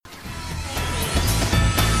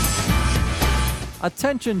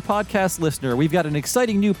Attention podcast listener, we've got an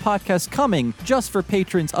exciting new podcast coming just for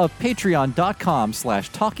patrons of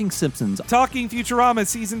patreon.com/Talking Simpsons. Talking Futurama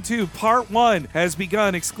Season 2 Part 1 has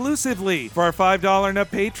begun exclusively for our $5 and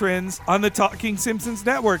up patrons on the Talking Simpsons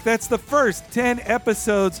Network. That's the first 10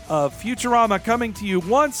 episodes of Futurama coming to you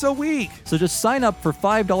once a week. So just sign up for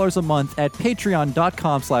 $5 a month at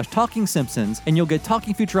patreon.com/Talking Simpsons, and you'll get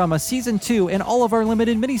Talking Futurama Season 2 and all of our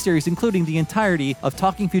limited miniseries, including the entirety of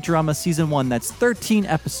Talking Futurama Season 1. That's 13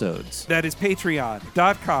 episodes. That is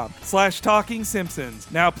patreon.com/Talking Simpsons.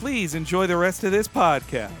 Now please enjoy the rest of this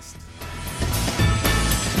podcast.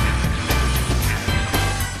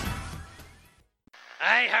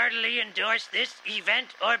 I heartily endorse this event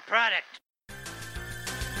or product.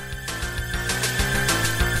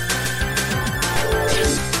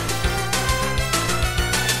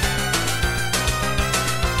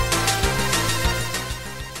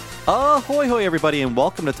 Ahoy hoy everybody, and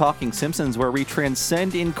welcome to Talking Simpsons, where we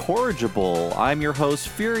transcend incorrigible. I'm your host,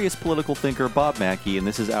 furious political thinker Bob Mackey, and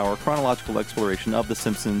this is our chronological exploration of The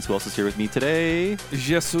Simpsons. Who else is here with me today?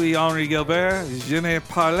 Je suis Henri Gilbert. Je ne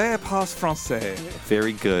parle pas français.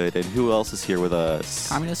 Very good. And who else is here with us?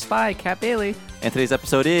 Communist spy, Cat Bailey. And today's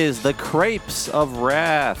episode is The Crepes of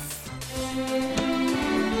Wrath.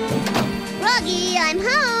 Froggy, I'm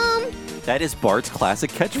home. That is Bart's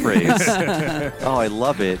classic catchphrase. Oh, I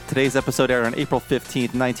love it. Today's episode aired on April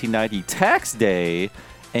 15th, 1990, Tax Day.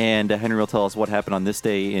 And Henry will tell us what happened on this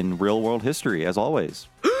day in real-world history, as always.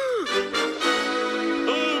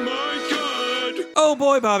 Oh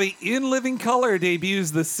boy, Bobby, In Living Color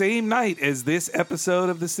debuts the same night as this episode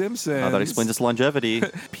of The Simpsons. Oh, that explains its longevity.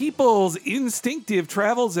 People's Instinctive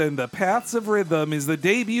Travels and the Paths of Rhythm is the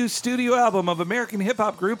debut studio album of American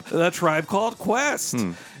hip-hop group The Tribe Called Quest.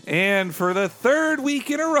 And for the third week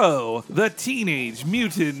in a row, the Teenage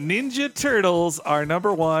Mutant Ninja Turtles are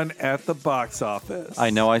number one at the box office. I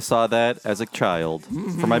know I saw that as a child.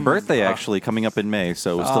 For my birthday, actually, coming up in May,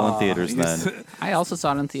 so it was still in theaters then. I also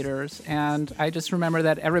saw it in theaters, and I just remember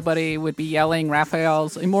that everybody would be yelling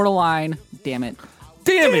Raphael's immortal line, "Damn it."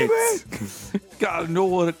 Damn it! Gotta know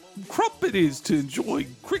what a crumpet is to enjoy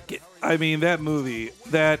cricket. I mean, that movie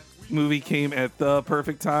came at the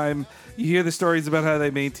perfect time. You hear the stories about how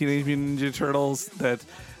they made Teenage Mutant Ninja Turtles, that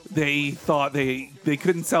they thought they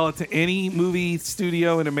couldn't sell it to any movie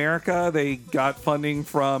studio in America. They got funding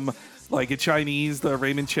from like a Chinese, the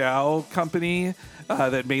Raymond Chow company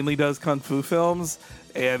that mainly does kung fu films.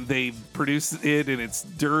 And they produced it, and it's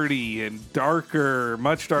dirty and darker,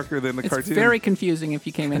 much darker than the cartoon. It's very confusing if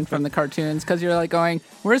you came in from the cartoons, because you're like going,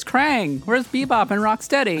 where's Krang? Where's Bebop and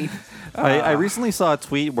Rocksteady? I recently saw a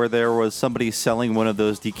tweet where there was somebody selling one of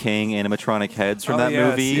those decaying animatronic heads from that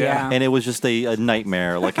movie, yeah. And it was just a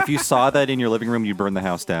nightmare. Like, if you saw that in your living room, you'd burn the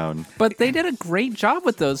house down. But they did a great job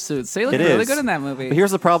with those suits. They look really good in that movie. But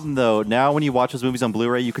here's the problem, though. Now when you watch those movies on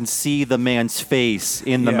Blu-ray, you can see the man's face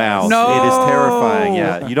in the mouth. No! It is terrifying.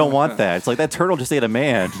 Yeah, you don't want that. It's like that turtle just ate a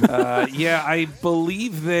man. Yeah, I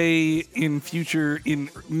believe in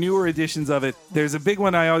newer editions of it, there's a big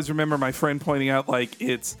one I always remember my friend pointing out, like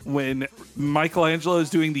it's when Michelangelo is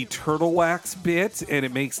doing the turtle wax bit and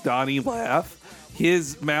it makes Donnie laugh.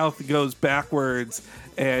 His mouth goes backwards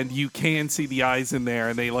and you can see the eyes in there,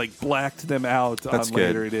 and they like blacked them out on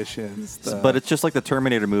later editions. But it's just like the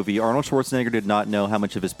Terminator movie. Arnold Schwarzenegger did not know how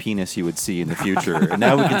much of his penis he would see in the future, and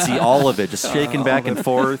now we can see all of it, just shaking back and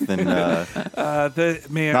forth. And not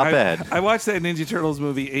bad. I watched that Ninja Turtles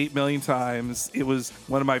movie 8 million times. It was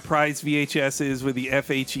one of my prized VHSs with the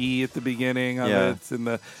FHE at the beginning of it,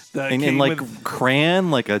 and and like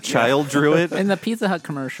Cran, like a child drew it. In the Pizza Hut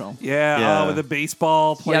commercial. Yeah. With a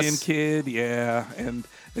baseball playing kid. Yeah. And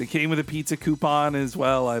it came with a pizza coupon as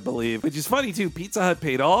well, I believe. Which is funny, too. Pizza Hut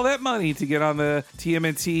paid all that money to get on the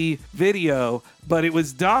TMNT video, but it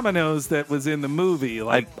was Domino's that was in the movie.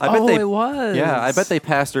 Like, I bet it was. Yeah, I bet they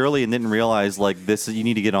passed early and didn't realize, like, this. You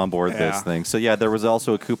need to get on board this thing. So, yeah, there was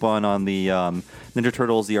also a coupon on the Ninja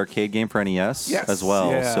Turtles, the arcade game for NES as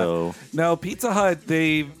well. Yeah. So no, Pizza Hut,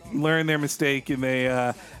 they learned their mistake, and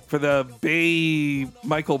they for the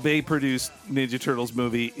Michael Bay produced Ninja Turtles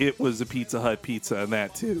movie, it was a Pizza Hut pizza and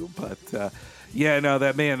that too. But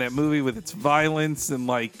that movie with its violence and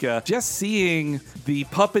like just seeing the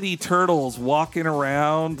puppety turtles walking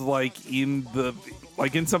around like in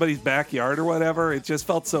somebody's backyard or whatever, it just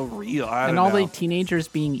felt so real. I don't know. The teenagers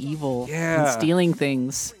being evil and stealing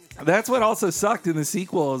things. That's what also sucked in the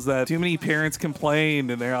sequel is that too many parents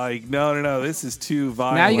complained and they're like, no, this is too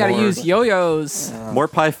violent. Now you got to use yo-yos. More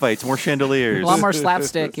pie fights, more chandeliers. A lot more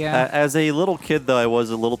slapstick, yeah. As a little kid, though, I was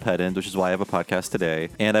a little pedant, which is why I have a podcast today.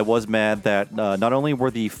 And I was mad that not only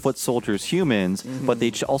were the foot soldiers humans, but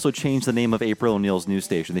they also changed the name of April O'Neil's news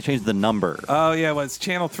station. They changed the number. Oh, yeah, well, it's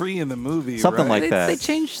Channel 3 in the movie, Something right? like that. They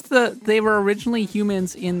changed they were originally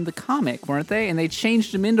humans in the comic, weren't they? And they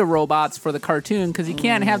changed them into robots for the cartoon because you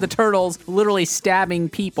can't have the turtles literally stabbing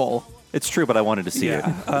people. It's true, but I wanted to see it.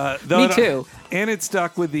 Me too. And it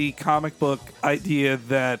stuck with the comic book idea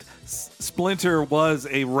that Splinter was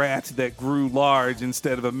a rat that grew large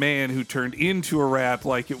instead of a man who turned into a rat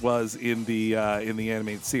like it was in the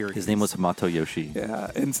animated series. His name was Hamato Yoshi.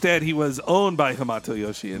 Yeah. Instead, he was owned by Hamato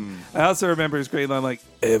Yoshi. And I also remember his great line like,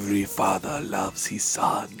 "Every father loves his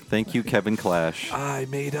son. Thank you, Kevin Clash. I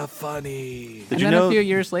made a funny." Did And you then know? a few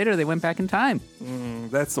years later, they went back in time.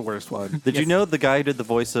 That's the worst one. Did you know the guy who did the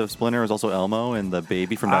voice of Splinter was also Elmo and the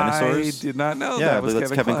baby from Dinosaurs? I did not know Yeah, that was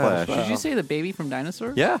that's Kevin Clash. Wow. Did you say the baby from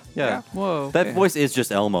Dinosaur? Yeah. Whoa. That voice is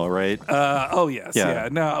just Elmo, right? Oh, yes. Yeah. Yeah.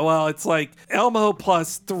 No, well, it's like Elmo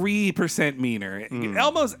plus 3% meaner.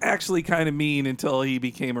 Elmo's actually kind of mean until he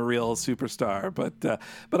became a real superstar.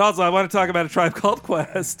 But also, I want to talk about A Tribe Called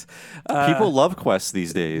Quest. People love quests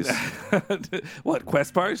these days. What,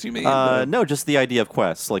 quest bars you mean? No, just the idea of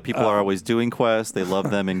quests. Like, people are always doing quests. They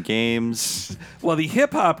love them in games. Well, the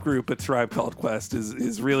hip hop group A Tribe Called Quest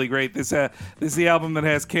is really great. This is the album that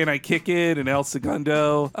has Can I Kick It and El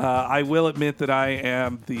Segundo. I will admit that I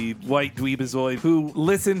am the white dweebazoid who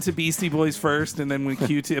listened to Beastie Boys first, and then when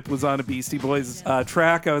Q-Tip was on a Beastie Boys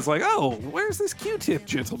track, I was like, oh, where's this Q-Tip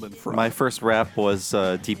gentleman from? My first rap was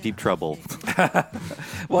Deep Deep Trouble. well,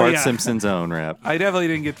 Bart yeah. Simpson's own rap. I definitely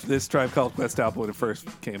didn't get this Tribe Called Quest album when it first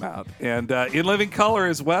came out, and In Living Color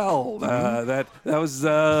as well. That was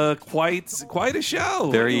quite a show.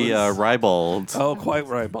 Very It was- ribald. Oh, quite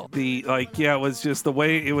right. It was just the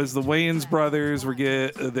way it was. The Wayans brothers were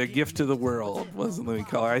the gift to the world was In Living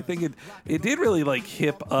Color. I think it did really like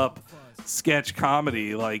hip up sketch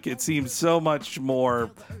comedy. Like it seems so much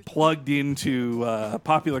more plugged into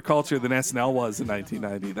popular culture than SNL was in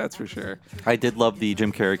 1990. That's for sure. I did love the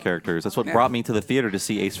Jim Carrey characters. That's what brought me to the theater to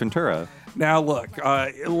see Ace Ventura. Now, look,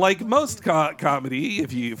 like most comedy,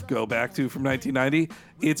 if you go back to from 1990,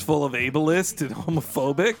 it's full of ableist and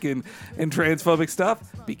homophobic and transphobic stuff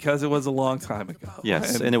because it was a long time ago.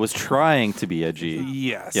 Yes, and it was trying to be edgy.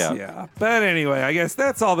 Yes, Yeah. yeah. But anyway, I guess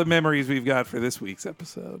that's all the memories we've got for this week's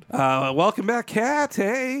episode. Welcome back, Kat.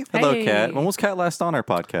 Hey. Hello, Hey. Kat. When was Kat last on our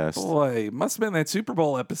podcast? Boy, must have been that Super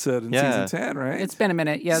Bowl episode in Yeah. season 10, right? It's been a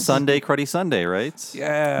minute, yes. Sunday, Cruddy Sunday, right?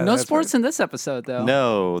 yeah. No that's sports in this episode, though.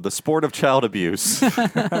 No, the sport of child abuse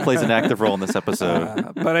plays an active role in this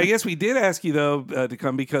episode. But I guess we did ask you, though, to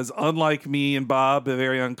come because unlike me and Bob, the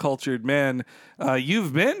very uncultured men,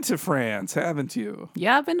 you've been to France, haven't you?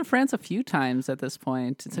 Yeah, I've been to France a few times at this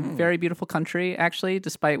point. It's a very beautiful country, actually,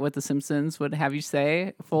 despite what The Simpsons would have you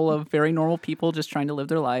say, full of very normal people just trying to live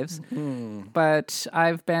their lives. But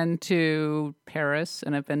I've been to Paris,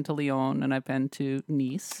 and I've been to Lyon, and I've been to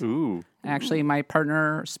Nice. Ooh. Actually, my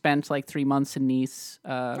partner spent like 3 months in Nice,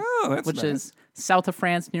 that's which nice. is south of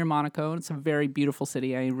France near Monaco. It's a very beautiful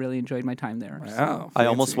city. I really enjoyed my time there. so- Wow. I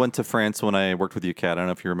almost went to France when I worked with you, Kat. I don't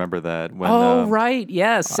know if you remember that. When, Oh, right.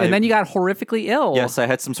 Yes. And I- then you got horrifically ill. Yes, I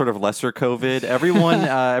had some sort of lesser COVID.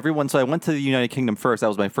 Everyone. So I went to the United Kingdom first. That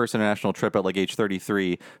was my first international trip at like age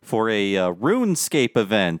 33 for a RuneScape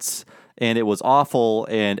event. And it was awful,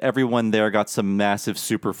 and everyone there got some massive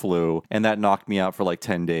super flu, and that knocked me out for like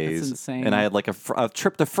 10 days. That's insane. And I had like a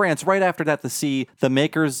trip to France right after that to see the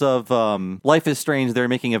makers of Life is Strange. They're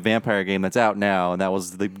making a vampire game that's out now, and that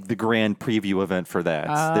was the grand preview event for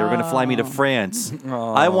that. They were going to fly me to France.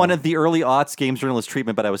 I wanted the early aughts games journalist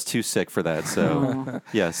treatment, but I was too sick for that. So,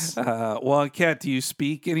 yes. Well, Kat, do you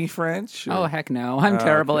speak any French? or- Oh, heck no. I'm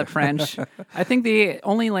terrible at French. I think the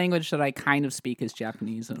only language that I kind of speak is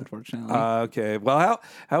Japanese, unfortunately. Okay. Well,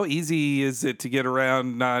 how easy is it to get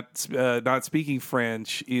around not speaking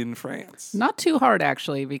French in France? Not too hard,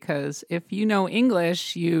 actually, because if you know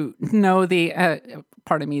English, you know the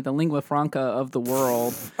lingua franca of the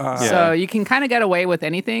world. So you can kind of get away with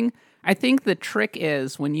anything. I think the trick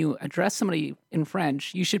is when you address somebody in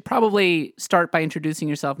French, you should probably start by introducing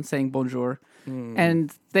yourself and saying bonjour.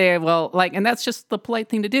 And they will and that's just the polite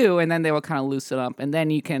thing to do. And then they will kind of loosen up, and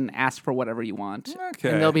then you can ask for whatever you want.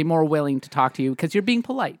 Okay. And they'll be more willing to talk to you because you're being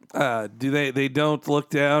polite. Do they don't look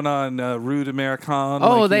down on rude American?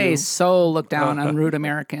 Oh, like they you? so look down on rude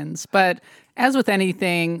Americans. But as with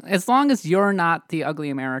anything, as long as you're not the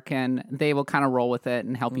ugly American, they will kind of roll with it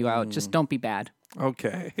and help you out. Just don't be bad.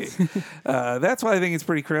 Okay. That's why I think it's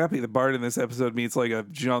pretty crappy. The Bart in this episode meets like a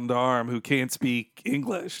gendarme who can't speak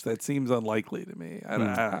English. That seems unlikely to me. I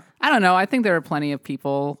don't know. I think there are plenty of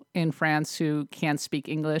people in France who can't speak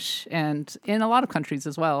English, and in a lot of countries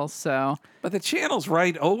as well. So, But the channel's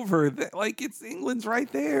right over. It's England's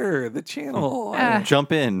right there. The channel.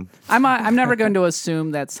 Jump in. I'm never going to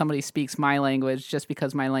assume that somebody speaks my language just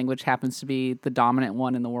because my language happens to be the dominant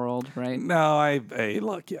one in the world, right? No,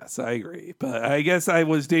 look, yes, I agree. But I guess I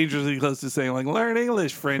was dangerously close to saying, like, learn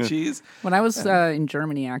English, Frenchies. When I was in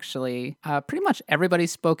Germany, actually, pretty much everybody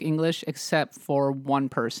spoke English except for one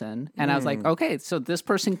person. And I was like, okay, so this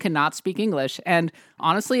person cannot speak English. And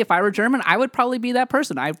honestly, if I were German, I would probably be that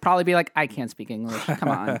person. I'd probably be like, I can't speak English. Come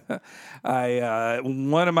on.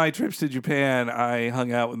 One of my trips to Japan, I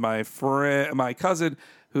hung out with my cousin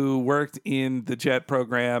who worked in the JET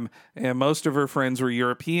program, and most of her friends were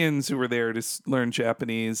Europeans who were there to learn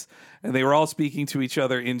Japanese, and they were all speaking to each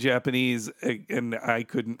other in Japanese, and I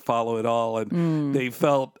couldn't follow it all, and they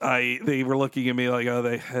felt they were looking at me like, oh,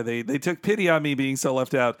 they took pity on me being so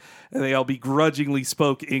left out, and they all begrudgingly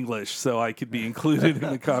spoke English so I could be included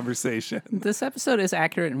in the conversation. This episode is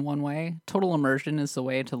accurate in one way. Total immersion is the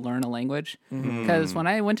way to learn a language. Because when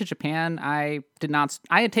I went to Japan, I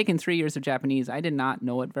had taken 3 years of Japanese. I did not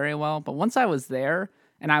know it very well. But once I was there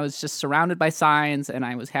and I was just surrounded by signs and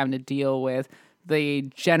I was having to deal with the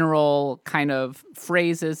general kind of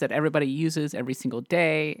phrases that everybody uses every single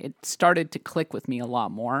day, it started to click with me a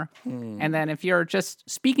lot more. And then if you're just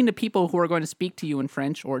speaking to people who are going to speak to you in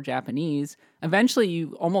French or Japanese, eventually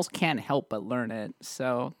you almost can't help but learn it.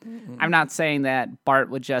 So I'm not saying that Bart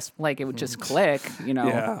would just, it would just click,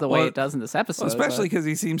 the way it does in this episode. Especially because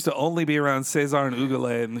he seems to only be around César and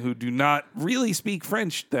Ugolin, who do not really speak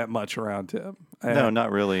French that much around him. No, not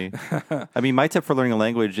really. I mean, my tip for learning a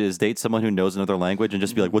language is date someone who knows another language and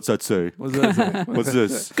just be like, what's that say? What's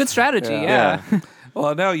this? Good strategy, yeah.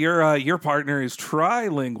 Well, no, your partner is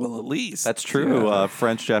trilingual at least. That's true.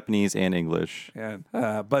 French, Japanese, and English.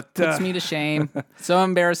 But puts me to shame. So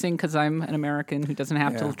embarrassing because I'm an American who doesn't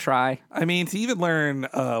have to try. I mean, to even learn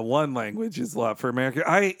one language is a lot for America.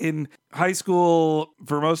 In high school,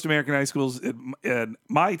 for most American high schools in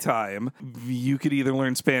my time, you could either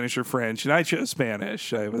learn Spanish or French, and I chose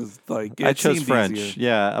Spanish. I chose French. Easier.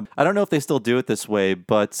 Yeah, I don't know if they still do it this way,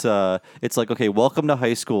 but it's like, okay, welcome to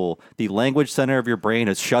high school. The language center of your brain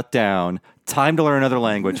is shut down. Time to learn another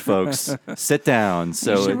language, folks. Sit down.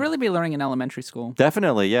 So you should really be learning in elementary school.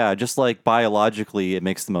 Definitely, yeah. Just like biologically, it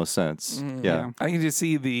makes the most sense. Yeah. I can just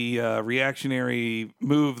see the reactionary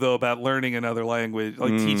move, though, about learning another language,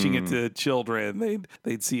 like teaching it to children.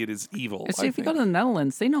 They'd see it as evil. See, if you go to the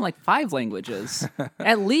Netherlands, they know 5 languages,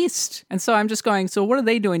 at least. And so I'm just going, so what are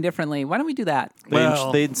they doing differently? Why don't we do that?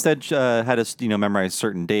 They instead had us, memorize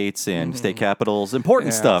certain dates and state capitals,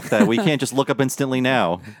 important stuff that we can't just look up instantly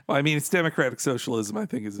now. Well, I mean, it's democratic socialism, I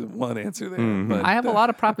think, is one answer there. But, I have a lot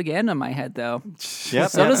of propaganda in my head, though. Yep,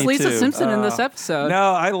 so does Lisa too. Simpson in this episode.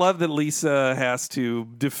 No, I love that Lisa has to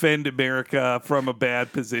defend America from a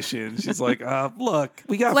bad position. She's like, look,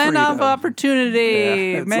 we got land freedom. of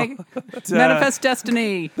opportunity. Manifest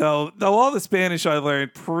destiny. Though all the Spanish I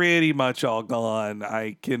learned pretty much all gone.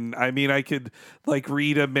 I could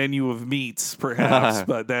read a menu of meats, perhaps,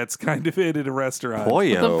 but that's kind of it at a restaurant.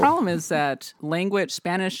 Pollo. The problem is that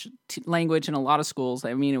Spanish language in a lot of schools,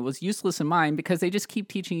 it was useless in mine because they just keep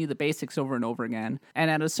teaching you the basics over and over again. And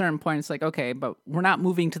at a certain point, it's like, okay, but we're not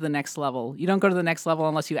moving to the next level. You don't go to the next level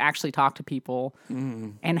unless you actually talk to people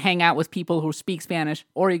and hang out with people who speak Spanish,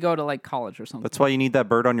 or you go to college or something. That's why you need that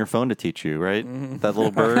bird on your phone to teach you, right? That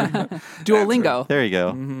little bird. Duolingo. There you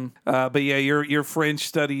go. But yeah, your French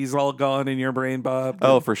studies all gone in your brain, Bob.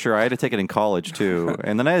 Oh, for sure. I had to take it in college too.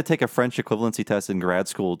 And then I had to take a French equivalency test in grad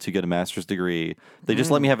school to get a master's degree. They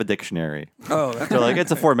just let me have a dictionary. Oh, that's So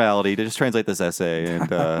it's a formality to just translate this essay. And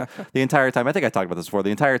the entire time, I think I talked about this before,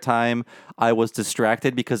 the entire time I was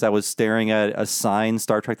distracted because I was staring at a signed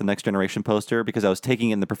Star Trek The Next Generation poster because I was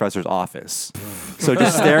taking it in the professor's office. So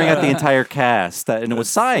just staring at the entire cast, and it was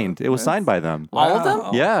signed. It was signed by them. All of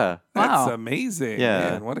them? Yeah. That's Wow. amazing.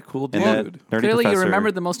 Yeah. Man, what a cool dude. And that nerdy Clearly, you professor.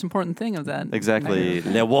 remembered the most important thing of that. Exactly.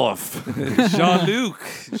 Le Wolf. Jean-Luc.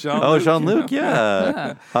 Oh, Jean-Luc,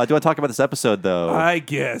 yeah. Do you want to talk about this episode, though? I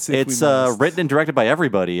guess. It's written and directed by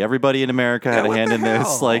everybody. Everybody in America had a what hand the in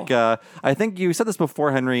this. hell? I think you said this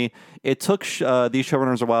before, Henry. It took these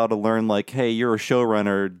showrunners a while to learn, hey, you're a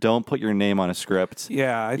showrunner. Don't put your name on a script.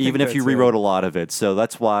 Yeah, I think even if you that's rewrote it. a lot of it. So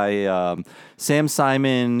that's why Sam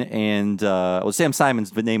Simon and Sam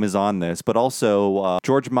Simon's name is on this, but also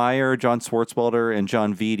George Meyer, John Swartzwelder, and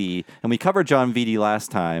John Vitti. And we covered John Vitti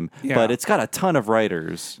last time, but it's got a ton of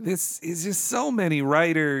writers. This is just so many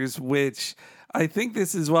writers, which I think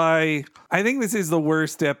this is why I think this is the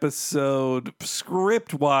worst episode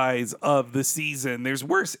script-wise of the season. There's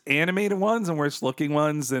worse animated ones and worse looking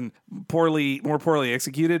ones and more poorly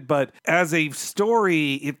executed, but as a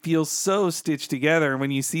story, it feels so stitched together. And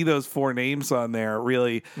when you see those 4 names on there, it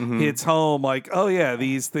really hits home like, oh yeah,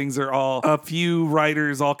 these things are all a few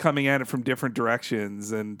writers all coming at it from different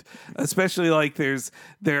directions. And especially like there's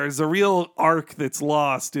a real arc that's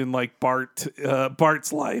lost in like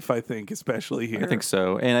Bart's life, I think, especially here. I think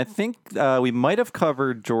so. And I think we might have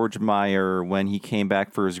covered George Meyer when he came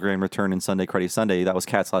back for his grand return in Sunday Cruddy Sunday. That was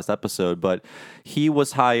Kat's last episode, but he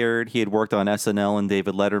was hired. He had worked on SNL and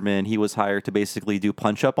David Letterman. He was hired to basically do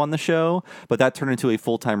Punch Up on the show, but that turned into a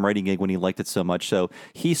full-time writing gig when he liked it so much. So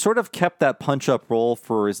he sort of kept that Punch Up role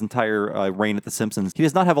for his entire reign at The Simpsons. He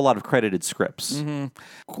does not have a lot of credited scripts.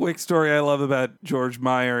 Quick story I love about George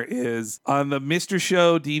Meyer is on the Mr.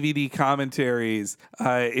 Show DVD commentaries.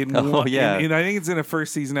 I think it's in a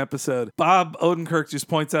first season episode. Bob Odenkirk just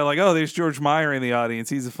points out like, oh, there's George Meyer in the audience.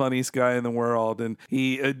 He's the funniest guy in the world. And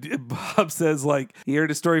Bob says like he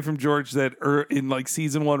heard a story from George that in like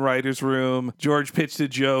season 1 writer's room, George pitched a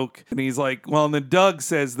joke and he's like, well, and then Doug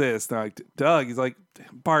says this. And I'm like, Doug, he's like,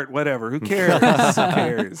 Bart, whatever. Who cares? Who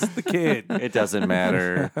cares? The kid. It doesn't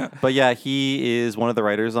matter. But yeah, he is one of the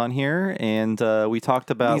writers on here, and we talked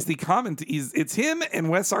about. He's the it's him and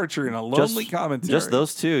Wes Archer in a lonely commentary. Just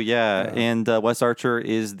those two, yeah. And Wes Archer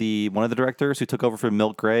is one of the directors who took over from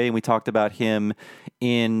Milt Gray, and we talked about him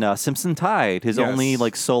in Simpson Tide, his only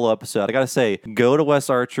like solo episode. I gotta say, go to Wes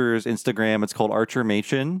Archer's Instagram. It's called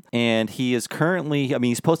Archermation, and he is currently. I mean,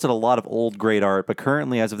 he's posted a lot of old great art, but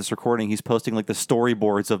currently, as of this recording, he's posting like the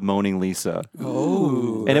storyboards of Moaning Lisa.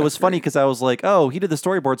 Oh, and it was funny because I was like, oh, he did the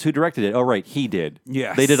storyboards. Who directed it? Oh, right, he did.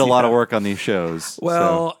 Yes, they did a lot of work on these shows.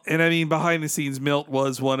 Well, and I mean, behind the scenes, Milt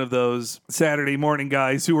was one of those Saturday morning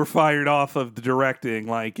guys who were fired off of the directing.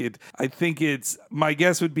 Like I think my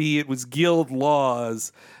guess would be it was guild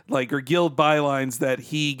laws. Or guild bylines that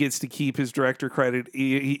he gets to keep his director credit.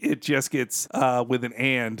 It just gets with an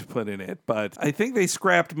 "and" put in it. But I think they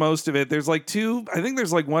scrapped most of it. There's like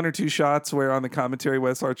 1 or 2 shots where on the commentary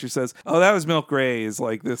Wes Archer says, "Oh, that was Milt Gray's.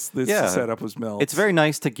 Like this setup was Milt." It's very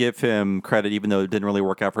nice to give him credit, even though it didn't really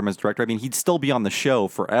work out for him as director. I mean, he'd still be on the show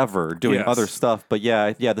forever doing other stuff. But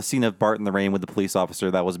yeah, the scene of Bart in the rain with the police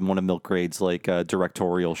officer, that was one of Milt Gray's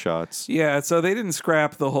directorial shots. Yeah, so they didn't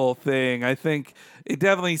scrap the whole thing. I think it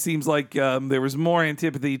definitely seems like there was more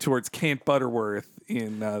antipathy towards Kent Butterworth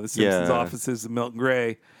in the Simpsons offices of Milton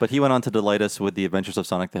Gray. But he went on to delight us with the Adventures of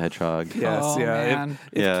Sonic the Hedgehog. Yes, man.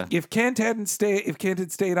 If Kent had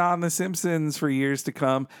stayed on the Simpsons for years to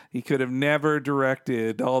come, he could have never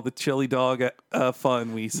directed all the chili dog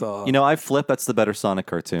fun we saw. You know, I flip. That's the better Sonic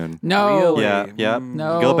cartoon. No, really? Yeah.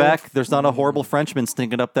 No. Go back. There's not a horrible Frenchman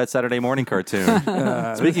stinking up that Saturday morning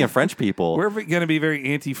cartoon. Speaking of French people, we're going to be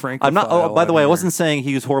very anti-Francophile. I'm not. Oh, by the way, I wasn't saying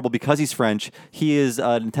he was horrible because he's French. He is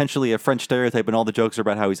intentionally a French stereotype, and all the jokes are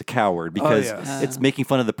about how he's a coward because it's making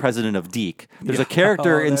fun of the president of Deke. There's a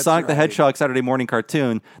character in Sonic the Hedgehog Saturday morning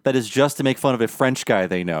cartoon that is just to make fun of a French guy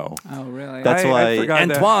they know. Oh, really? That's why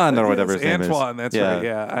Antoine or whatever his name is. Antoine, that's right.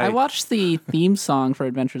 Yeah, I watched the theme song for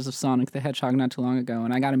Adventures of Sonic the Hedgehog not too long ago,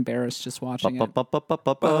 and I got embarrassed just watching it.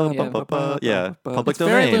 Yeah, public It's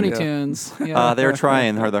very domain. Looney Tunes. Yeah. They were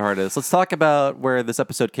trying their hardest. Let's talk about where this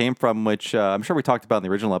episode came from, which I'm sure we talked about in the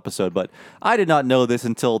original episode, but I did not know this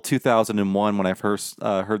until 2001 when I first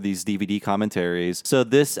heard these DVD commentaries. So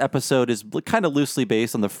this episode is kind of loosely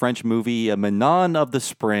based on the French movie Manon of the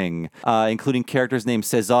Spring, including characters named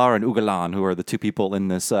César and Huguelan, who are the 2 people in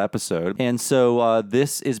this episode. And so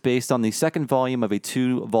this is based on the second volume of a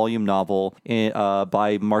 2-volume novel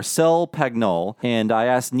by Marcel Pagnol. And I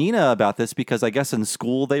asked Nina about this because I guess in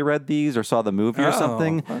school they read these or saw the movie or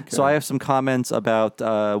something. Okay. So I have some comments about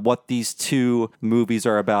what these 2 movies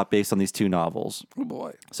are about based on these 2 novels. Oh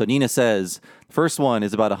boy. So Nina says, first one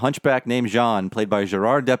is about a hunchback named Jean, played by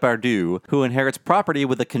Gerard Depardieu, who inherits property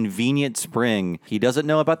with a convenient spring. He doesn't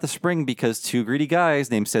know about the spring because 2 greedy guys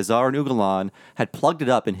named César and Huguelan had plugged it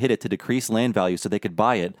up and hid it to decrease land value so they could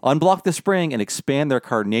buy it, unblock the spring, and expand their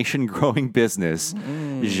carnation growing business.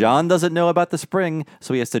 Jean doesn't know about the spring,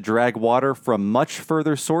 so he has to drag water from much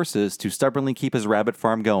further sources to stubbornly keep his rabbit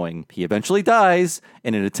farm going. He eventually dies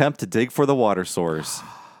in an attempt to dig for the water source.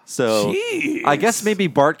 So Jeez. I guess maybe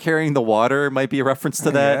Bart carrying the water might be a reference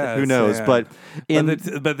to that. Yes, Who knows? yeah.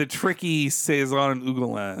 But the tricky César and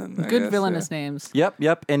Ugolan. I Good guess, villainous yeah. names.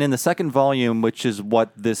 Yep. And in the second volume, which is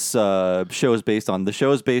what this show is based on, the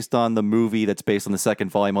show is based on the movie that's based on the second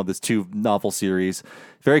volume of this 2-novel series.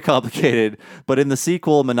 Very complicated. But in the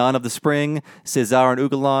sequel, Manon of the Spring, César and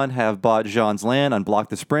Ugolan have bought Jean's land on Block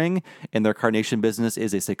the Spring, and their carnation business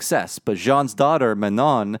is a success. But Jean's daughter,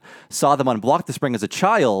 Manon, saw them on Block the Spring as a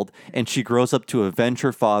child, and she grows up to avenge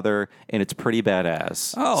her father, and it's pretty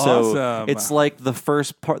badass. Oh, so awesome. it's like the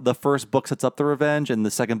first book sets up the revenge, and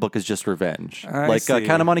the second book is just revenge. I like see.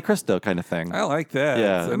 Count of Monte Cristo kind of thing. I like that.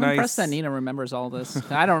 Yeah. It's a I'm nice... impressed that Nina remembers all this.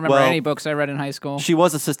 I don't remember Well, any books I read in high school. She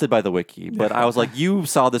was assisted by the wiki, but I was like, you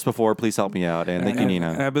saw this before, please help me out. And thank you, And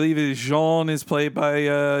Nina. I believe Jean is played by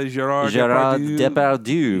Gerard Gerard Depardieu.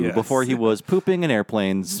 Depardieu, Yes. before he was pooping in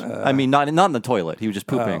airplanes. I mean, not in the toilet. He was just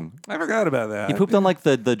pooping. I forgot about that. He pooped on like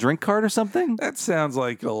the drink cart or something. That sounds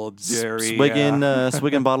like old Jerry.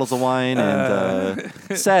 Swigging bottles of wine, and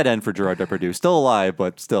sad end for Gerard Depardieu. Still alive,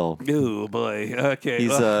 but still, Oh boy. Okay.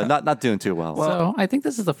 he's not doing too well. So I think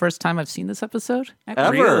this is the first time I've seen this episode.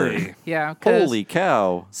 Ever? Really? Yeah. 'cause- Holy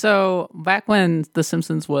cow! So back when The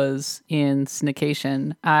Simpsons was in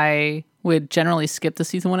syndication, I would generally skip the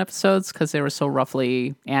season 1 episodes because they were so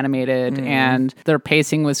roughly animated and their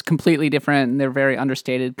pacing was completely different and they're very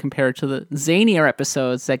understated compared to the zanier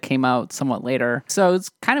episodes that came out somewhat later. So it's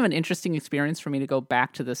kind of an interesting experience for me to go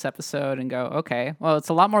back to this episode and go, okay, well, it's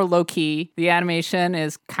a lot more low key. The animation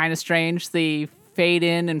is kind of strange. The fade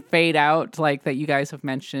in and fade out, like that you guys have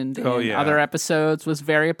mentioned in other episodes, was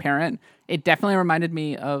very apparent. It definitely reminded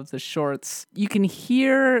me of the shorts. You can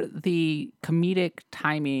hear the comedic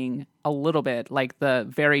timing a little bit, like the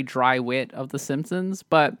very dry wit of The Simpsons,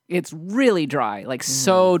 but it's really dry, like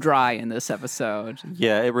so dry in this episode.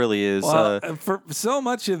 Yeah, it really is. Well, for so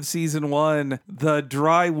much of season 1, the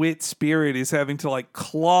dry wit spirit is having to like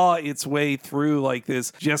claw its way through like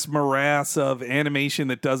this just morass of animation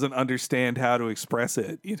that doesn't understand how to express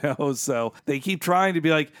it, you know? So they keep trying to be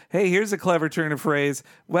like, hey, here's a clever turn of phrase.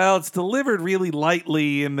 Well, it's delivered really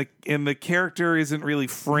lightly and the character isn't really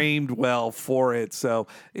framed well for it. So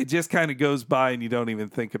it just kind of goes by and you don't even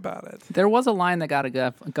think about it. There was a line that got a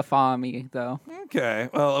guffaw on me, though. Okay,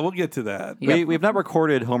 well, we'll get to that. We have not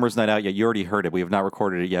recorded Homer's Night Out yet. You already heard it. We have not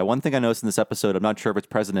recorded it yet. One thing I noticed in this episode, I'm not sure if it's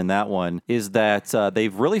present in that one, is that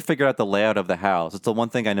they've really figured out the layout of the house. It's the one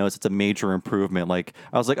thing I noticed. It's a major improvement. Like,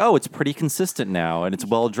 I was like, oh, it's pretty consistent now, and it's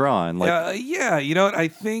well drawn. Like, yeah, you know what? I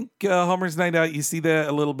think Homer's Night Out, you see that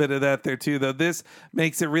a little bit of that there too, though. This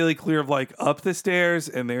makes it really clear of like up the stairs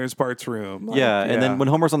and there's Bart's room. Like, and then when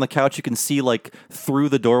Homer's on the couch, you can see like through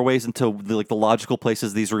the doorways into the logical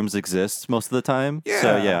places these rooms exist most of the time. Yeah.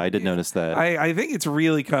 So yeah, I did notice that. I think it's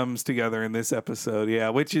really comes together in this episode,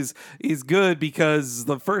 which is good because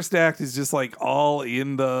the first act is just like all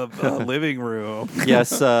in the living room.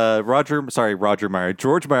 Yes, Roger Meyer.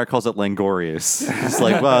 George Meyer calls it Langorious. It's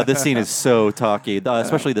like, wow, this scene is so talky,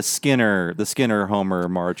 especially the Skinner Homer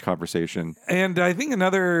Marge conversation. And I think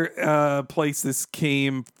another place this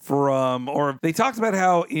came from, or they talked about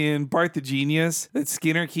how in Bart the Genius that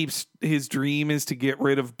Skinner keeps his dream is to get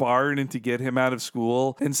rid of Bart and to get him out of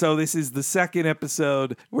school. And so this is the second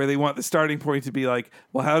episode where they want the starting point to be like,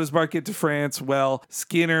 well, how does Bart get to France? Well,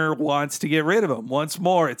 Skinner wants to get rid of him. Once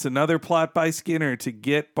more, it's another plot by Skinner to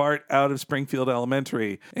get Bart out of Springfield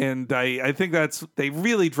Elementary. And I think they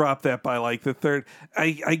really dropped that by like the third.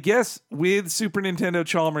 I guess with Super Nintendo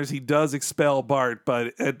Chalmers, he does expel Bart,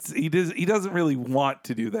 but he doesn't really want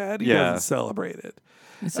to do that. He doesn't celebrate it.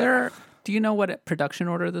 Is there... Do you know what production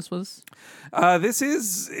order this was?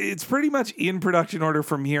 It's pretty much in production order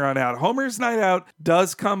from here on out. Homer's Night Out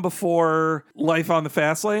does come before Life on the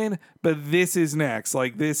Fast Lane, but this is next.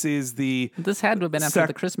 Like, this is the... This had to have been after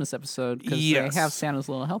the Christmas episode because they have Santa's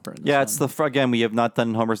Little Helper. In this one. Again, we have not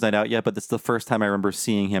done Homer's Night Out yet, but it's the first time I remember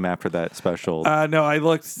seeing him after that special. No, I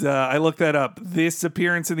looked that up. This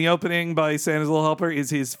appearance in the opening by Santa's Little Helper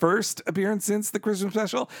is his first appearance since the Christmas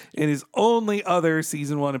special and his only other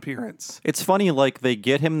season 1 appearance. It's funny, like, they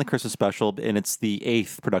get him in the Christmas special, and it's the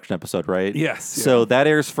 8th production episode, right? Yes. So that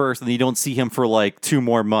airs first, and you don't see him for, like, 2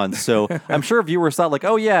 more months. So I'm sure viewers thought, like,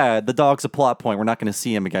 oh, yeah, the dog's a plot point. We're not going to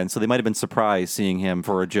see him again. So they might have been surprised seeing him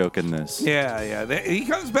for a joke in this. Yeah. He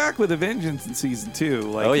comes back with a vengeance in season 2.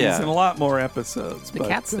 Like, he's in a lot more episodes. The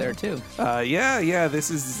cat's there, too.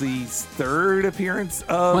 This is the third appearance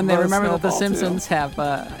of when they remember that the Snowball Simpsons have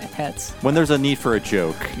pets. When there's a need for a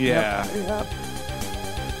joke. Yeah.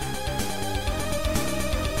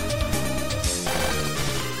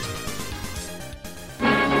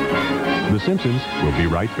 The Simpsons will be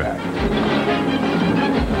right back.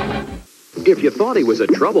 If you thought he was a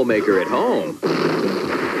troublemaker at home,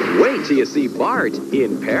 wait till you see Bart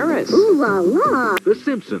in Paris. Ooh la la. The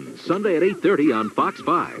Simpsons, Sunday at 8:30 on Fox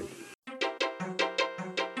 5.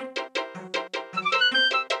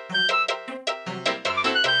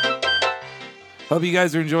 Hope you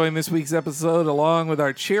guys are enjoying this week's episode along with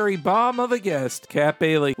our cherry bomb of a guest, Kat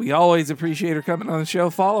Bailey. We always appreciate her coming on the show.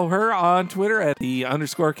 Follow her on Twitter at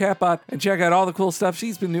 @the_Catbot and check out all the cool stuff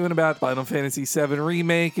she's been doing about Final Fantasy VII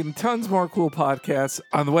Remake and tons more cool podcasts.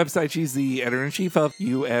 On the website, she's the editor-in-chief of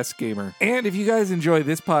US Gamer. And if you guys enjoy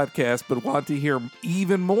this podcast but want to hear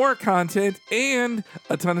even more content and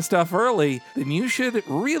a ton of stuff early, then you should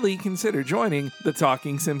really consider joining the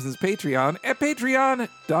Talking Simpsons Patreon at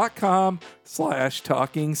patreon.com/Talking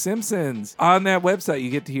Simpsons. On that website, you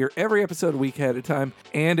get to hear every episode a week ahead of time,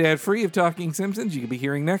 and ad-free of Talking Simpsons, you can be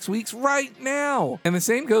hearing next week's right now. And the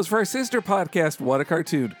same goes for our sister podcast, What a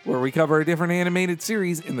Cartoon, where we cover a different animated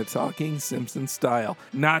series in the Talking Simpsons style.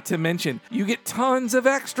 Not to mention, you get tons of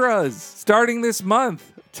extras. Starting this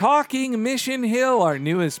month, Talking Mission Hill, our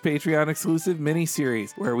newest Patreon-exclusive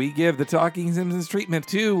miniseries, where we give the Talking Simpsons treatment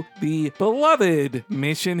to the beloved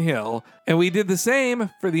Mission Hill. And we did the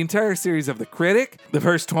same for the entire series of The Critic, the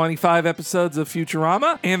first 25 episodes of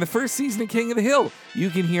Futurama, and the first season of King of the Hill. You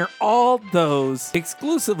can hear all those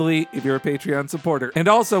exclusively if you're a Patreon supporter. And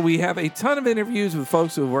also, we have a ton of interviews with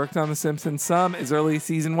folks who have worked on The Simpsons, some as early as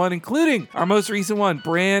season 1, including our most recent one,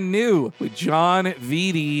 brand new, with John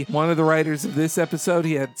Vitti, one of the writers of this episode.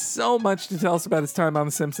 He had so much to tell us about his time on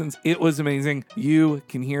The Simpsons. It was amazing. You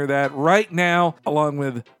can hear that right now, along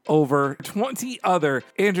with over 20 other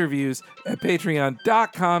interviews at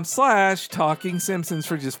patreon.com/Talking Simpsons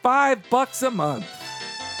for just $5 a month.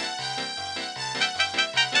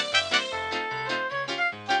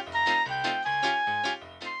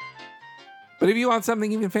 But if you want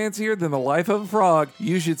something even fancier than the life of a frog,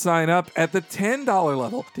 you should sign up at the $10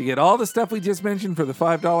 level to get all the stuff we just mentioned for the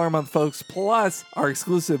 $5 a month folks, plus our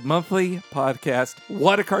exclusive monthly podcast,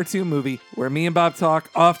 What a Cartoon Movie, where me and Bob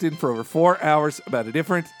talk often for over 4 hours about a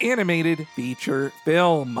different animated feature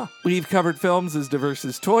film. We've covered films as diverse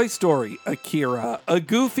as Toy Story, Akira, a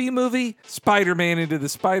Goofy movie, Spider-Man Into the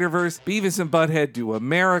Spider-Verse, Beavis and Butthead Do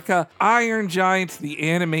America, Iron Giant, The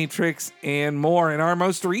Animatrix, and more. And our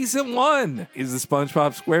most recent one is the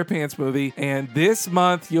SpongeBob SquarePants movie. And this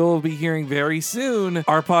month, you'll be hearing very soon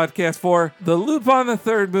our podcast for the Lupin the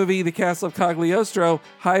Third movie, The Castle of Cagliostro,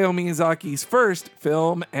 Hayao Miyazaki's first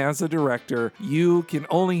film as a director. You can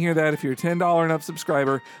only hear that if you're a $10 and up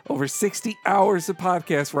subscriber. Over 60 hours of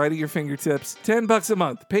podcast right at your fingertips. $10 a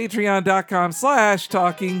month.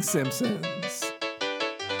 Patreon.com/Talking Simpsons.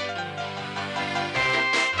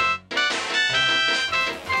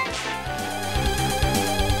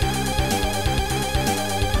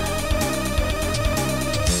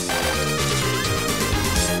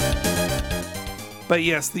 But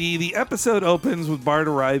yes, the episode opens with Bart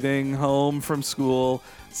arriving home from school,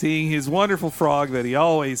 seeing his wonderful frog that he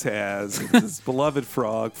always has, his beloved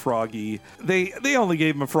frog, Froggy. They only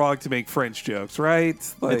gave him a frog to make French jokes, right?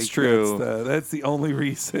 It's true. That's the only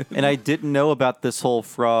reason. And I didn't know about this whole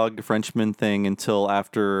frog Frenchman thing until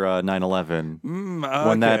after 9/11,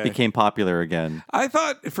 when that became popular again. I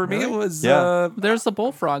thought, for me, it was... There's the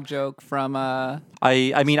bullfrog joke from I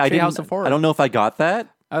mean, I Treehouse of Horror. I don't know if I got that.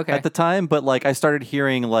 Okay. At the time, but like I started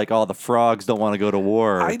hearing like, oh, the frogs don't want to go to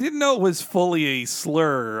war. I didn't know it was fully a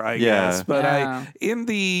slur, I guess. But in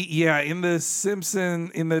the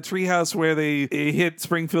treehouse where they hit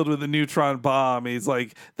Springfield with a neutron bomb, he's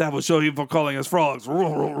like, that will show you for calling us frogs.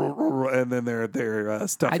 And then they're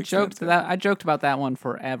stuff. I joked about that one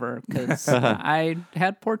forever because I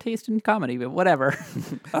had poor taste in comedy, but whatever.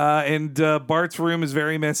 And Bart's room is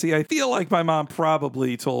very messy. I feel like my mom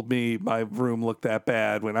probably told me my room looked that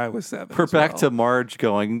bad when I was 7. We're back to Marge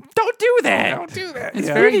going, don't do that. Don't do that. It's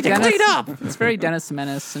very Dennis, clean up. It's very Dennis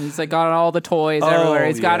Menace, and he's like got all the toys everywhere.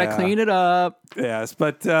 He's got to clean it up. Yes,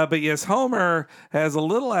 but yes, Homer has a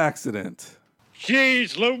little accident.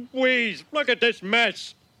 Jeez Louise, look at this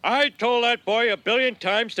mess. I told that boy 1 billion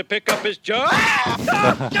times to pick up his jug.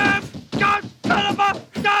 I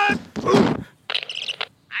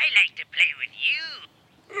like to play with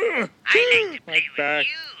you. I like to play with you.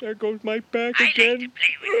 There goes my back I again. like to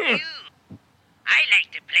play with you. I like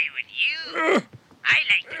to play with you. I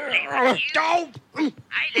like to play with you. Don't!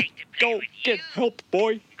 I like to play Go with get you. help,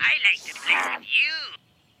 boy. I like to play with you.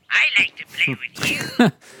 I like to play with you.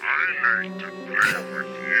 I like to play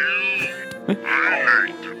with you. I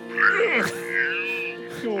like to play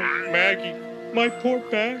with you. Oh, Maggie, my poor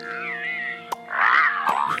back.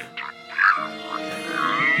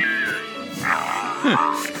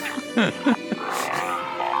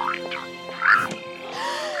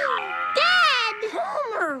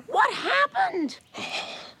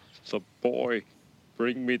 The boy.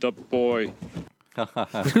 Bring me the boy.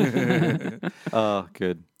 Oh,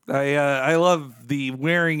 good. I love the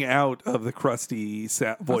wearing out of the Krusty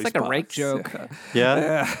voice. It's like a rake box. joke.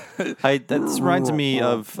 Yeah. That reminds me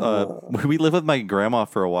of we lived with my grandma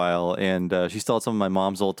for a while, and she still had some of my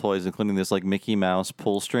mom's old toys, including this like Mickey Mouse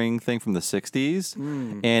pull string thing from the 60s.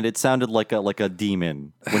 And it sounded like a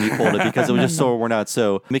demon when you pulled it because it was just so worn out.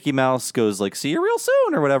 So Mickey Mouse goes like, "See you real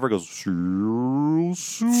soon," or whatever, goes, "See you real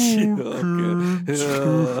soon."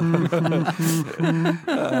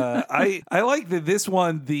 I like that this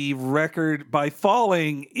one, the record, by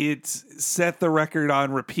falling, it set the record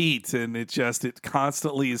on repeat, and it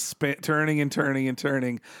constantly is turning and turning and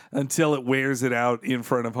turning until it wears it out in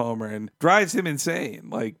front of Homer and drives him insane.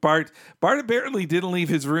 Like Bart apparently didn't leave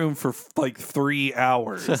his room for like 3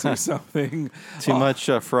 hours or something. Too much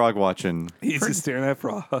frog watching. He's just staring at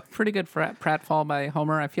frog. Pretty good pratfall by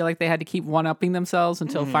Homer. I feel like they had to keep one-upping themselves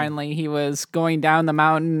until finally he was going down the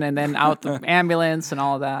mountain and then out the ambulance and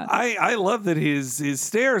all of that. I love that his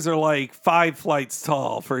stairs are like 5 flights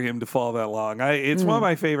tall for him to fall that long. It's one of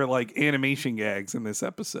my favorite like animation gags in this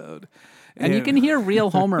episode. And you can hear real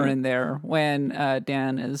Homer in there when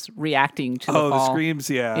Dan is reacting to the fall. The screams,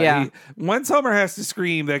 yeah. Once Homer has to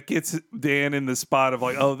scream, that gets Dan in the spot of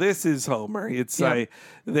like, oh, this is Homer. It's like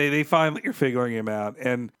they finally are figuring him out.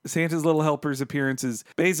 And Santa's Little Helper's appearance is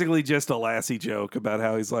basically just a Lassie joke about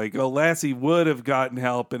how he's like, oh, Lassie would have gotten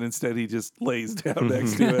help, and instead he just lays down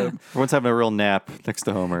next to him. Everyone's having a real nap next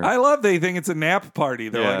to Homer. I love they think it's a nap party.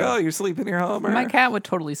 They're like, oh, you're sleeping here, Homer. My cat would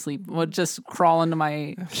totally sleep, would just crawl into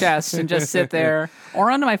my chest and just sit there,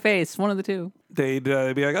 or onto my face, one of the two. They'd be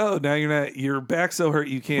like, oh, now your back's so hurt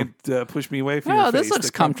you can't push me away from your face. Oh, this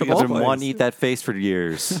looks comfortable. I've been wanting to eat that face for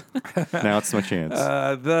years. Now it's my chance.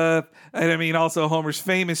 Also Homer's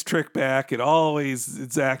famous trick back.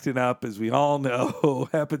 It's acting up, as we all know,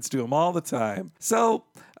 happens to him all the time. So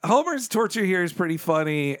Homer's torture here is pretty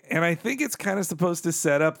funny, and I think it's kind of supposed to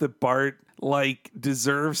set up that Bart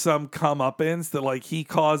deserves some comeuppance, that he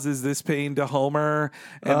causes this pain to Homer,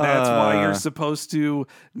 and that's why you're supposed to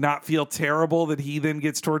not feel terrible that he then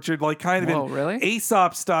gets tortured, really?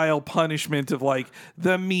 Aesop style punishment of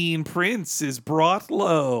the mean prince is brought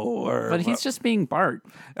low. But he's just being Bart.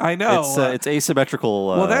 I know it's asymmetrical.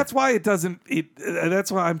 Well, that's why it doesn't.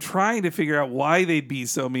 That's why I'm trying to figure out why they'd be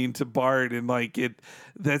so mean to Bart, and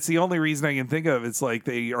that's the only reason I can think of. It's like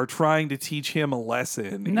they are trying to teach him a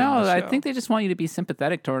lesson. No, I think they just want you to be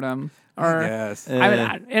sympathetic toward him. Or, yes.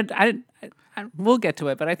 We'll get to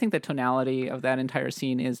it, but I think the tonality of that entire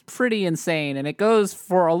scene is pretty insane, and it goes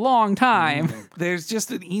for a long time. There's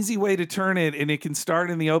just an easy way to turn it, and it can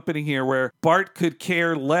start in the opening here where Bart could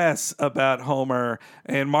care less about Homer,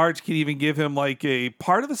 and Marge could even give him a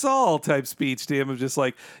part of us all type speech to him of just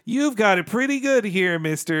you've got it pretty good here,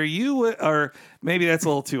 mister. Or maybe that's a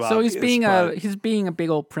little too obvious. So he's being a big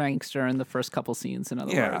old prankster in the first couple scenes, in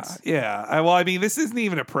other words. Yeah. Well, this isn't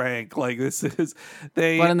even a prank. This is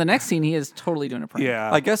But in the next scene, he is totally doing a prank.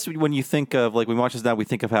 Yeah. I guess when you think of when we watch this now, we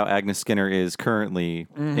think of how Agnes Skinner is currently,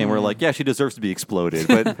 and we're like, yeah, she deserves to be exploded.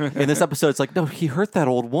 But in this episode, it's like, no, he hurt that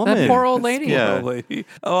old woman. That poor old lady. Yeah.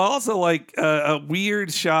 Also, a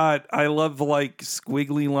weird shot. I love the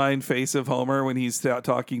squiggly line face of Homer when he's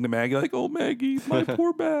talking to Maggie, oh, Maggie, my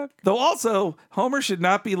poor back. Though also, Homer should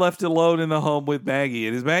not be left alone in the home with Maggie.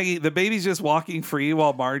 It is Maggie. The baby's just walking free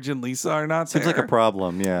while Marge and Lisa are not there. Seems like a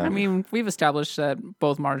problem. Yeah. I mean, we've established that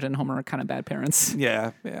both Marge and Homer are kind of bad parents.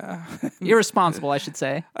 Yeah. Irresponsible, I should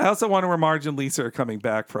say. I also wonder where Marge and Lisa are coming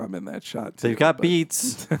back from in that shot, too. They've got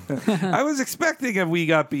beats. I was expecting a "we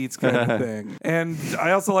got beats" kind of thing. And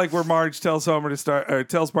I also like where Marge tells Bart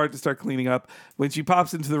to start cleaning up. When she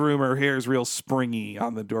pops into the room, her hair is real springy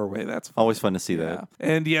on the doorway. That's fun. Always fun to see that.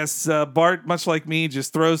 And yes, Bart, much like me,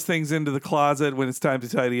 just throws things into the closet when it's time to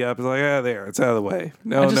tidy up. It's like, there, it's out of the way.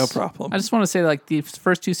 No problem. I just want to say, the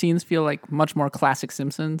first two scenes feel like much more classic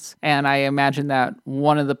Simpsons. And I imagine that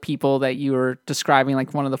one of the people that you were describing,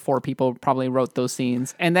 one of the 4 people, probably wrote those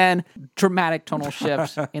scenes. And then dramatic tonal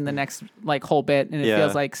shift in the next whole bit, and it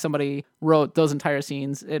feels like somebody wrote those entire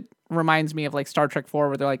scenes. It reminds me of Star Trek 4,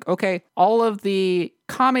 where they're like, okay, all of the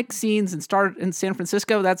comic scenes in San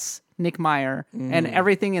Francisco, that's Nick Meyer, and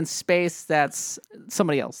everything in space, that's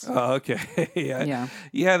somebody else. Oh, okay.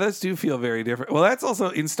 Yeah, those do feel very different. Well, that's also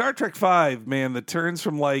in Star Trek 5, man, the turns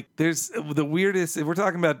from there's the weirdest, if we're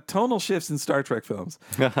talking about tonal shifts in Star Trek films.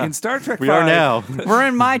 In Star Trek 5. We are now. We're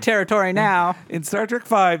in my territory now. In Star Trek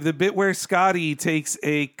 5, the bit where Scotty takes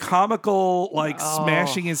a comical,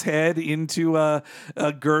 smashing his head into a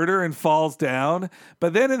girder and falls down.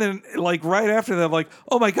 But then right after that,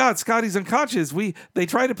 oh my God, Scotty's unconscious. They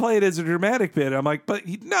try to play it as a dramatic bit. I'm like, but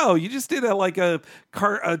no, you just did a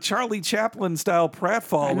Charlie Chaplin style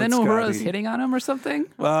pratfall. And then Uhura's hitting on him or something.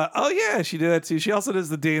 Oh yeah, she did that too. She also does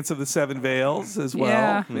the Dance of the Seven Veils as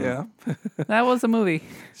well. Yeah. That was a movie.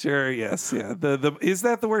 Sure. Yes. Yeah. Is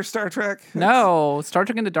that the worst Star Trek? No, Star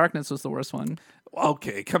Trek Into Darkness was the worst one.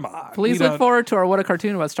 Okay, come on. Please look forward to our What a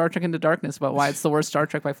Cartoon about Star Trek Into Darkness, about why it's the worst Star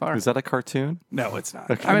Trek by far. Is that a cartoon? No, it's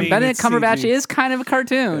not. I mean Benedict Cumberbatch is kind of a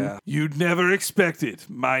cartoon. Yeah. You'd never expect it.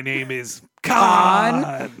 My name is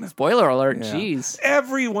Khan. Spoiler alert, jeez.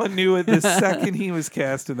 Everyone knew it the second he was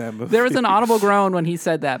cast in that movie. There was an audible groan when he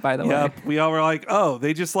said that, by the way. Yep. We all were like, oh,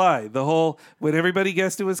 they just lied. When everybody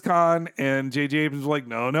guessed it was Khan, and J.J. Abrams was like,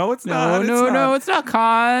 no, it's not. No, it's not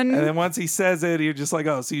Khan. And then once he says it, you're just like,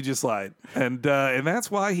 oh, so you just lied. And that's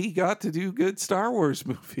why he got to do good Star Wars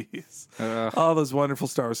movies. All those wonderful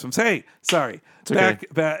Star Wars films. Hey, sorry.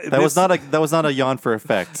 That was not a yawn for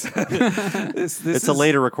effect. It's a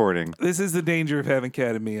later recording. This is the danger of having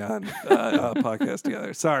Kat and me on a podcast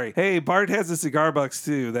together. Sorry. Hey, Bart has a cigar box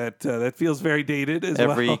too. That feels very dated as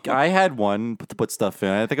well. I had one to put stuff in.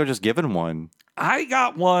 I think I was just given one. I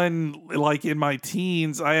got one like in my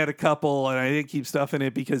teens. I had a couple, and I didn't keep stuff in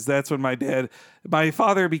it because that's when my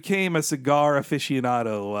father became a cigar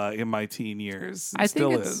aficionado in my teen years. I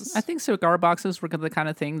think cigar boxes were the kind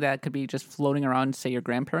of thing that could be just floating around, say, your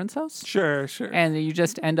grandparents' house. Sure. And you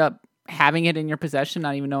just end up having it in your possession,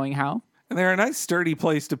 not even knowing how. And they're a nice sturdy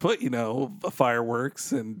place to put,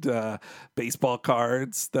 fireworks and baseball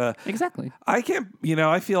cards. Exactly. I can't,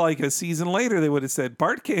 I feel like a season later they would have said,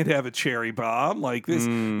 Bart can't have a cherry bomb. Like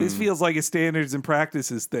this feels like a standards and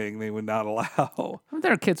practices thing they would not allow. Well,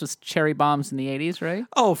 there are kids with cherry bombs in the 80s, right?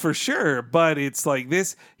 Oh, for sure. But it's like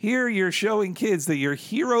this, here you're showing kids that your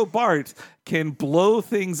hero Bart can blow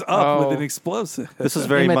things up with an explosive. This is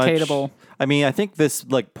very imitatable. much. I mean, I think this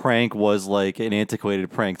prank was like an antiquated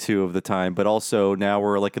prank too of the time, but also now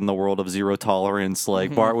we're like in the world of zero tolerance.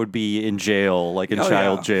 Like Bart would be in jail, like in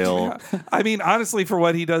child jail. Yeah. I mean, honestly, for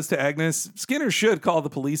what he does to Agnes, Skinner should call the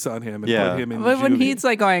police on him and put him in But when juvie. he's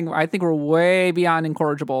like going, I think we're way beyond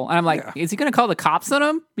incorrigible. And I'm like, is he going to call the cops on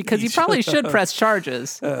him? Because he probably should press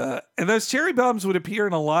charges. And those cherry bombs would appear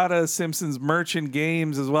in a lot of Simpsons merch and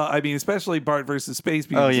games as well. I mean, especially Bart versus Space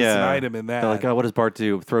because it's an item in that. They're like, what does Bart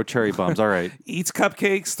do? Throw cherry bombs. All right. Eats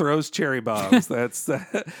cupcakes, throws cherry bombs. That's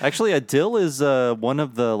actually Adil is one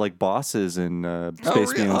of the bosses in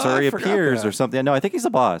Space Mutants, or he appears or something. No, I think he's a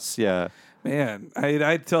boss. Yeah. Man,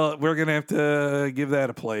 I'd tell we're gonna have to give that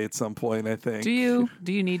a play at some point. I think. Do you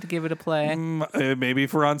need to give it a play? Maybe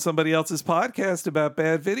if we're on somebody else's podcast about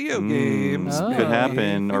bad video games, could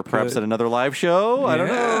happen, or perhaps at another live show. I don't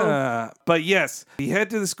know. But yes, we head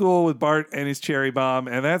to the school with Bart and his cherry bomb,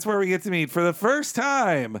 and that's where we get to meet for the first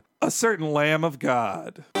time a certain Lamb of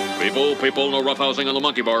God. People, no roughhousing on the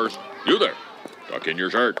monkey bars. You there, tuck in your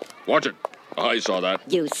shirt. Watch it. I saw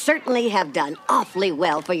that. You certainly have done awfully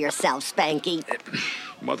well for yourself, Spanky.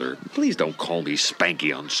 Mother, please don't call me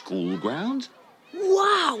Spanky on school grounds.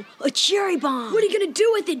 Wow, a cherry bomb. What are you going to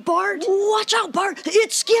do with it, Bart? Watch out, Bart.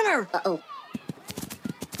 It's Skinner. Uh-oh.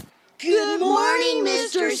 Good morning,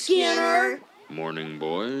 Mr. Skinner. Morning,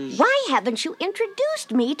 boys. Why haven't you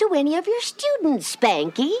introduced me to any of your students,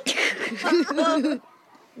 Spanky?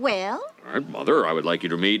 Well? All right, Mother, I would like you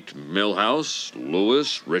to meet Milhouse,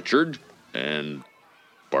 Lewis, Richard, and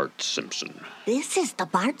Bart Simpson. This is the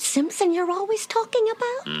Bart Simpson you're always talking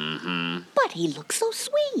about? Mm-hmm. But he looks so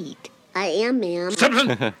sweet. I am, ma'am.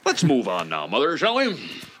 Simpson, let's move on now, Mother, shall we?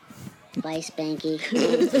 Bye, Spanky.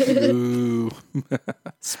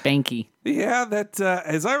 Spanky. Yeah, that,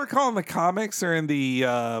 as I recall in the comics or in the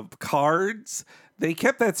cards, they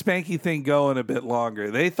kept that Spanky thing going a bit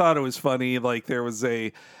longer. They thought it was funny. Like there was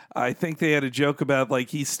I think they had a joke about like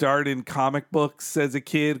he starred in comic books as a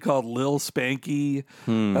kid called Lil Spanky.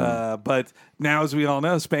 But now, as we all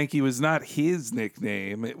know, Spanky was not his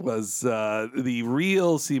nickname. It was the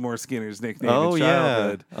real Seymour Skinner's nickname in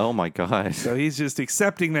childhood. Yeah. Oh, my God. So he's just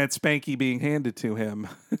accepting that Spanky being handed to him.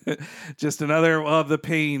 Just another of the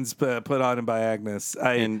pains put on him by Agnes.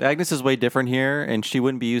 And Agnes is way different here, and she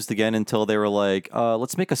wouldn't be used again until they were like,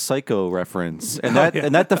 let's make a Psycho reference. And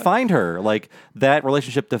that defined her. Like, that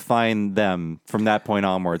relationship defined them from that point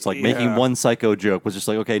onwards. Like, making one Psycho joke was just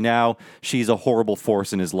like, okay, now she's a horrible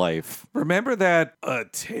force in his life. Remember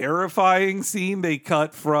that terrifying scene they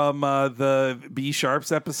cut from the B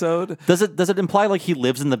Sharps episode? Does it imply like he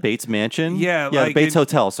lives in the Bates mansion? Yeah, like Bates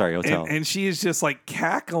Hotel. And she is just like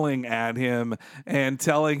cackling at him and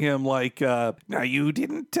telling him like, "Now you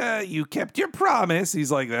didn't, you kept your promise."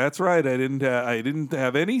 He's like, "That's right, I didn't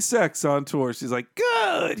have any sex on tour." She's like,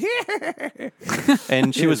 "Good."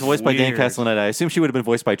 And she was voiced by Dan weird. Castellaneta. I assume she would have been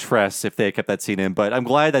voiced by Tress if they had kept that scene in. But I'm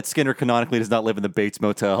glad that Skinner canonically does not live in the Bates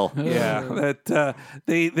Motel. Yeah, that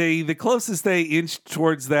the closest they inched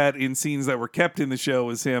towards that in scenes that were kept in the show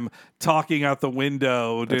was him talking out the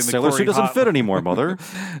window. That sailor suit doesn't fit anymore, Mother.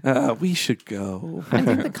 We should go. I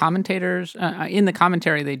think the commentators in the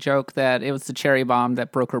commentary they joke that it was the cherry bomb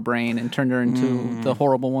that broke her brain and turned her into the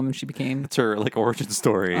horrible woman she became. It's her like origin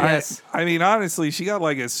story. Yes. I mean, honestly, she got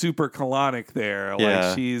like a super colonic there. Yeah.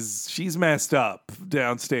 Like she's messed up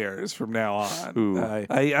downstairs from now on. Ooh.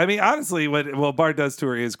 I mean, honestly, what Bart does to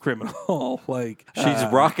her is criminal. Like She's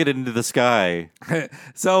rocketed into the sky.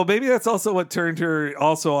 so maybe that's also what turned her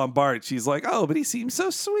also on Bart. She's like, oh, but he seems so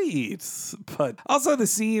sweet. But also the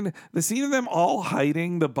scene of them all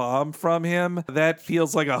hiding the bomb from him, that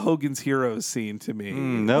feels like a Hogan's Heroes scene to me.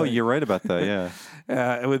 No, you're right about that.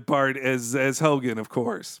 Yeah. With Bart as Hogan, of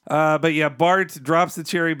course. But yeah, Bart drops the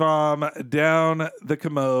cherry bomb down the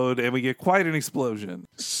commode, and we get quite an explosion.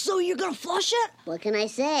 So you're gonna flush it? What can I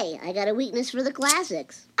say? I got a weakness for the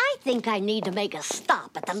classics. I think I need to make a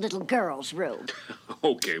stop at the little girl's room.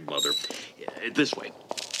 Okay, Mother. This way.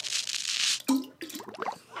 So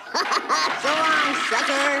long,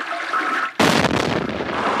 sucker.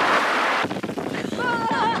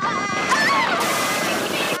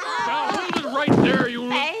 Now hold it right there, you...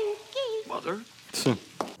 Mother?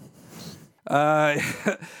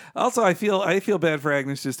 Also, I feel bad for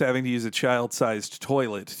Agnes just having to use a child-sized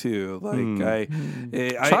toilet too. Like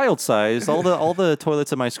Child-sized. All the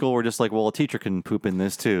toilets at my school were just like, well, a teacher can poop in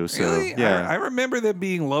this too. So Really? yeah. I remember them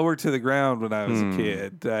being lower to the ground when I was a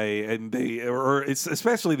kid.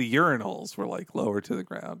 Especially the urinals were like lower to the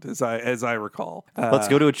ground, as I recall. Let's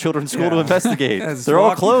go to a children's school to investigate. As They're all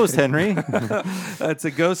walking- closed, Henry. It's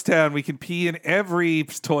a ghost town. We can pee in every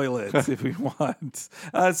toilet if we want.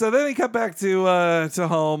 So then they come back to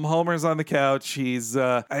home. Homer's on the couch.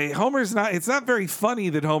 Homer's not. It's not very funny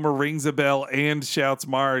that Homer rings a bell and shouts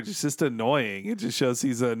Marge. It's just annoying. It just shows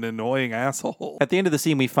he's an annoying asshole. At the end of the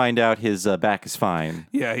scene, we find out his back is fine.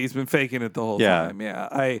 Yeah, he's been faking it the whole Yeah. time.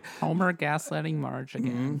 Yeah, Homer gaslighting Marge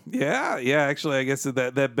again. Yeah. Actually, I guess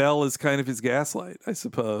that bell is kind of his gaslight, I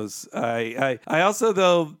suppose. I also,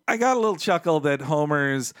 though, I got a little chuckle that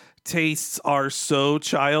Homer's tastes are so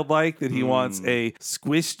childlike that he wants a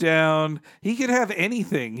squish down. He could have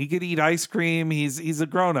anything. He could eat ice cream. He's a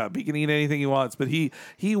grown up. He can eat anything he wants. But he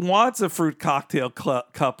wants a fruit cocktail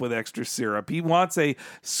cup with extra syrup. He wants a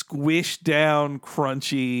squish down,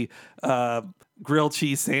 crunchy grilled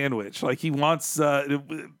cheese sandwich. Like he wants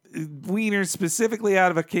wieners specifically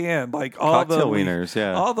out of a can, like all Cocktail the wieners,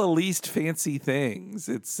 yeah. all the least fancy things.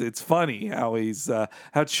 It's funny how he's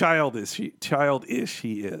how childish he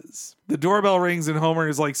is. The doorbell rings and Homer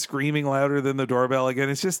is like screaming louder than the doorbell again.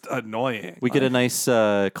 It's just annoying. We get a nice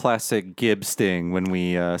classic Gibb sting when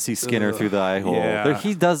we see Skinner through the eye hole. yeah.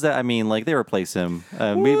 He does that. I mean, like they replace him.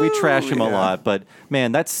 We trash him a lot, but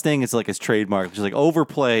man, that sting is like his trademark. Just like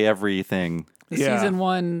overplay everything. The season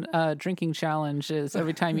 1 drinking challenge is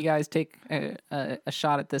every time you guys take a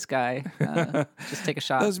shot at this guy, just take a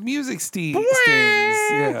shot. Those music stings,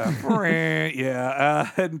 yeah, yeah.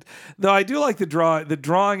 And though I do like the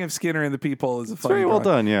drawing of Skinner and the people is a funny very well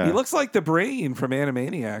drawing. done, yeah. He looks like the Brain from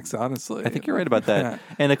Animaniacs, honestly. I think you're right about that.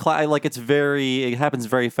 And it happens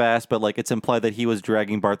very fast, but like it's implied that he was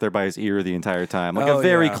dragging Bart there by his ear the entire time. Like a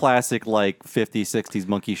very classic like 50s, 60s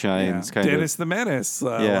Monkey Shines kind Dennis the Menace,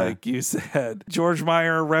 like you said. George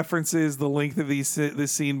Meyer references the length of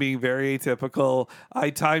this scene being very atypical.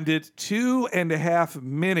 I timed it 2.5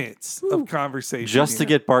 minutes of conversation just to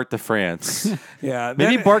get Bart to France. Yeah,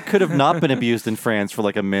 Maybe Bart could have not been abused in France for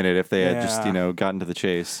like a minute if they had just, gotten to the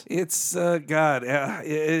chase. It's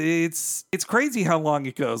it's crazy how long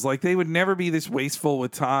it goes. Like they would never be this wasteful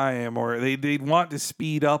with time, or they'd want to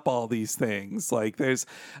speed up all these things. Like there's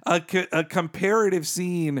a comparative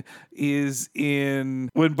scene is in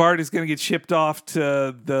when Bart is going to get shipped off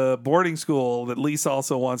to the boarding school that Lisa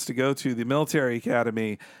also wants to go to, the military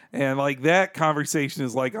academy. And like that conversation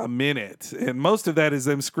is like a minute. And most of that is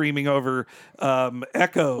them screaming over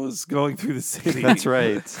echoes going through the city. That's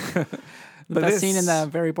right. But that scene in the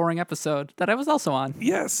very boring episode that I was also on.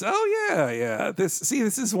 Yes. Oh, yeah. This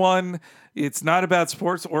is one. It's not about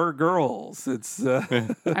sports or girls. It's. I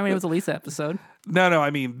mean, it was a Lisa episode. No. I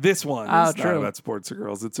mean, this one is not about sports or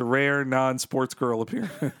girls. It's a rare non-sports girl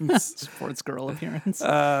appearance. Sports girl appearance.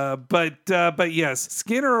 But yes,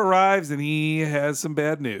 Skinner arrives and he has some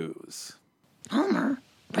bad news. Homer,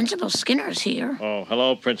 Principal Skinner's here. Oh,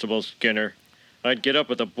 hello, Principal Skinner. I'd get up,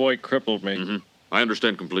 but the boy crippled me. Mm-hmm. I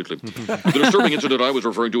understand completely. The disturbing incident I was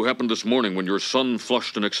referring to happened this morning when your son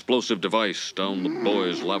flushed an explosive device down the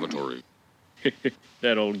boy's lavatory.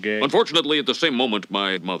 That old gag. Unfortunately, at the same moment,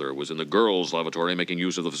 my mother was in the girls' lavatory making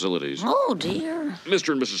use of the facilities. Oh, dear.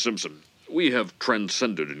 Mr. and Mrs. Simpson, we have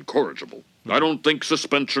transcended incorrigible. I don't think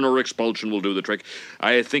suspension or expulsion will do the trick.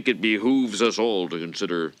 I think it behooves us all to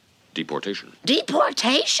consider deportation.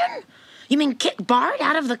 Deportation? You mean kick Bart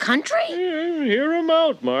out of the country? Hear him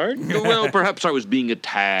out, Mart. Well, perhaps I was being a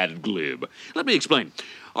tad glib. Let me explain.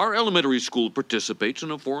 Our elementary school participates in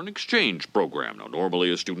a foreign exchange program. Now,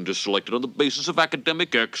 normally a student is selected on the basis of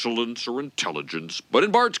academic excellence or intelligence. But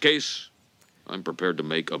in Bart's case, I'm prepared to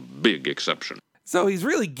make a big exception. So he's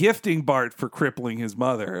really gifting Bart for crippling his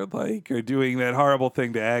mother, like, or doing that horrible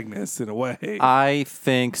thing to Agnes in a way. I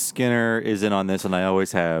think Skinner is in on this, and I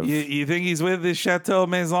always have. You think he's with the Chateau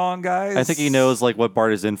Maison guys? I think he knows like what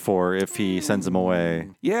Bart is in for if he sends him away.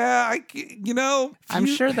 Yeah, I'm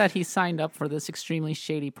sure that he signed up for this extremely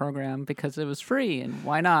shady program because it was free, and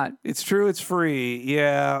why not? It's true, it's free.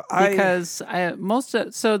 Yeah, because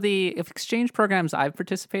the exchange programs I've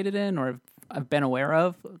participated in or I've been aware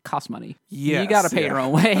of cost money. Yes, you got to pay your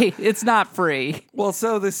own way. It's not free. Well,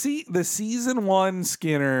 so the season 1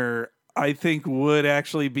 Skinner, I think, would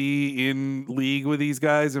actually be in league with these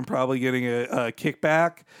guys and probably getting a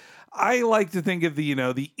kickback. I like to think of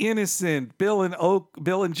the innocent Bill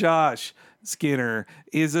and Josh Skinner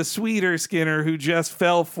is a sweeter Skinner who just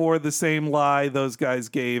fell for the same lie those guys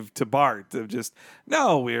gave to Bart of just,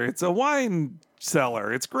 no, it's a wine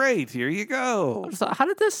cellar. It's great. Here you go. So how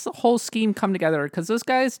did this whole scheme come together? Because those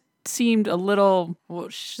guys seemed a little,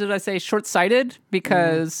 should I say, short-sighted?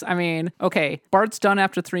 Because, I mean, okay, Bart's done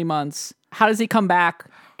after 3 months. How does he come back?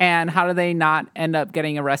 And how do they not end up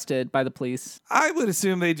getting arrested by the police? I would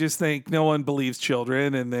assume they just think no one believes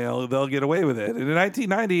children and they'll get away with it. And in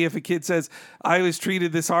 1990, if a kid says, I was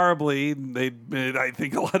treated this horribly, I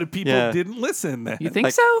think a lot of people didn't listen then. You think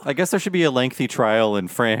so? I guess there should be a lengthy trial in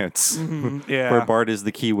France where Bart is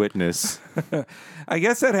the key witness. I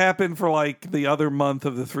guess that happened for like the other month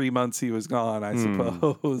of the 3 months he was gone, I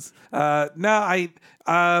suppose.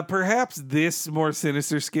 Perhaps this more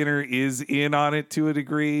sinister Skinner is in on it to a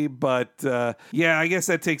degree, but I guess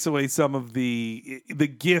that takes away some of the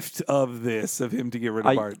gift of this, of him to get rid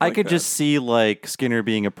of Bart. I could just see like Skinner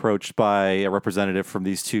being approached by a representative from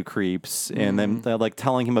these two creeps and then like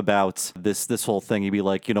telling him about this whole thing. He'd be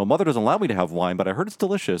like, Mother doesn't allow me to have wine, but I heard it's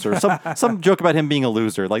delicious. Or some joke about him being a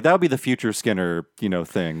loser. Like that would be the future Skinner,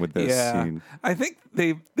 thing with this scene. I think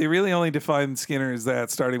they really only define Skinner as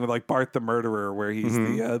that, starting with like Bart the Murderer, where he's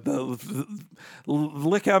the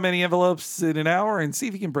lick how many envelopes in an hour and see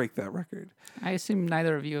if you can break that record. I assume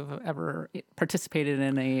neither of you have ever participated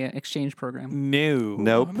in a exchange program.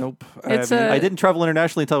 Nope. I didn't travel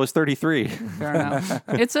internationally until I was 33. Fair enough.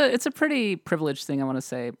 It's a pretty privileged thing, I want to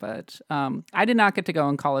say, but I did not get to go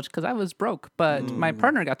in college because I was broke. But my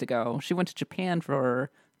partner got to go. She went to Japan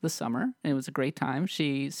for the summer, and it was a great time.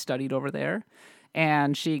 She studied over there,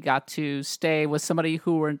 and she got to stay with somebody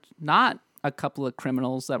who were not a couple of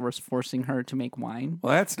criminals that were forcing her to make wine.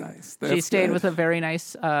 Well, that's nice. She stayed with a very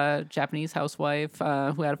nice Japanese housewife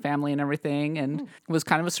who had a family and everything, and was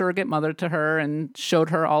kind of a surrogate mother to her, and showed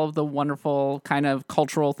her all of the wonderful kind of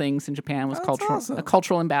cultural things in Japan. Was a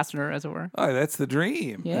cultural ambassador, as it were. Oh, that's the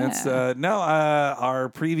dream. Yeah. That's our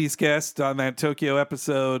previous guest on that Tokyo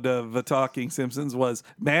episode of Talking Simpsons was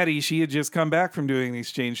Maddie. She had just come back from doing the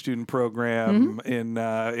exchange student program in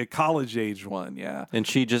a college-age one. Yeah, and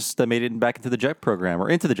she just made it back into the JET program,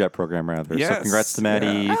 rather. Yes. So congrats to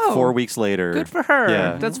Maddie 4 weeks later. Good for her.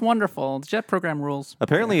 Yeah. That's wonderful. The JET program rules.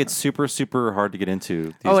 Apparently it's super, super hard to get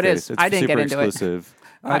into these it days. is. It's I didn't super get into exclusive.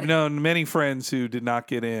 I've known many friends who did not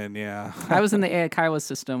get in, I was in the Eikaiwa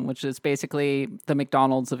system, which is basically the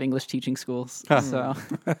McDonald's of English teaching schools. So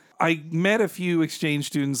I met a few exchange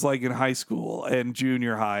students like in high school and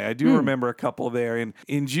junior high. I do remember a couple there. And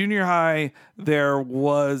in junior high, there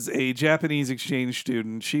was a Japanese exchange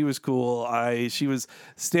student. She was cool. She was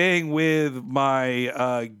staying with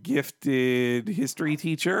my gifted history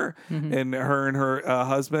teacher and her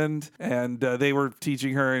husband. And they were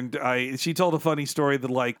teaching her. And she told a funny story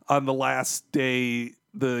that like on the last day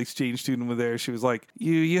the exchange student was there, she was like,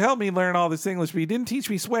 you helped me learn all this English, but you didn't teach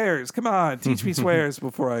me swears. Come on, teach me swears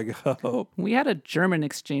before I go. We had a German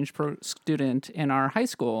exchange student in our high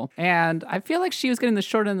school, and I feel like she was getting the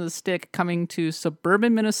short end of the stick coming to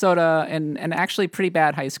suburban Minnesota and actually pretty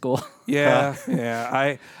bad high school. Yeah.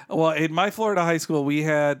 In my Florida high school, we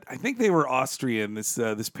had, I think they were Austrian,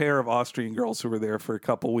 this pair of Austrian girls who were there for a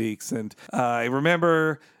couple weeks. And I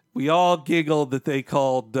remember we all giggled that they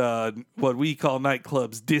called what we call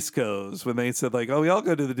nightclubs discos when they said like, oh, we all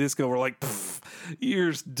go to the disco. We're like,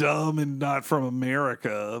 you're dumb and not from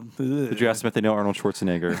America. Did you ask them if they know Arnold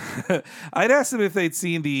Schwarzenegger? I'd asked them if they'd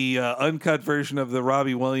seen the uncut version of the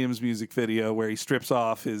Robbie Williams music video where he strips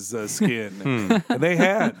off his skin. And they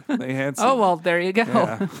had. Oh, well, there you go.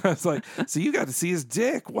 Yeah. I was like, so you got to see his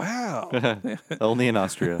dick. Wow. Only in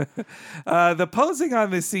Austria. The posing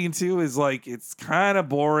on this scene, too, is like, it's kind of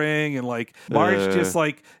boring. And like, Marge just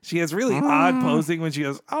like, she has really odd posing when she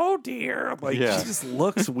goes, oh dear. Like, she just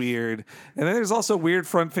looks weird. And then there's also weird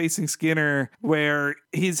front-facing Skinner where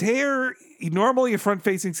his hair, normally a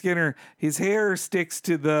front-facing Skinner, his hair sticks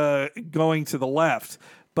to going to the left.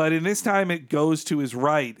 But in this time, it goes to his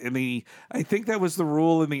right. And I think that was the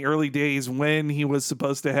rule in the early days when he was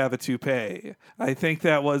supposed to have a toupee. I think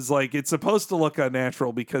that was like, it's supposed to look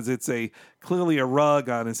unnatural because it's clearly a rug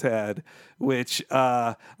on his head, which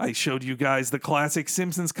I showed you guys the classic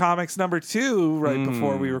Simpsons comics #2 right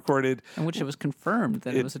before we recorded. In which it was confirmed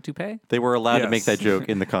that it was a toupee? They were allowed to make that joke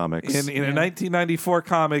in the comics. In a 1994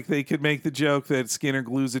 comic, they could make the joke that Skinner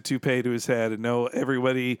glues a toupee to his head, and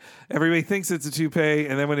everybody thinks it's a toupee,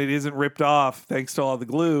 and then when it isn't ripped off, thanks to all the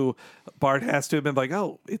glue, Bart has to have been like,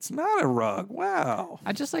 oh, it's not a rug. Wow.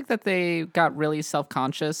 I just like that they got really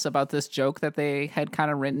self-conscious about this joke that they had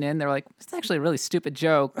kind of written in. They're like, it's actually a really stupid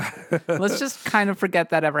joke. Let's just kind of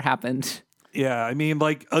forget that ever happened. Yeah, I mean,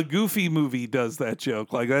 like a Goofy movie does that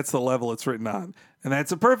joke. Like that's the level it's written on, and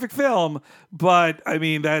that's a perfect film. But I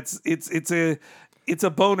mean, it's a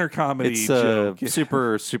boner comedy. It's joke.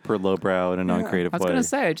 super lowbrow in a non-creative way. I was gonna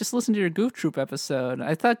say, I just listened to your Goof Troop episode.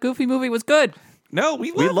 I thought Goofy movie was good. No,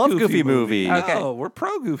 we love Goofy movie. Okay. No, we're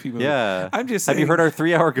pro Goofy movie. Yeah. I'm just saying. Have you heard our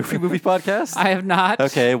 3-hour Goofy movie podcast? I have not.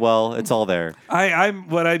 Okay, well, it's all there.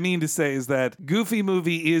 What I mean to say is that Goofy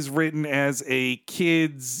movie is written as a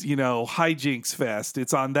kids, hijinks fest.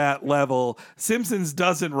 It's on that level. Simpsons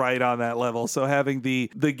doesn't write on that level, so having the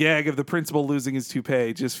gag of the principal losing his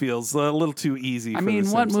toupee just feels a little too easy. I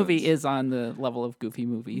mean, what movie is on the level of Goofy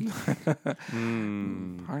movie?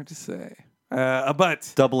 Hard to say.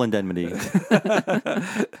 But Double Indemnity.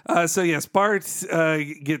 So yes, Bart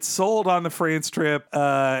gets sold on the France trip.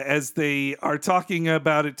 As they are talking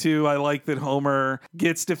about it too, I like that Homer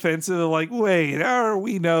gets defensive. Like, wait,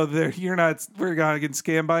 we know that we're gonna get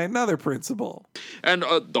scammed by another principal. And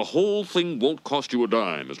the whole thing won't cost you a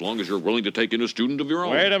dime as long as you're willing to take in a student of your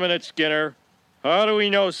own. Wait a minute, Skinner. How do we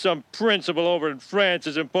know some principal over in France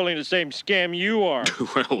isn't pulling the same scam you are?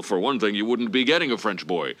 Well, for one thing, you wouldn't be getting a French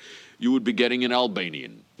boy. You would be getting an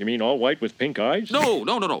Albanian. You mean all white with pink eyes? No.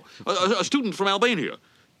 A student from Albania.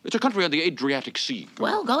 It's a country on the Adriatic Sea.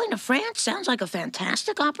 Well, going to France sounds like a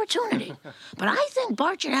fantastic opportunity. But I think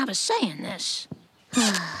Bart should have a say in this.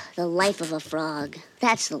 The life of a frog.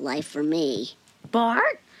 That's the life for me.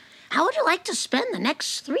 Bart, how would you like to spend the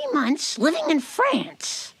next 3 months living in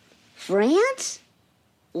France? France?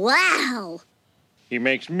 Wow. He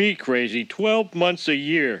makes me crazy 12 months a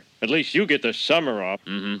year. At least you get the summer off.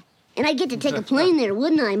 Mm-hmm. And I'd get to take a plane there,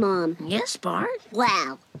 wouldn't I, Mom? Yes, Bart.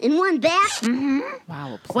 Wow. In one bath? Mm-hmm. Wow, a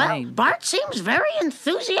Well, plane. Bart seems very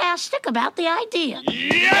enthusiastic about the idea.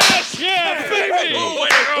 Yes! Yeah, baby! Oh, way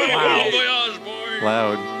to go! Bon voyage, boy!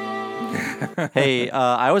 Loud. Hey,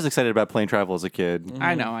 I was excited about plane travel as a kid.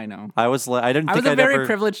 I know. I didn't I think was a I'd very ever...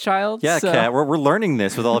 privileged child. Yeah, so. Kat, we're learning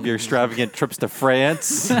this with all of your extravagant trips to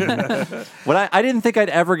France. I didn't think I'd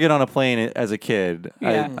ever get on a plane as a kid.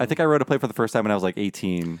 Yeah. I think I rode a plane for the first time when I was like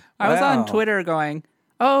 18. I was Wow. on Twitter going,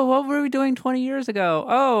 oh, what were we doing 20 years ago?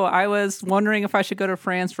 Oh, I was wondering if I should go to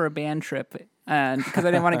France for a band trip. And because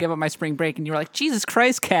I didn't want to give up my spring break, and you were like, "Jesus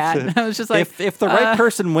Christ, Kat!" And I was just like, if the right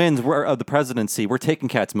person wins the presidency, we're taking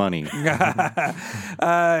Kat's money.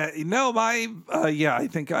 I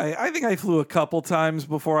think I flew a couple times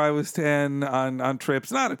before I was 10 on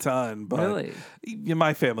trips. Not a ton, but Really?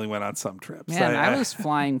 My family went on some trips. Man, I was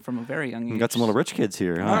flying from a very young age. We got some little rich kids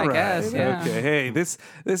here. Huh? I guess, yeah. Okay. Hey, this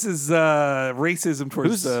is racism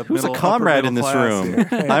towards the Who's a middle, comrade upper in this middle room?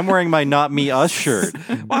 class here. I'm wearing my "Not Me Us" shirt.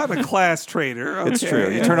 Well, I'm a class traitor. Okay. It's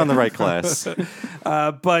true. You turn on the right class. The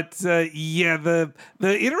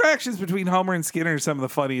interactions between Homer and Skinner are some of the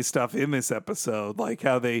funniest stuff in this episode. Like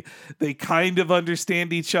how they kind of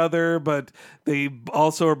understand each other, but they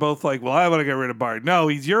also are both like, well, I want to get rid of Bart. No,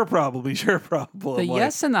 he's your problem. He's your problem. The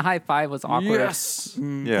yes and the high five was awkward. Yes.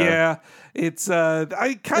 Yeah. It's I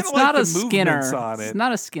kind It's of not like a the Skinner. movements on it. It's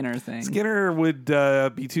not a Skinner thing. Skinner would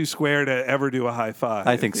be too square to ever do a high five.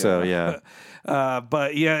 I think so, yeah.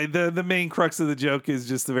 But yeah, the main crux of the joke is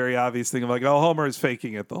just the very obvious thing of like, oh, Homer is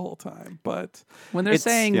faking it the whole time. But When they're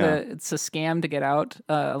saying that it's a scam to get out,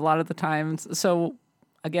 a lot of the times. So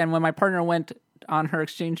again, when my partner went on her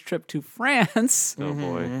exchange trip to France, Oh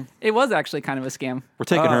boy. it was actually kind of a scam. We're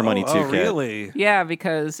taking her money too, Oh, Kat. really? Yeah,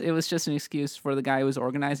 because it was just an excuse for the guy who was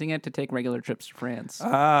organizing it to take regular trips to France.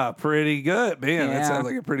 Ah, pretty good, man. That Yeah. sounds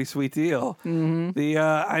like a pretty sweet deal. The,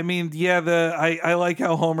 I mean, yeah, I like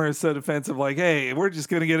how Homer is so defensive. Like, hey, we're just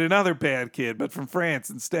gonna get another bad kid, but from France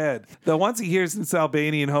instead. Though once he hears it's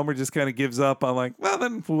Albanian, Homer just kind of gives up on like, well,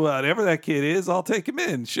 then whatever that kid is, I'll take him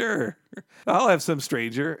in. Sure, I'll have some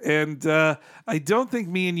stranger. And I don't think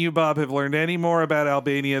me and you, Bob, have learned any more about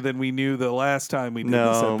Albania than we knew the last time we did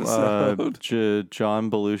this episode. John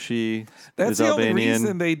Belushi That's is the Albanian. only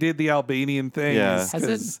reason they did the Albanian thing. Yeah. Is Has it-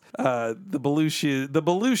 'cause, the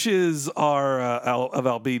Belushis are of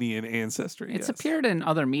Albanian ancestry. It's yes. appeared in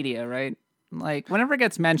other media, right? Like, whenever it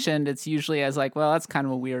gets mentioned, it's usually as like, well, that's kind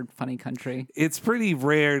of a weird, funny country. It's pretty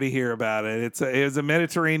rare to hear about it. It was a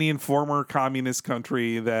Mediterranean former communist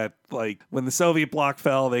country that, like, when the Soviet bloc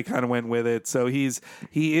fell, they kind of went with it. So he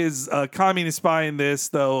is a communist spy in this,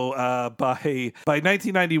 though. By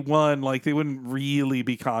 1991, like, they wouldn't really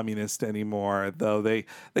be communist anymore, though they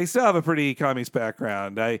still have a pretty communist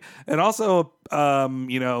background. And also,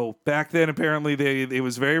 back then apparently it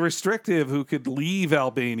was very restrictive who could leave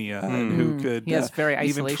Albania and who could Yes, very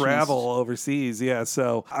even isolationist. travel overseas. Yeah,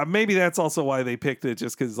 so maybe that's also why they picked it,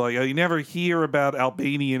 just because like you never hear about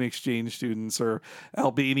Albanian exchange students or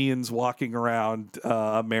Albanians walking around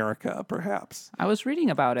America, perhaps. I was reading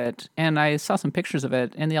about it, and I saw some pictures of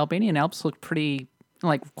it, and the Albanian Alps looked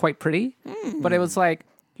quite pretty. But it was like,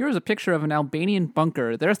 here's a picture of an Albanian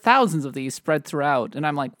bunker. There are thousands of these spread throughout, and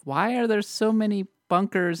I'm like, why are there so many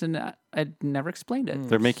bunkers? And I never explained it.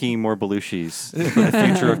 They're making more Belushis for the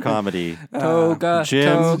future of comedy. Toga,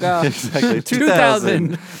 Jim, toga. exactly,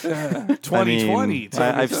 2000. 2020.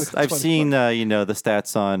 I've seen the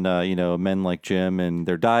stats on men like Jim and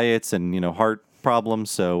their diets and heart problems.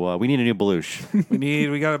 So we need a new Belushi.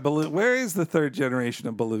 we got a Belushi. Where is the third generation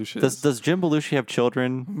of Belushis? Does Jim Belushi have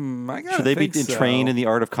children? I gotta Should they be think so. trained in the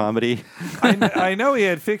art of comedy? I know he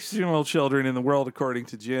had fictional children in the world according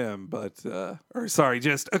to Jim,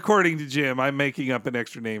 just according to Jim. I'm making up an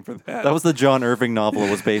extra name for that. That was the John Irving novel it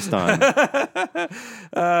was based on.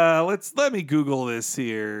 Let me Google this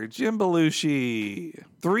here. Jim Belushi,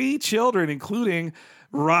 3 children, including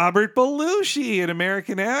Robert Belushi, an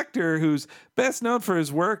American actor who's best known for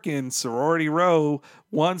his work in Sorority Row,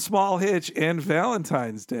 One Small Hitch, and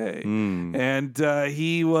Valentine's Day. And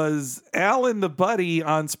he was Alan the Buddy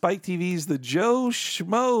on Spike TV's The Joe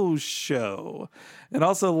Schmo Show. And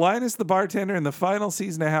also Linus the Bartender in the final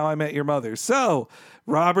season of How I Met Your Mother. So,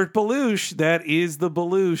 Robert Belushi, that is the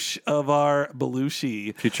Belushi of our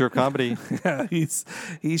Belushi. Future of comedy. Yeah,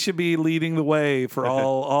 he should be leading the way for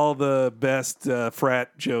all the best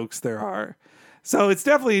frat jokes there are. So it's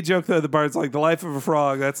definitely a joke, though. The Bart's like, the life of a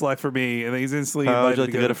frog, that's life for me. And then he's instantly How would invited you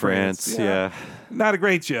like to go to France? Yeah. Not a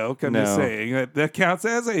great joke, I'm just No. saying. That counts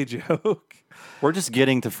as a joke. We're just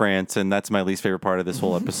getting to France, and that's my least favorite part of this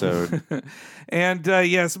whole episode. And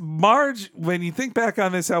yes, Marge, when you think back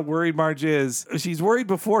on this, how worried Marge is, she's worried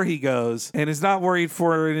before he goes and is not worried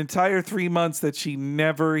for an entire 3 months that she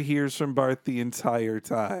never hears from Bart the entire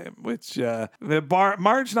time, which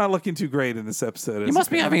Marge not looking too great in this episode. You must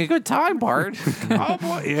be having a good time, Bart. Oh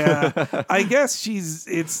boy, yeah. I guess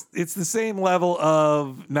it's the same level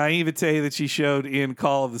of naivete that she showed in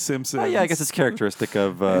Call of the Simpsons. Yeah, I guess it's characteristic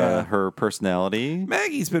of her personality.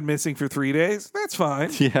 Maggie's been missing for 3 days. That's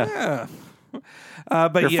fine. Yeah.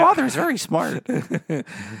 But Your father is very smart.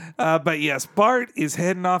 But yes, Bart is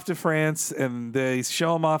heading off to France, and they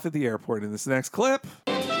show him off at the airport in this next clip.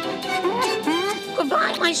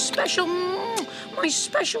 Goodbye, my special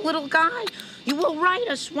little guy. You will write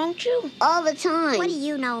us, won't you? All the time. What do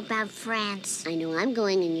you know about France? I know I'm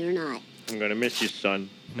going and you're not. I'm going to miss you, son.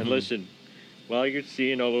 And listen, while you're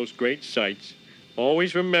seeing all those great sights,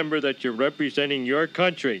 always remember that you're representing your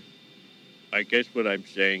country. I guess what I'm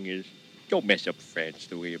saying is, don't mess up France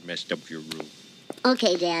the way you messed up your room.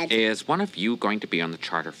 Okay, Dad. Is one of you going to be on the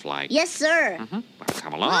charter flight? Yes, sir. Well,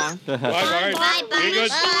 come along. Bye, Bart. Bye,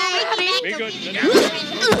 Be good. Be good.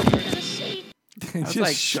 I was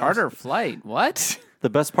like, charter flight? What? The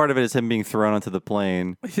best part of it is him being thrown onto the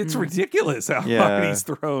plane. It's ridiculous how Yeah. hard he's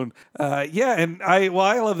thrown. And I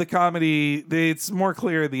love the comedy. It's more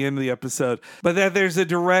clear at the end of the episode, but that there's a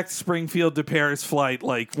direct Springfield to Paris flight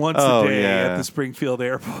like once a day at the Springfield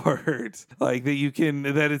airport. Like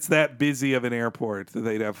that it's that busy of an airport that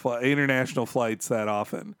they'd have international flights that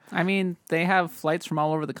often. I mean, they have flights from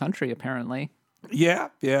all over the country, apparently. Yeah.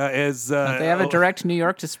 As They have a direct New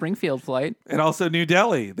York to Springfield flight. and also New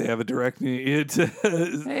Delhi. They have a direct.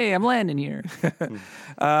 Hey, I'm landing here.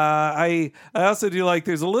 I also do like.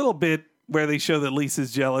 There's a little bit where they show that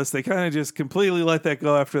Lisa's jealous. They kind of just completely let that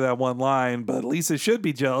go after that one line. But Lisa should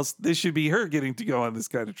be jealous. This should be her getting to go on this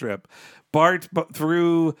kind of trip. Bart,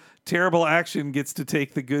 through terrible action, gets to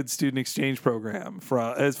take the good student exchange program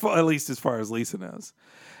at least as far as Lisa knows.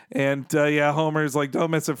 And Homer's like,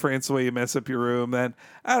 don't mess up France the way you mess up your room. Then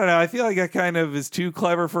I don't know. I feel like that kind of is too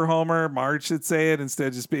clever for Homer. Marge should say it instead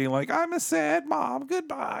of just being like, I'm a sad mom.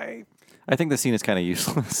 Goodbye. I think the scene is kind of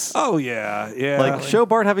useless. Oh yeah. Like show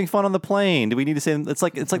Bart having fun on the plane. Do we need to say it's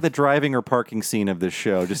like the driving or parking scene of this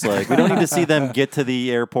show? Just like we don't need to see them get to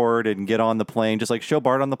the airport and get on the plane. Just like show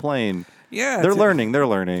Bart on the plane. Yeah, they're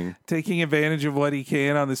learning. Taking advantage of what he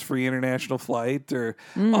can on this free international flight, or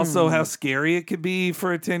also how scary it could be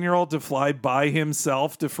for a 10-year-old to fly by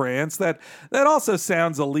himself to France. That also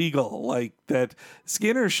sounds illegal. Like that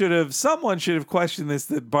someone should have questioned this,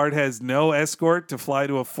 that Bart has no escort to fly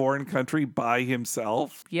to a foreign country by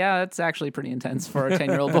himself. Yeah, that's actually pretty intense for a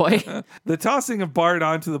 10-year-old boy. The tossing of Bart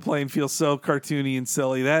onto the plane feels so cartoony and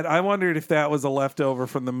silly. That I wondered if that was a leftover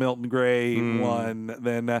from the Milton Gray one.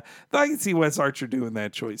 Then I can see Wes Archer doing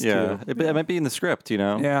that choice too. It might be in the script, you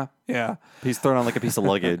know? Yeah. He's thrown on like a piece of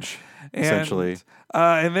luggage, essentially.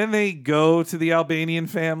 And then they go to the Albanian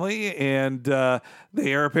family, and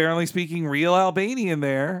they are apparently speaking real Albanian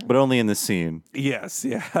there. But only in this scene. Yes,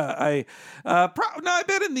 yeah. I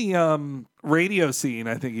bet in the radio scene,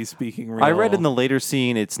 I think he's speaking real. I read in the later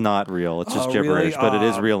scene it's not real. It's just gibberish, really? But it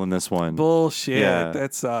is real in this one. Bullshit. Yeah.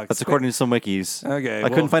 That sucks. That's according to some wikis. Okay. I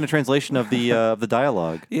couldn't find a translation of the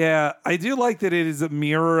dialogue. Yeah, I do like that it is a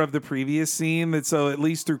mirror of the previous scene, that so at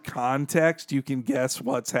least through context you can guess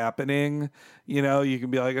what's happening. You know, you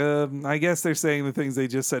can be like, I guess they're saying the things they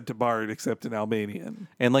just said to Bart, except in Albanian.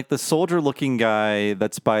 And like the soldier-looking guy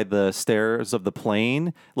that's by the stairs of the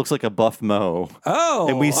plane looks like a buff Mo. Oh,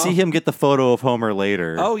 and we see him get the photo of Homer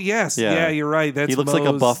later. Oh yes, yeah, you're right. He looks like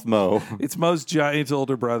a buff Mo. It's Mo's giant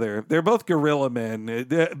older brother. They're both gorilla men.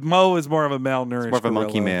 Mo is more of a malnourished. It's more of a gorilla.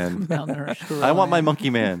 monkey man. Malnourished gorilla. I want my monkey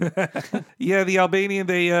man. Yeah, the Albanian.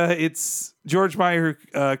 It's George Meyer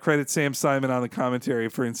who credits Sam Simon on the commentary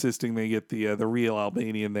for insisting they get the real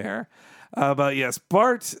Albanian there. But yes,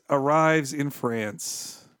 Bart arrives in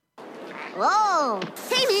France. Oh,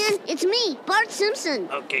 hey man, it's me, Bart Simpson.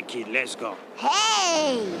 Okay, kid, let's go.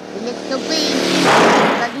 Hey, let's go wee,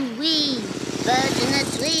 but we, birds in the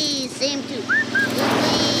trees seem to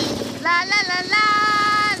wee, la la la la,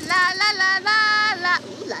 la la la la la,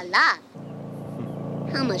 ooh la la.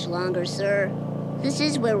 How much longer, sir? This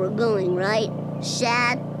is where we're going, right?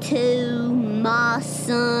 Chateau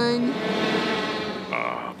Marson.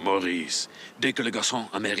 Ah, Maurice, dès que les garçons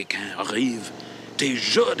américains arrivent, tes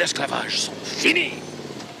jeux d'esclavage sont finis.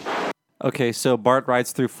 Okay, so Bart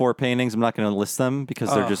rides through 4 paintings. I'm not going to list them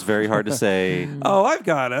because they're just very hard to say. Oh, I've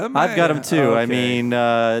got them. I've got them too. Okay. I mean,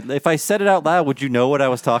 if I said it out loud, would you know what I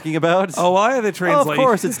was talking about? Oh, I have the translation. Of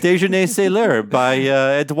course, it's Déjeuner c'est l'heure by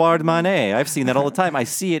Edouard Manet. I've seen that all the time. I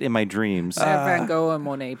see it in my dreams. Van Gogh and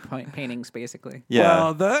Monet paintings, basically.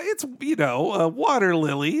 Yeah. Well, it's Water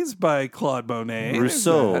Lilies by Claude Monet.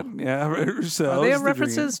 Rousseau. Yeah, Rousseau. Are they have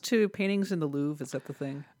references to paintings in the Louvre? Is that the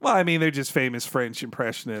thing? Well, I mean, they're just famous French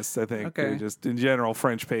impressionists, I think. Okay. They're just, in general,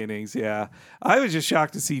 French paintings, yeah. I was just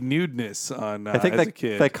shocked to see nudeness on I think as a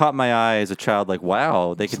kid. that caught my eye as a child. Like,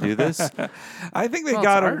 wow, they could do this. I think they Well,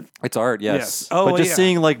 got it's them. art. It's art, yes. Yes. Oh, but just yeah.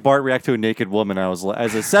 seeing like Bart react to a naked woman, I was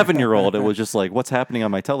as a 7-year-old, it was just like, what's happening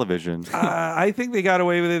on my television? I think they got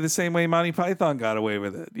away with it the same way Monty Python got away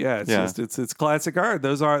with it. Yeah, it's classic art.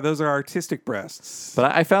 Those are artistic breasts.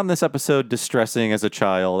 But I found this episode distressing as a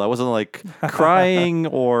child. I wasn't like crying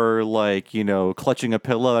or like, clutching a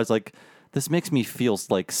pillow. I was like, this makes me feel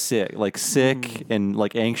like sick and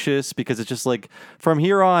like anxious, because it's just like from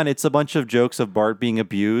here on, it's a bunch of jokes of Bart being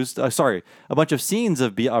abused. A bunch of scenes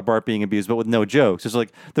of Bart being abused, but with no jokes.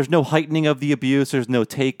 There's no heightening of the abuse. There's no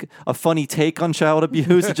a funny take on child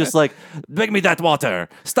abuse. It's just like, bring me that water.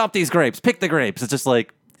 Stop these grapes. Pick the grapes. It's just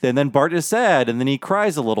like, and then Bart is sad, and then he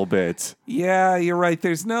cries a little bit. Yeah, you're right.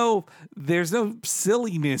 There's no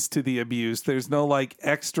silliness to the abuse. There's no like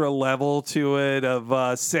extra level to it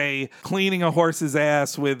of say cleaning a horse's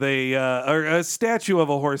ass with or a statue of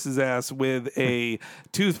a horse's ass with a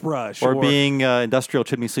toothbrush, or being industrial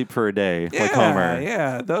chimney sweep for a day, like Homer.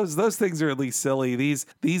 Yeah, those things are at least silly.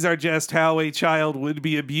 These are just how a child would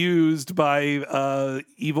be abused by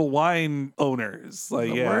evil wine owners.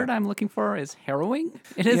 Like, The word I'm looking for is harrowing.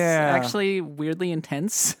 It is Yeah. actually weirdly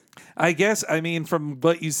intense. I guess, I mean, from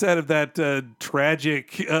what you said of that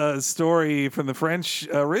tragic story from the French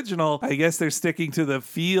original, I guess they're sticking to the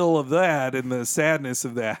feel of that and the sadness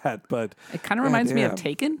of that. But It kind of reminds me of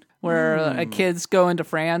Taken, where kids go into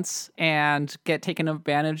France and get taken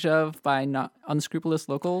advantage of by not unscrupulous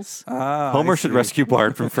locals. Homer should rescue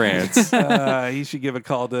Bart from France. He should give a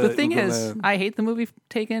call to. The thing Uber is, Man. I hate the movie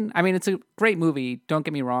Taken. I mean, it's a great movie, don't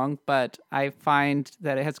get me wrong, but I find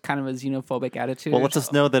that it has kind of a xenophobic attitude. Well, lets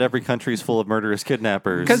us know that every country is full of murderous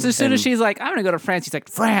kidnappers. Because as soon as and she's like, I'm going to go to France, he's like,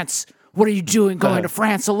 France? What are you doing going to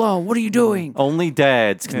France alone? What are you doing? only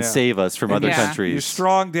dads can Yeah. save us from other Yeah. countries. Your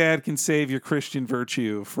strong dad can save your Christian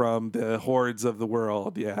virtue from the hordes of the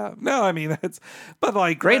world. Yeah. No, I mean, that's, but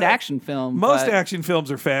like. Great action film. Most but action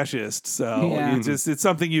films are fascist, so Yeah. it's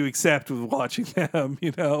something you accept with watching them,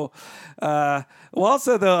 you know. Well,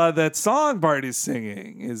 also that song Bart is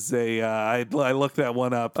singing is I looked that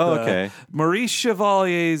one up. Oh, okay. Maurice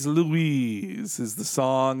Chevalier's "Louise" is the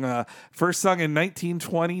song, first sung in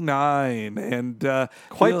 1929, and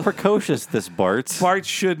Quite you'll- precocious, this Bart. Bart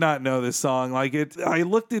should not know this song. Like it, I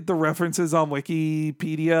looked at the references on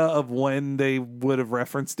Wikipedia of when they would have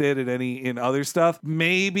referenced it in other stuff.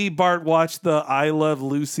 Maybe Bart watched the "I Love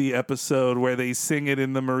Lucy" episode where they sing it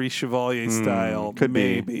in the Maurice Chevalier style. could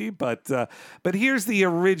be. Maybe, but here's the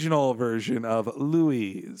original version of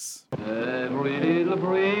Louise. Every little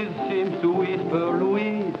breeze seems to whisper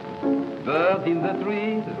Louise. Birds in the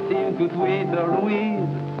trees seem to twitter Louise.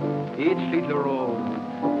 Each little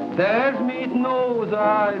rose tells me it knows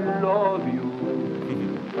I love you.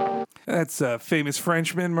 That's a famous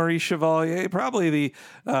Frenchman, Maurice Chevalier. Probably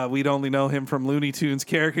we'd only know him from Looney Tunes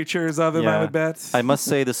caricatures of him, I would bet. I must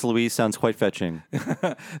say, this Louise sounds quite fetching.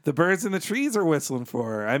 The birds in the trees are whistling for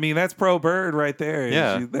her. I mean, that's pro bird right there.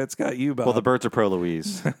 Yeah. That's got you, Bob. Well, the birds are pro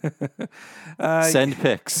Louise. Send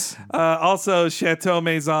pics. Also, Chateau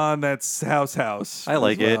Maison, that's House. I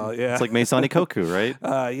like as well. it. Yeah. It's like Maison Ikoku,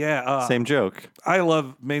 right? Yeah. Same joke. I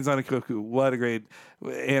love Maison Ikoku. What a great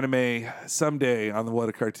anime. Someday on the What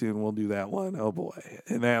a Cartoon, we'll do that one. Oh boy.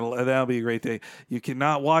 And that'll be a great day. You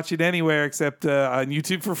cannot watch it anywhere except on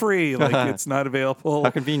YouTube for free. Like it's not available. How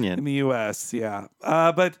convenient. In the US. Yeah.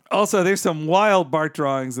 But also there's some wild Bart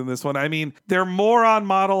drawings in this one. I mean, they're more on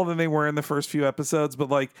model than they were in the first few episodes, but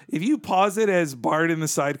like if you pause it as Bart in the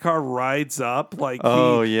sidecar rides up, like he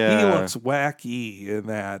looks wacky in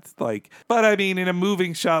that. Like, but I mean, in a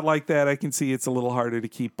moving shot like that, I can see it's a little harder to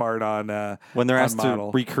keep Bart on when they're on asked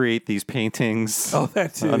model. to recreate these paintings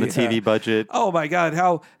that too, on the yeah. TV budget. Oh my God!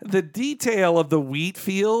 How the detail of the wheat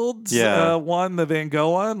fields, one, the Van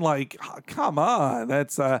Gogh one, like, come on,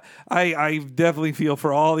 that's I definitely feel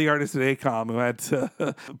for all the artists at ACOM who had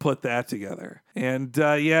to put that together. And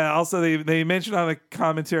also they mentioned on the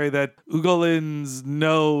commentary that Ugolin's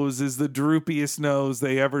nose is the droopiest nose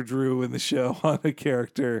they ever drew in the show on a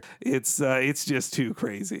character. It's just too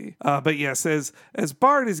crazy. But yes, as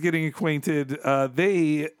Bart is getting acquainted,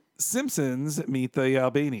 Simpsons meet the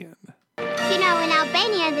Albanian. You know, in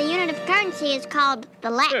Albania, the unit of currency is called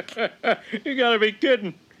the lek. You gotta be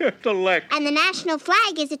kidding. The lek. And the national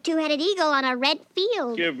flag is a two-headed eagle on a red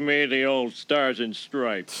field. Give me the old stars and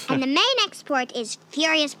stripes. And the main export is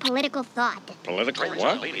furious political thought. Political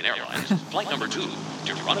what? Albanian Airlines, flight number 2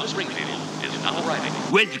 to Toronto Springfield is now arriving.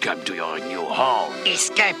 Welcome to your new home.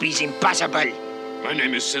 Escape is impossible. My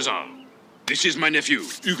name is Cesar. This is my nephew,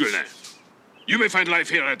 Hugolin. You may find life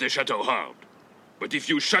here at the Chateau hard. But if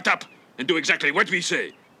you shut up and do exactly what we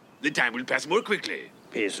say, the time will pass more quickly.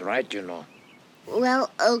 He's right, you know. Well,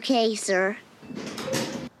 okay, sir.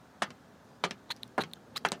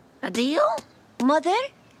 A deal? Mother?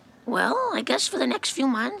 Well, I guess for the next few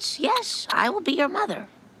months, yes, I will be your mother.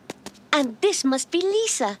 And this must be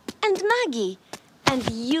Lisa and Maggie. And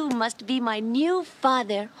you must be my new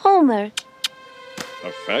father, Homer.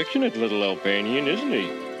 Affectionate little Albanian, isn't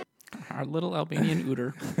he? Our little Albanian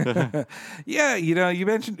Ooter. Yeah, you know, you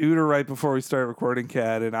mentioned Ooter right before we started recording,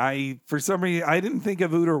 Kat, and for some reason, I didn't think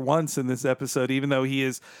of Ooter once in this episode, even though he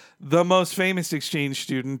is the most famous exchange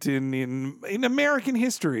student in American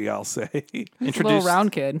history, I'll say. Little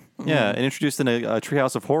round kid. Yeah, and introduced in a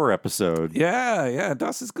Treehouse of Horror episode. Yeah,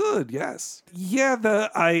 Das is good, yes. Yeah,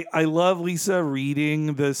 I love Lisa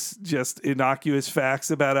reading this just innocuous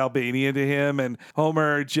facts about Albania to him, and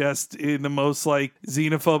Homer just in the most like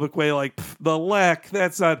xenophobic way, like, the lek,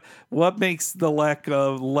 that's not, what makes the lek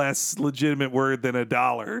a less legitimate word than a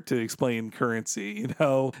dollar to explain currency, you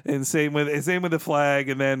know? And same with the flag,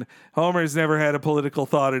 and then Homer's never had a political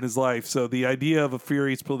thought in his life, so the idea of a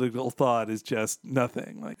furious political thought is just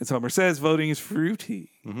nothing. Like as Homer says, voting is fruity.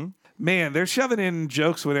 Man, they're shoving in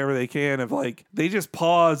jokes whenever they can of like, they just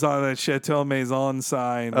pause on a Chateau Maison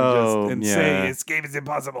sign and say escape is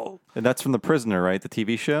impossible. And that's from The Prisoner, right? The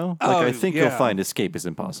TV show? I think you'll find escape is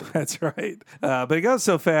impossible. That's right. But it goes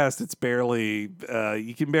so fast, it's barely,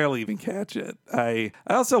 you can barely even catch it. I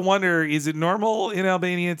also wonder, is it normal in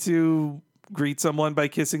Albania to greet someone by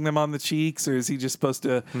kissing them on the cheeks, or is he just supposed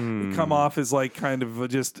to come off as like kind of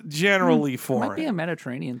just generally foreign? Might be a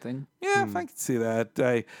Mediterranean thing. Yeah, if I can see that.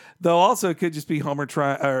 Though also it could just be Homer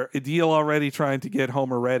Adil already trying to get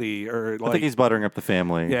Homer ready, or like, I think he's buttering up the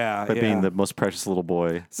family. Yeah, by being the most precious little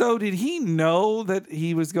boy. So did he know that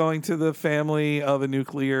he was going to the family of a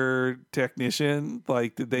nuclear technician?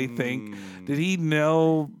 Like, did they think? Did he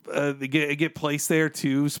know get placed there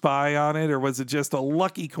to spy on it, or was it just a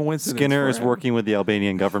lucky coincidence? Skinner is working with the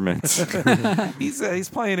Albanian government. He's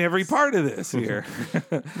playing every part of this here.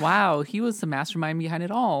 Wow, he was the mastermind behind it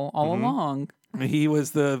all along. He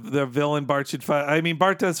was the villain Bart should fight. I mean,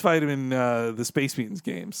 Bart does fight him in the Space Mutants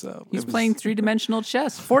game. So he's playing 3-dimensional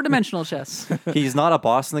chess, 4-dimensional chess. He's not a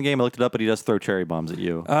boss in the game. I looked it up, but he does throw cherry bombs at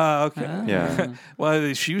you. Okay. Yeah. Well,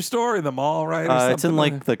 the shoe store in the mall, right? Or it's in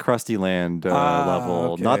like the Krusty Land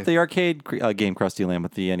level, okay. not the arcade game Krusty Land,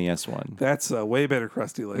 but the NES one. That's a way better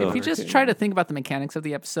Krusty Land. If you just try to think about the mechanics of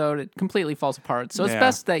the episode, it completely falls apart. So it's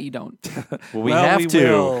best that you don't. Well, we have to.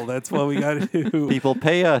 Will. That's what we got to do. People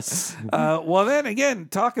pay us. Well, then again,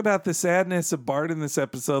 talk about the sadness of Bart in this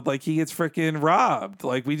episode. Like, he gets freaking robbed.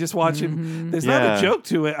 Like, we just watch him. There's not a joke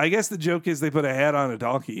to it. I guess the joke is they put a hat on a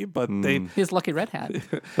donkey, but his lucky red hat.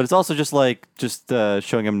 But it's also just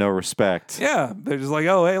showing him no respect. Yeah, they're just like,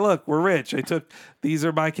 oh, hey, look, we're rich. These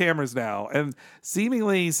are my cameras now. And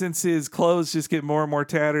seemingly, since his clothes just get more and more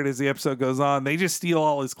tattered as the episode goes on, they just steal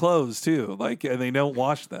all his clothes too. And they don't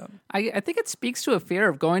wash them. I think it speaks to a fear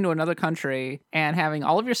of going to another country and having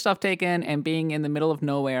all of your stuff taken and being in the middle of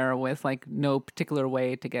nowhere with like no particular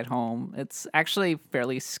way to get home. It's actually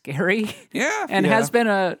fairly scary. Yeah. And has been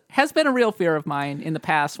a real fear of mine in the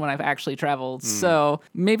past when I've actually traveled. So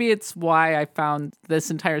maybe it's why I found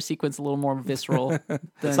this entire sequence a little more visceral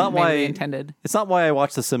than maybe intended. It's not why I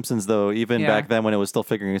watched The Simpsons, though, even back then when it was still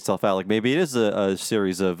figuring itself out. Like, maybe it is a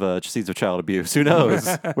series of scenes of child abuse. Who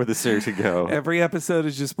knows where the series could go? Every episode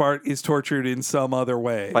is just Bart is tortured in some other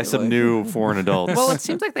way. By some new foreign adults. Well, it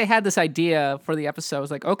seems like they had this idea for the episode. It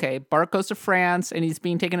was like, okay, Bart goes to France and he's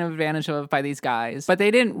being taken advantage of by these guys. But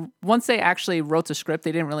they didn't, once they actually wrote the script,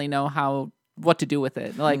 they didn't really know what to do with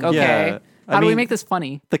it. Like, okay. How do we make this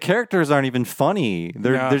funny? The characters aren't even funny.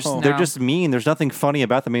 They're just mean. There's nothing funny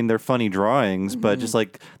about them. I mean, they're funny drawings, but just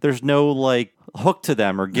like there's no like hook to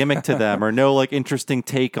them or gimmick to them or no like interesting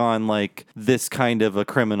take on like this kind of a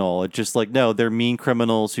criminal. It's just like, no, they're mean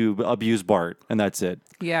criminals who abuse Bart, and that's it.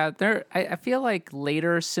 Yeah, I feel like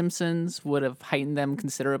later Simpsons would have heightened them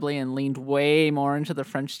considerably and leaned way more into the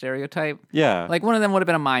French stereotype. Yeah. Like one of them would have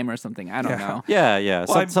been a mime or something. I don't know. Yeah.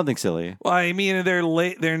 Well, something silly. Well, I mean,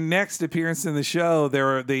 their next appearance in the show,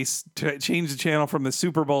 they changed the channel from the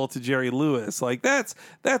Super Bowl to Jerry Lewis. Like, that's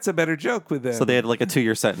a better joke with them. So they had like a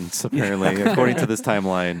 2-year sentence, apparently, according to this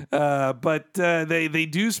timeline. But they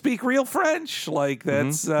do speak real French. Like,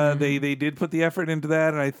 that's they did put the effort into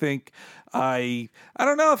that, and I think I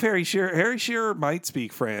don't know if Harry Shearer might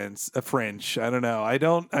speak French. I don't know.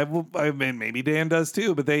 I mean, maybe Dan does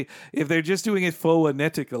too. But if they're just doing it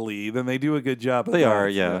phonetically, then they do a good job. They are,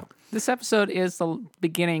 yeah. This episode is the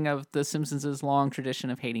beginning of The Simpsons' long tradition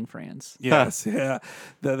of hating France. Yes, yeah.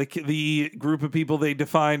 The group of people they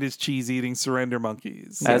defined as cheese-eating surrender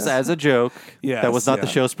monkeys. As a joke. Yes, that was not the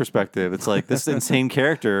show's perspective. It's like, this insane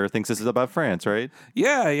character thinks this is about France, right?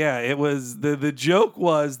 Yeah. It was, the joke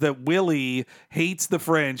was that Willie hates the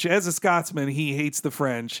French. As a Scotsman, he hates the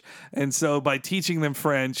French. And so by teaching them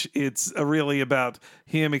French, it's really about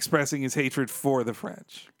him expressing his hatred for the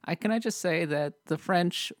French. Can I just say that the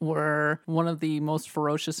French were one of the most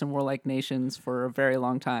ferocious and warlike nations for a very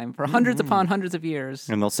long time, for hundreds upon hundreds of years.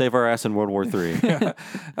 And they'll save our ass in World War III.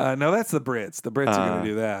 No, that's the Brits. The Brits are going to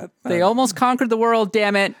do that. They almost conquered the world,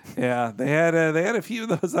 damn it. Yeah, they had a few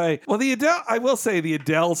of those. I will say the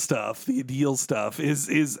Adele stuff, the Adele stuff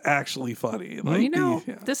is actually funny. Like,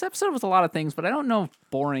 this episode was a lot of things, but I don't know if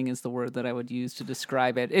boring is the word that I would use to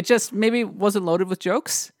describe it. It just maybe wasn't loaded with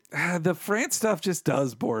jokes. The France stuff just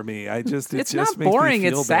does bore me. It's just not boring.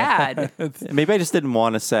 It's sad. Maybe I just didn't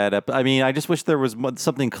want a sad I mean, I just wish there was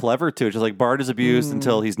something clever to it. Just like Bart is abused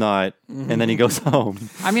until he's not, and then he goes home.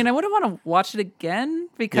 I mean, I wouldn't want to watch it again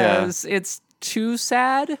because it's too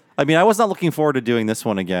sad. I mean, I was not looking forward to doing this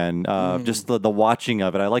one again. Just the watching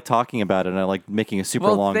of it. I like talking about it, and I like making a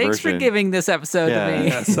super long thanks version. for giving this episode to me.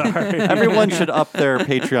 Yeah, sorry. Everyone should up their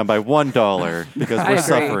Patreon by $1 because I we're agree.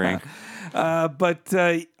 suffering. But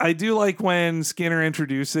I do like when Skinner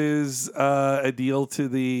introduces a deal to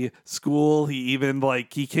the school. He even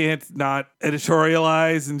he can't not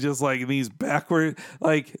editorialize and just these backward,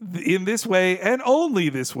 in this way and only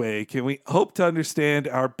this way can we hope to understand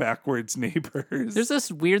our backwards neighbors. There's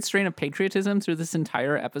this weird strain of patriotism through this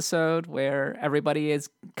entire episode where everybody is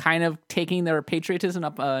kind of taking their patriotism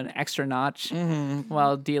up an extra notch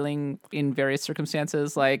while dealing in various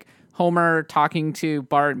circumstances. Like Homer talking to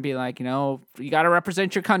Bart and be like, you got to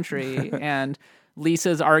represent your country. And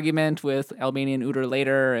Lisa's argument with Albanian Uter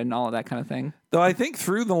later and all of that kind of thing. Though I think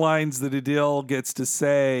through the lines that Adil gets to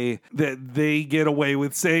say that they get away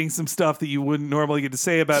with saying some stuff that you wouldn't normally get to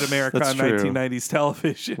say about America That's on true. 1990s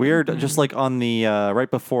television. Weird, just like on the right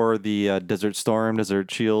before the Desert Storm, Desert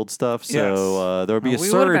Shield stuff. So there would be a we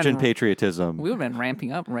would've surge been- in patriotism. We would have been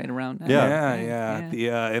ramping up right around now.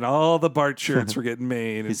 Yeah. And all the Bart shirts were getting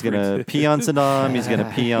made. He's gonna pee on Saddam. He's gonna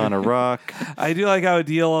pee on Iraq. I do like how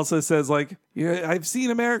Adil also says, I've seen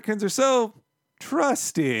Americans are so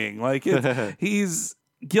trusting. He's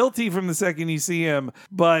guilty from the second you see him,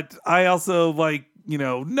 but I also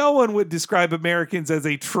no one would describe Americans as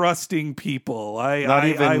a trusting people. Not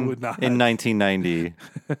even I would not. in 1990.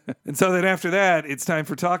 And so then after that, it's time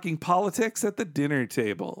for talking politics at the dinner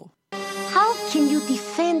table. How can you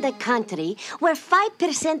defend a country where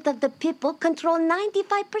 5% of the people control 95%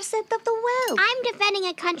 of the wealth? I'm defending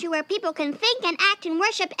a country where people can think and act and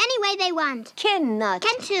worship any way they want. Cannot.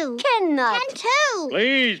 Can too. Cannot. Can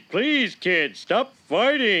too. Please, kids, stop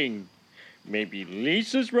fighting. Maybe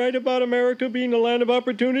Lisa's right about America being a land of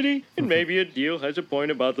opportunity, and maybe Adil has a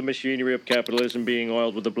point about the machinery of capitalism being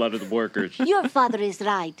oiled with the blood of the workers. Your father is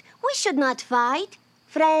right. We should not fight.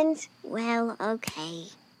 Friends? Well, okay.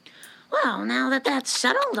 Well, now that that's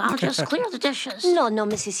settled, I'll just clear the dishes. No,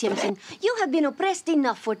 Mrs. Simpson. You have been oppressed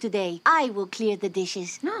enough for today. I will clear the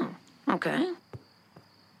dishes. No. Okay.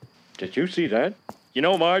 Did you see that?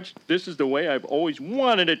 Marge, this is the way I've always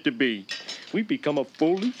wanted it to be. We've become a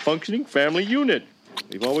fully functioning family unit.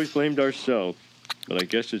 We've always blamed ourselves, but I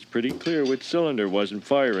guess it's pretty clear which cylinder wasn't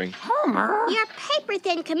firing. Homer! Your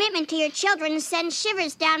paper-thin commitment to your children sends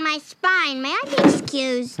shivers down my spine. May I be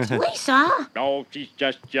excused? Lisa! No, she's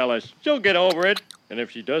just jealous. She'll get over it. And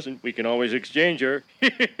if she doesn't, we can always exchange her.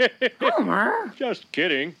 Homer! Just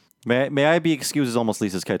kidding. May I be excused is almost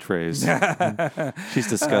Lisa's catchphrase. She's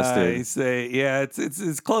disgusted. I say,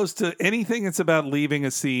 it's close to anything that's about leaving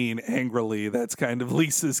a scene angrily. That's kind of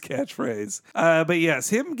Lisa's catchphrase. But yes,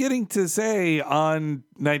 him getting to say on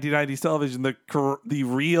 1990s television the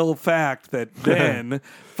real fact that then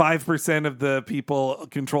 5% of the people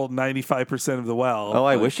controlled 95% of the wealth.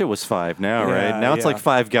 I wish it was 5 now, right? Now it's like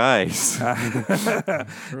 5 guys.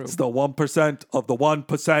 It's the 1% of the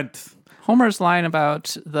 1%. Homer's line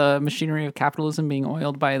about the machinery of capitalism being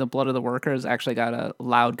oiled by the blood of the workers actually got a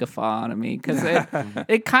loud guffaw out of me because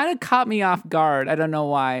it kind of caught me off guard. I don't know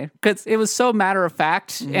why. Because it was so matter of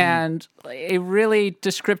fact and a really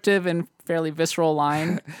descriptive and fairly visceral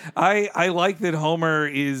line. I like that Homer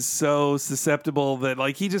is so susceptible that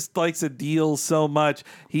he just likes a deal so much.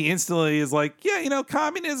 He instantly is like,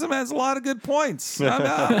 communism has a lot of good points.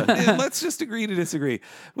 Let's just agree to disagree.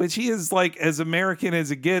 Which he is as American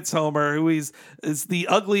as it gets, Homer, who is the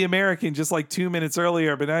ugly American just 2 minutes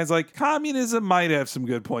earlier. But now he's like, communism might have some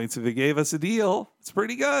good points if it gave us a deal. It's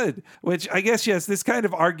pretty good. Which I guess, yes, this kind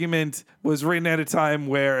of argument was written at a time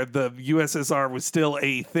where the USSR was still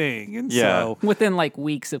a thing. And so within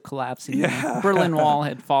weeks of collapsing. Berlin Wall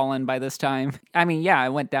had fallen by this time. I mean,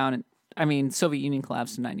 it went down. Soviet Union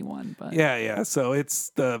collapsed in 91. But yeah. So it's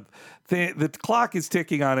the clock is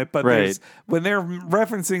ticking on it. But right. when they're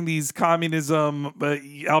referencing these communism,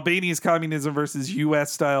 Albania's communism versus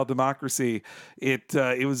U.S. style democracy, it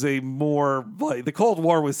was a more the Cold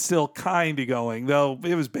War was still kind of going, though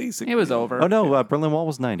it was basically. It was over. Oh no, Berlin Wall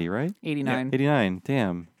was 90, right? 89. 89.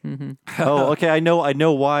 Damn. Mm-hmm. Oh, okay. I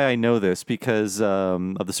know why I know this because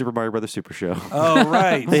of the Super Mario Brothers Super Show. Oh,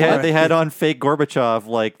 right. They had on fake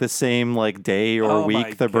Gorbachev the same day or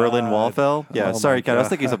week the Berlin Wall fell. Yeah, sorry, Kat. I was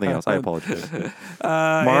thinking something else. I apologize.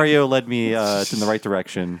 Mario led me in the right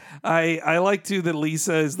direction. I like too that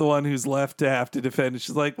Lisa is the one who's left to have to defend it.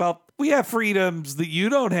 She's like, well, we have freedoms that you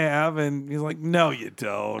don't have, and he's like, no, you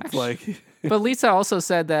don't. But Lisa also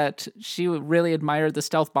said that she really admired the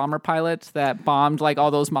stealth bomber pilot that bombed like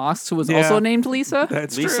all those mosques, who was also named Lisa.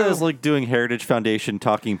 That's Lisa true. is like doing Heritage Foundation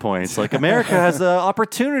talking points. Like, America has the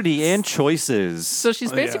opportunity and choices. So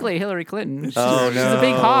she's basically Hillary Clinton. She's no. a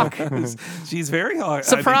big hawk. She's very hard.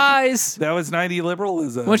 Surprise! That was 90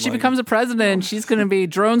 liberalism. When she becomes a president, she's going to be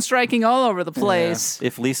drone striking all over the place.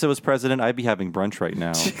 If Lisa was president, I'd be having brunch right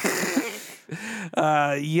now.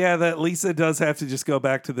 That Lisa does have to just go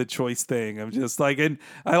back to the choice thing. I'm just like, and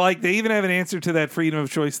I like, they even have an answer to that freedom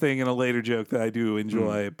of choice thing in a later joke that I do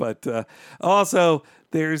enjoy. But also,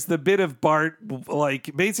 there's the bit of Bart,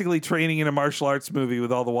 like, basically training in a martial arts movie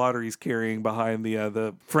with all the water he's carrying behind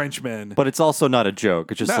the Frenchmen. But it's also not a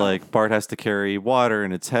joke. It's just like Bart has to carry water,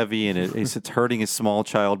 and it's heavy, and it's hurting his small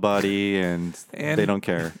child body, and they don't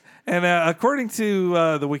care. And according to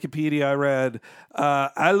the Wikipedia I read,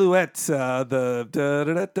 Alouette,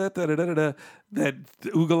 that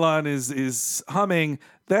Ougalan is humming,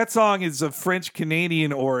 that song is of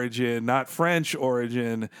French-Canadian origin, not French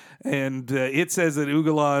origin. And it says that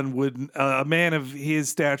Ougalan a man of his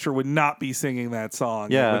stature would not be singing that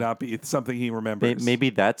song. Yeah. It would not be something he remembers.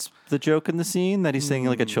 Maybe that's the joke in the scene, that he's singing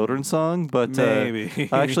like a children's song. But maybe.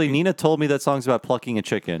 Actually, Nina told me that song's about plucking a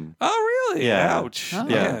chicken. Oh, really? Yeah. Ouch. Oh.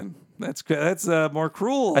 Man. That's more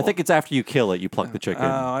cruel. I think it's after you kill it, you pluck the chicken. Oh,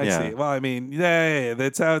 I see. Well, I mean,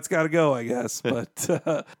 that's how it's got to go, I guess. But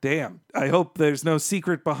damn, I hope there's no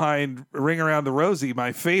secret behind "Ring Around the Rosie,"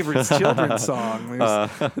 my favorite children's song.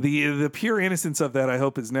 The pure innocence of that, I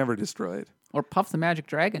hope, is never destroyed. Or Puff the Magic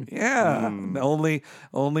Dragon. Yeah,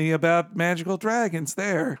 only about magical dragons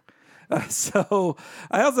there. So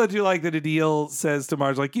I also do like that Adil says to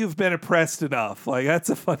Marge, like, "You've been oppressed enough." Like, that's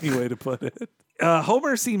a funny way to put it.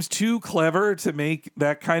 Homer seems too clever to make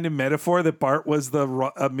that kind of metaphor that Bart was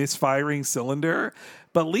a misfiring cylinder.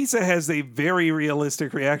 But Lisa has a very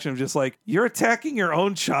realistic reaction of just like, you're attacking your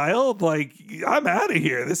own child? Like, I'm out of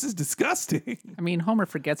here. This is disgusting. I mean, Homer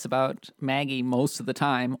forgets about Maggie most of the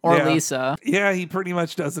time, or Lisa. Yeah, he pretty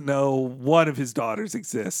much doesn't know one of his daughters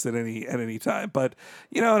exists at any time. But,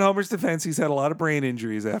 in Homer's defense, he's had a lot of brain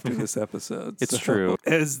injuries after this episode. It's true.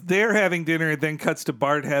 As they're having dinner, it then cuts to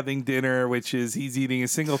Bart having dinner, which is he's eating a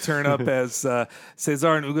single turnip as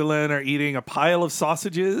Cesar and Ougalan are eating a pile of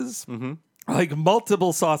sausages. Mm-hmm. Like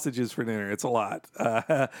multiple sausages for dinner. It's a lot.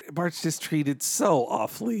 Bart's just treated so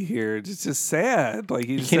awfully here. It's just sad. Like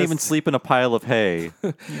he can't even sleep in a pile of hay.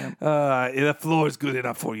 The floor is good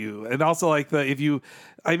enough for you. And also like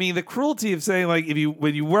the cruelty of saying like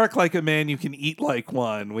when you work like a man, you can eat like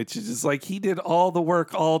one, which is just like he did all the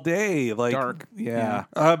work all day. Like dark. Yeah.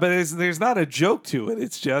 But there's not a joke to it.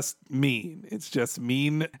 It's just mean. It's just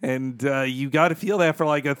mean. And you got to feel that for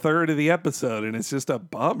like a third of the episode. And it's just a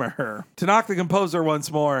bummer. To knock the composer once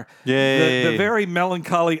more. Yay. The very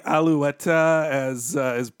melancholy Alouette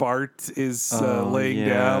as Bart is laying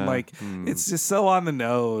down. Like it's just so on the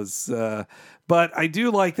nose. But I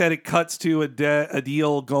do like that it cuts to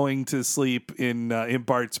Adil going to sleep in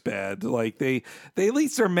Bart's bed. Like they at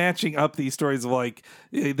least are matching up these stories of like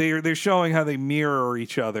they're showing how they mirror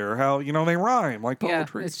each other, how they rhyme like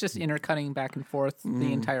poetry. Yeah, it's just intercutting back and forth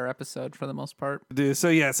the entire episode for the most part. So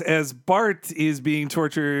yes, as Bart is being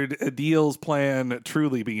tortured, Adil's plan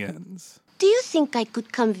truly begins. Do you think I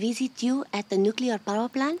could come visit you at the nuclear power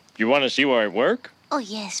plant? You want to see where I work? Oh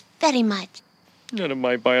yes, very much. None of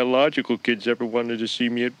my biological kids ever wanted to see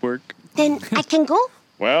me at work. Then I can go?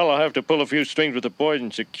 Well, I'll have to pull a few strings with the boys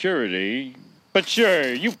in security. But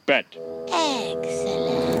sure, you bet.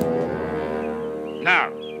 Excellent.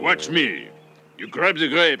 Now, watch me. You grab the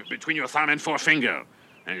grape between your thumb and forefinger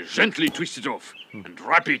and gently twist it off and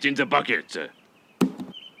drop it in the bucket.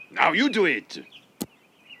 Now you do it.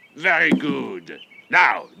 Very good.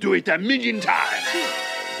 Now, do it 1,000,000 times.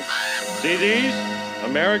 See these?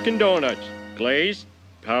 American donuts. Glazed,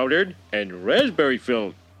 powdered, and raspberry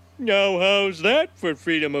filled. Now how's that for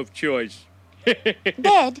freedom of choice?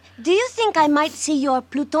 Dad, do you think I might see your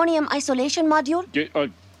plutonium isolation module?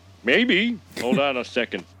 Maybe. Hold on a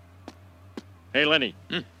second. Hey, Lenny.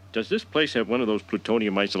 Does this place have one of those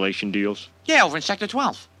plutonium isolation deals? Yeah, over in Sector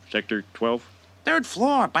 12. Sector 12? 3rd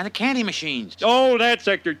floor, by the candy machines. Oh, that's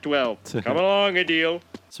Sector 12. Come along, Adil.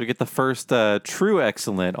 So we get the first true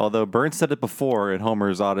excellent, although Burns said it before in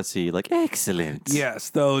Homer's Odyssey, like, excellent. Yes,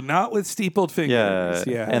 though not with steepled fingers.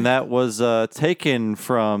 Yeah. And that was taken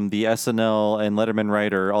from the SNL and Letterman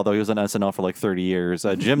writer, although he was on SNL for like 30 years,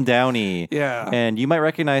 Jim Downey. Yeah. And you might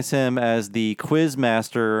recognize him as the quiz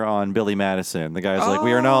master on Billy Madison. The guy's like,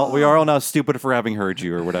 we are all now stupid for having heard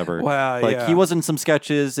you, or whatever. Wow, like, he was in some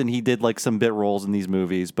sketches, and he did like some bit roles in these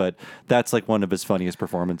movies, but that's like one of his funniest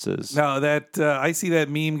performances. No, I see that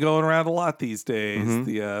meme meme going around a lot these days.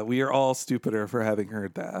 We are all stupider for having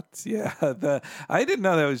heard that. Yeah, I didn't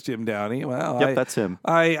know that was Jim Downey. Well, Yep, that's him.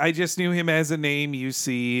 I just knew him as a name you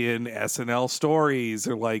see in SNL stories,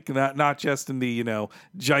 or like not just in the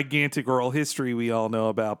gigantic oral history we all know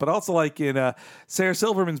about, but also like in Sarah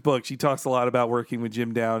Silverman's book. She talks a lot about working with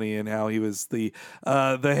Jim Downey and how he was the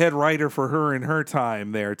head writer for her in her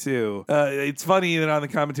time there too. It's funny that on the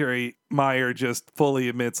commentary, Meyer just fully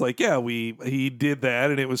admits, like, yeah, he did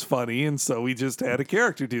that and it was funny, and so we just had a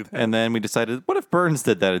character do that. And then we decided, what if Burns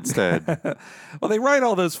did that instead? Well, they write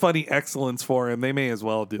all those funny excellence for him. They may as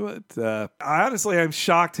well do it. Honestly, I'm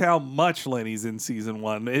shocked how much Lenny's in season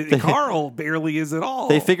 1. Carl barely is at all.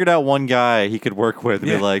 They figured out one guy he could work with,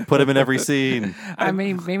 and they like put him in every scene. I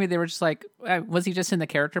mean, maybe they were just like, was he just in the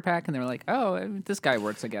character pack? And they were like, oh, this guy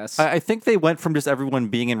works, I guess. I think they went from just everyone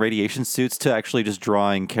being in radiation suits to actually just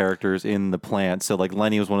drawing characters in the plant. So like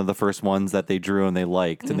Lenny was one of the first ones that they drew and they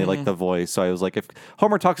liked, and they liked the voice. So I was like, if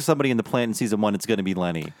Homer talks to somebody in the plant in season 1, it's going to be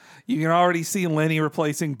Lenny. You can already see Lenny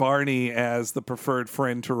replacing Barney as the preferred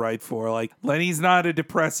friend to write for. Like, Lenny's not a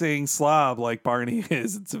depressing slob like Barney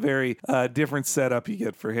is. It's a very different setup you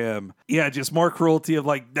get for him. Yeah, just more cruelty of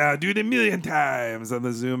like, do it a million times on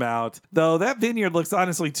the zoom out. Though that vineyard looks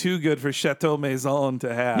honestly too good for Chateau Maison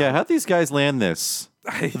to have. Yeah, how'd these guys land this?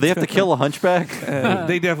 Do they have to kill a hunchback?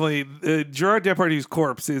 They definitely... Gerard Depardieu's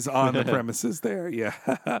corpse is on the premises there, yeah.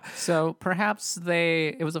 So perhaps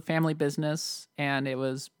it was a family business, and it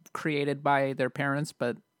was created by their parents,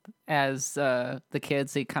 but as the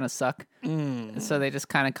kids, they kind of suck. So they just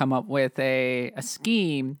kind of come up with a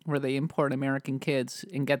scheme where they import American kids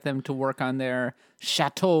and get them to work on their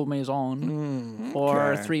Chateau Maison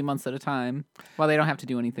for 3 months at a time while they don't have to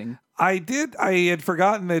do anything. I had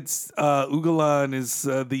forgotten that Ugalan is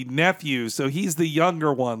the nephew, so he's the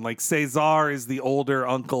younger one. Like Cesar is the older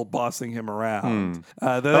uncle bossing him around.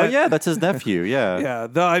 That's his nephew. Yeah, yeah.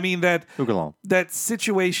 Though I mean that Ugalan. That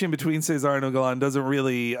situation between Cesar and Ugalan doesn't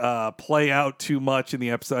really play out too much in the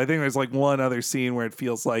episode. I think there's like one other scene where it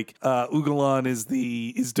feels like Ugalan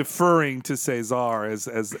is deferring to Cesar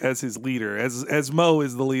as his leader, as Mo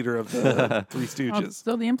is the leader of the Three Stooges.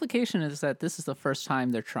 So the implication is that this is the first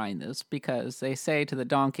time they're trying this, because they say to the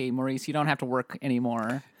donkey, Maurice, you don't have to work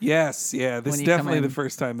anymore. Yes, yeah, this is definitely the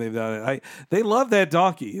first time they've done it. They love that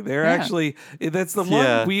donkey. They're actually, that's the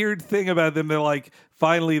one weird thing about them. They're like,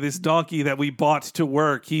 finally, this donkey that we bought to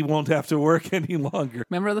work, he won't have to work any longer.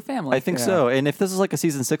 Member of the family. I think so. And if this is like a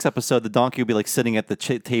season 6 episode, the donkey would be like sitting at the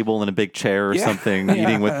table in a big chair or something,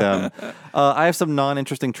 eating with them. I have some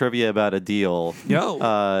non-interesting trivia about Adil.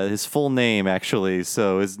 His full name, actually.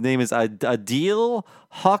 So his name is Adil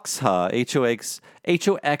Hoxha, Hoxha.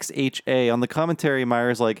 On the commentary,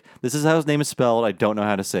 Meyer's like, this is how his name is spelled. I don't know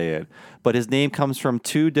how to say it. But his name comes from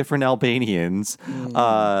 2 different Albanians.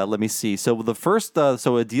 Let me see. So the first, so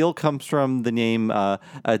Adil comes from the name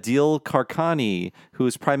Adil Karkani, who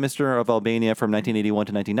was Prime Minister of Albania from 1981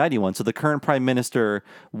 to 1991. So the current Prime Minister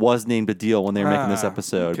was named Adil when they were making this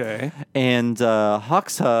episode. Okay. And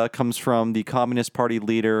Hoxha comes from the Communist Party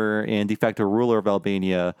leader and de facto ruler of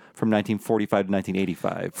Albania from 1945 to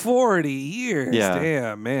 1985. 40 years. Yeah.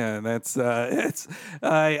 Damn, man. That's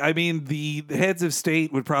I mean, the heads of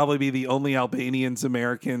state would probably be the only Albanians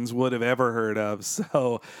Americans would have ever heard of.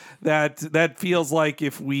 So that feels like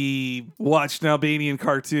if we watched an Albanian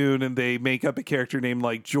cartoon and they make up a character named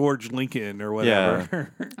like George Lincoln or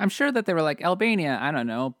whatever. Yeah. I'm sure that they were like, Albania, I don't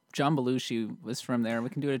know, John Belushi was from there. We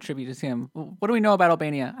can do a tribute to him. What do we know about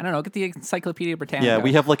Albania? I don't know. Get the Encyclopedia Britannica. Yeah,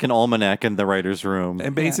 we have like an almanac in the writer's room.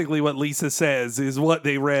 And basically what Lisa says is what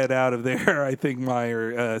they read out of there, I think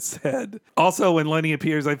Meyer said. Also, when Lenny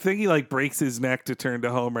appears, I think he like breaks his neck to turn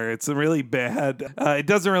to Homer. It's a really bad. It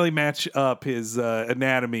doesn't really match up his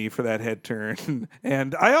anatomy for that head turn.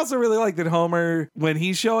 And I also really like that Homer, when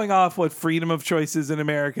he's showing off what freedom of choice is in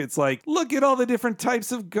America, it's like, look at all the different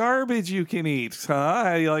types of garbage you can eat. Huh?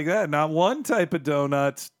 How do you like that? Not one type of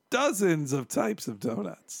donuts, dozens of types of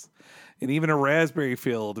donuts, and even a raspberry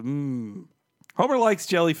filled. Homer likes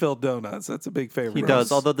jelly-filled donuts. That's a big favorite. He does,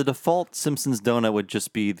 although the default Simpsons donut would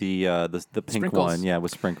just be the pink sprinkles. one,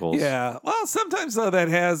 with sprinkles. Yeah, well, sometimes though that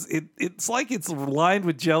has it. It's like it's lined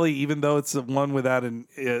with jelly, even though it's the one without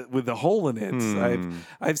with a hole in it.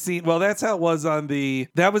 I've seen. Well, that's how it was on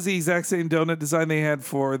that was the exact same donut design they had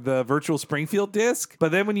for the Virtual Springfield disc.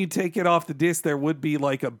 But then when you take it off the disc, there would be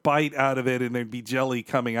like a bite out of it, and there'd be jelly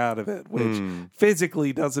coming out of it, which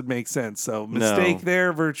physically doesn't make sense. So mistake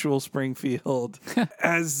there, Virtual Springfield.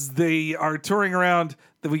 As they are touring around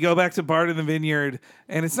we go back to Bart in the vineyard,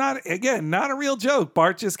 and it's not a real joke.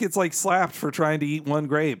 Bart just gets like slapped for trying to eat one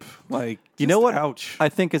grape. Like, you know what? Ouch. I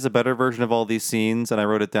think is a better version of all these scenes, and I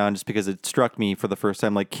wrote it down just because it struck me for the first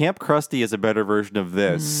time. Like, Camp Krusty is a better version of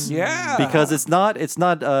this. Yeah, because it's not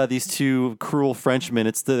these two cruel Frenchmen.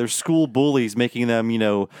 It's their school bullies making them,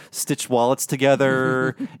 stitch wallets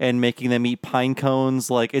together and making them eat pine cones.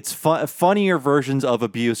 Like, it's funnier versions of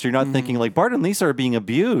abuse. You're not thinking like Bart and Lisa are being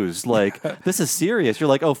abused. Like, this is serious. You're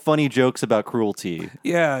like, oh, funny jokes about cruelty.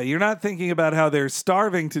 Yeah, you're not thinking about how they're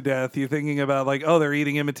starving to death. You're thinking about like, oh, they're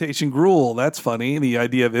eating imitation gruel. That's funny. The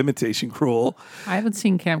idea of imitation gruel. I haven't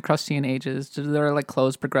seen Camp Krusty in ages. Do their like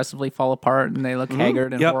clothes progressively fall apart and they look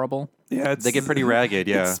haggard and horrible? Yeah, they get pretty ragged.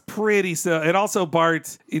 Yeah, it's pretty. So, and also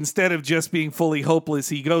Bart, instead of just being fully hopeless,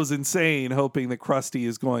 he goes insane, hoping that Krusty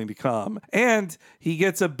is going to come, and he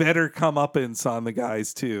gets a better comeuppance on the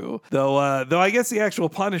guys too. Though I guess the actual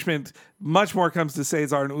punishment much more comes to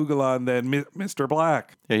Cesar and Ugalan than Mr.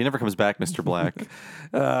 Black. Yeah, he never comes back, Mr. Black.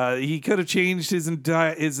 He could have changed his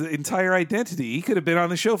entire identity. He could have been on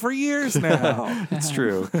the show for years now. It's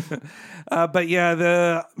true. But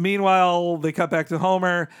yeah, meanwhile, they cut back to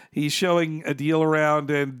Homer. He's showing a deal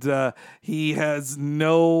around, and he has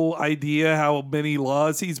no idea how many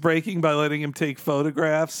laws he's breaking by letting him take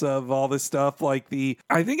photographs of all this stuff. Like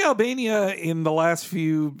I think Albania in the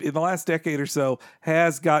last decade or so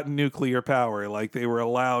has gotten nuclear power. Like, they were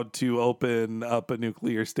allowed to open up a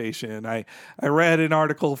nuclear station. I read an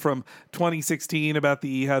article from 2016 about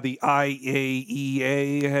how the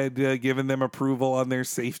IAEA had given them approval on their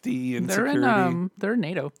safety and security. They're in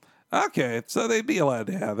NATO. Okay, so they'd be allowed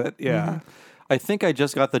to have it. Yeah. Mm-hmm. I think I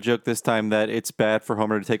just got the joke this time that it's bad for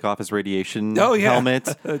Homer to take off his radiation helmet.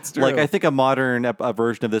 That's true. Like, I think a modern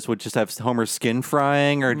version of this would just have Homer's skin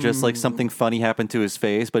frying or just like something funny happen to his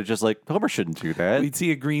face, but it's just like, Homer shouldn't do that. We'd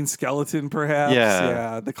see a green skeleton, perhaps.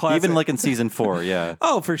 Yeah. The classic. Even like in season 4, yeah.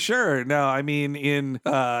 Oh, for sure. No, I mean, in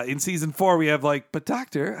season 4, we have like, but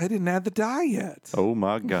doctor, I didn't add the dye yet. Oh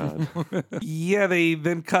my God. Yeah, they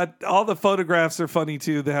then cut, all the photographs are funny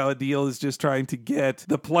too, how Adil is just trying to get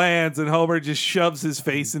the plans and Homer just shoves his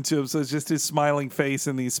face into him, so it's just his smiling face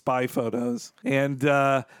in these spy photos. And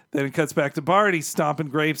then it cuts back to Bart. He's stomping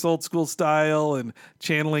grapes old school style and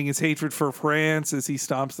channeling his hatred for France as he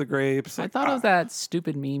stomps the grapes. I thought of that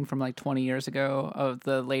stupid meme from like 20 years ago of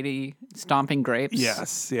the lady stomping grapes.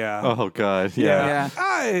 Yes, yeah. Oh God, yeah.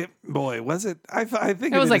 Was it? I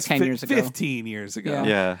think it was like 10 years ago. 15 years ago.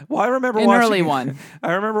 Yeah. Well, I remember early one.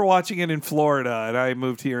 I remember watching it in Florida, and I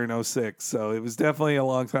moved here in 2006, so it was definitely a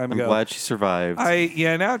long time ago. I'm glad she survived.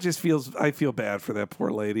 Now it just feels, I feel bad for that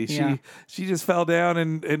poor lady. She just fell down,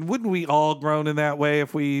 and wouldn't we all groan in that way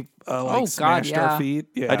if we smashed our feet?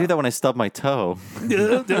 Yeah. I do that when I stub my toe.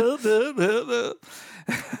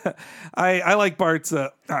 I like Bart's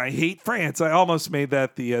I hate France. I almost made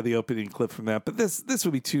that the opening clip from that, but this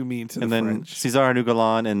would be too mean to the French. And then Cesar and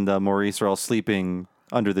Ugalan and Maurice are all sleeping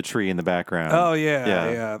under the tree in the background. Oh,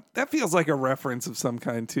 yeah. That feels like a reference of some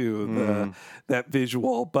kind, too, that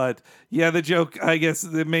visual. But, yeah, the joke, I guess,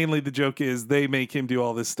 mainly the joke is they make him do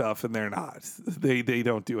all this stuff, and they're not. They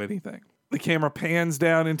don't do anything. The camera pans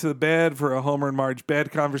down into the bed for a Homer and Marge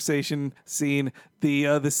bed conversation scene.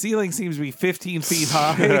 The ceiling seems to be 15 feet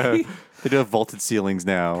high. They do have vaulted ceilings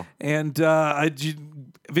now. And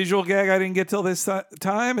visual gag I didn't get till this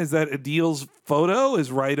time is that Adil's photo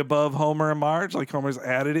is right above Homer and Marge. Like, Homer's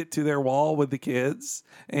added it to their wall with the kids.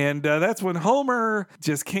 And that's when Homer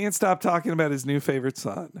just can't stop talking about his new favorite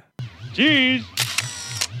son. Cheese!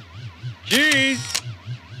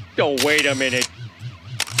 Oh, wait a minute.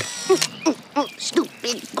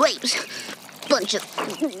 Stupid grapes. Bunch of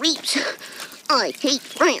creeps. I hate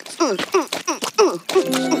France.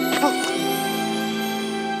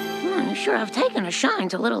 You sure have taken a shine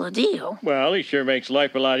to little Adil. Well, he sure makes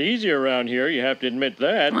life a lot easier around here. You have to admit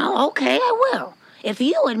that. Well, okay, I will. If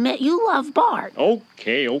you admit you love Bart.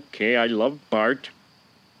 Okay, I love Bart.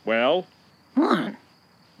 Well? What?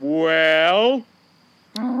 Well?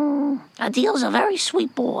 Adil's a very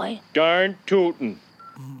sweet boy. Darn tootin'.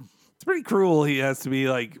 It's pretty cruel he has to be,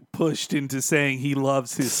 like, pushed into saying he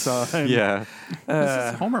loves his son. Yeah.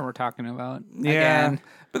 This is Homer we're talking about. Yeah. Again.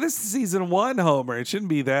 But this is season 1 Homer. It shouldn't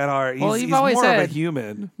be that hard. He's always more said, of a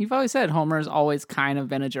human. You've always said Homer's always kind of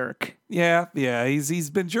been a jerk. Yeah. He's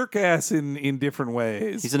been jerk ass in different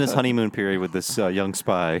ways. He's in his honeymoon period with this young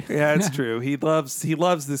spy. Yeah, it's true. He loves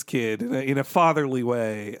this kid in a fatherly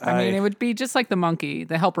way. I mean, it would be just like the monkey,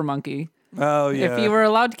 the helper monkey. Oh, yeah. If he were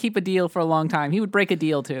allowed to keep a deal for a long time, he would break a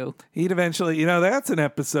deal too. He'd eventually, that's an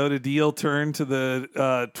episode. A deal turned to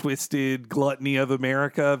the twisted gluttony of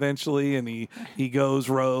America eventually, and he goes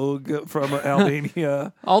rogue from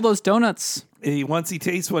Albania. All those donuts. Once he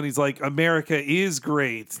tastes one, he's like, America is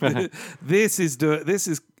great. This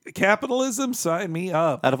is capitalism. Sign me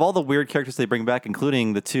up. Out of all the weird characters they bring back,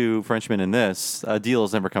 including the two Frenchmen in this, Adil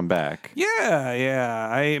has never come back. Yeah.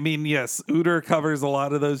 I mean, yes, Uter covers a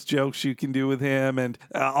lot of those jokes you can do with him. And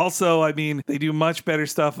also, I mean, they do much better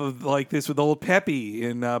stuff of like this with old Peppy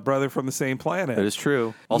in Brother from the Same Planet. That is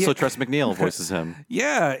true. Also, Tress McNeil voices him.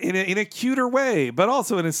 Yeah, in a cuter way, but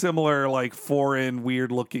also in a similar, like, foreign,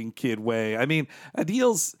 weird-looking kid way. I mean,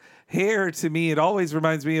 Adil's hair, to me, it always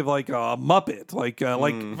reminds me of like a Muppet,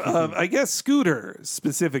 I guess Scooter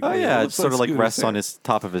specifically. Oh yeah, it it's sort of like Scooter's rests hair. on his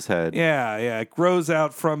top of his head. Yeah, it grows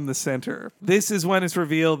out from the center. This is when it's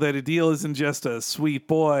revealed that Adil isn't just a sweet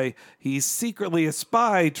boy. He's secretly a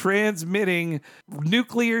spy transmitting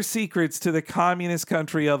nuclear secrets to the communist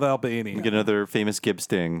country of Albania. We get another famous Gibb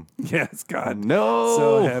sting. Yes, God. No!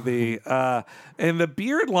 So heavy. And the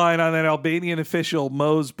beard line on that Albanian official,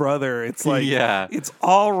 Mo's brother, it's like, it's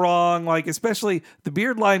all wrong. Like, especially the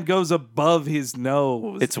beard line goes above his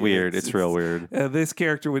nose. It's weird. It's real weird. This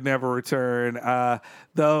character would never return.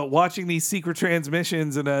 Though watching these secret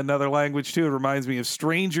transmissions in another language, too, it reminds me of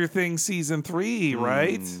Stranger Things Season 3,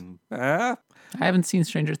 right? I haven't seen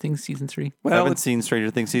Stranger Things Season 3. I haven't seen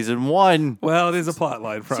Stranger Things Season 1. Well, it is a plot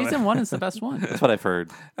line from Season 1 is the best one. That's what I've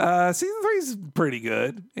heard. Season 3 is pretty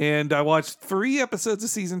good. And I watched 3 episodes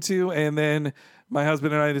of Season 2, and then my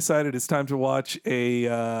husband and I decided it's time to watch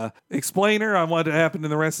a explainer on what happened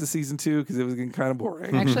in the rest of Season 2 because it was getting kind of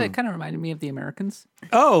boring. Actually, it kind of reminded me of The Americans.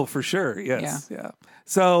 Oh, for sure. Yes. Yeah.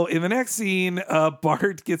 So in the next scene,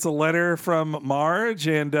 Bart gets a letter from Marge,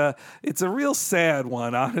 and it's a real sad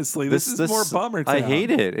one, honestly. This is more bummer town. I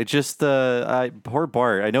hate it. It just, poor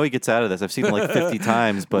Bart. I know he gets out of this. I've seen it like 50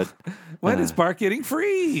 times, but... When is Bart getting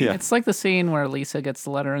free? Yeah. It's like the scene where Lisa gets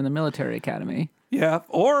the letter in the military academy. Yeah,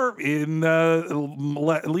 or in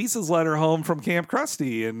Lisa's letter home from Camp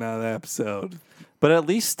Krusty in the episode. But at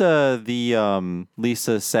least the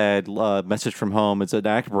Lisa said message from home is an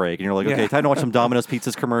act break. And you're like, okay, time to watch some Domino's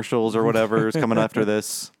Pizzas commercials or whatever is coming after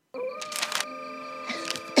this.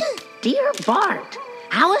 Dear Bart,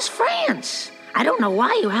 how is France? I don't know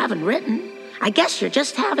why you haven't written. I guess you're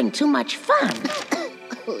just having too much fun.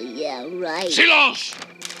 Oh, yeah, right. Silence!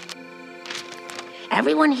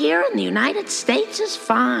 Everyone here in the United States is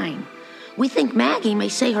fine. We think Maggie may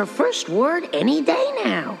say her first word any day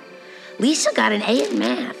now. Lisa got an A in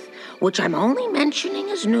math, which I'm only mentioning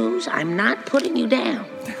as news. I'm not putting you down.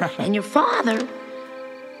 And your father,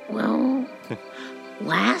 well,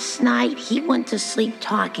 last night he went to sleep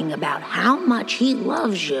talking about how much he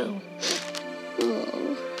loves you.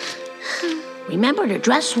 Remember to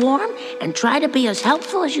dress warm and try to be as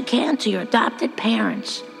helpful as you can to your adopted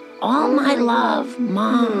parents. All my love,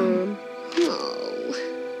 Mom.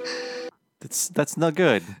 That's not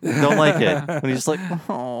good. Don't like it. When he's just like,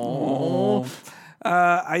 oh.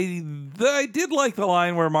 I did like the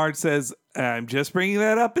line where Marge says, I'm just bringing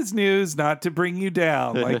that up as news, not to bring you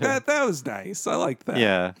down. Like that was nice. I liked that.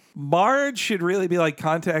 Yeah. Marge should really be like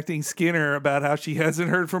contacting Skinner about how she hasn't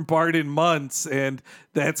heard from Bart in months, and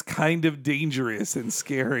that's kind of dangerous and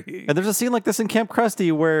scary. And there's a scene like this in Camp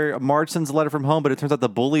Krusty where Marge sends a letter from home, but it turns out the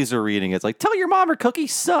bullies are reading it. It's like, tell your mom her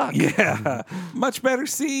cookies suck. Yeah. Much better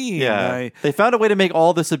scene. Yeah. They found a way to make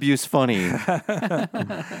all this abuse funny.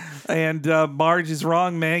 And Marge is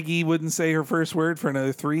wrong. Maggie wouldn't say her first word for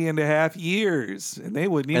another 3.5 years, and they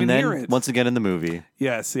wouldn't even hear it. Once again in the movie.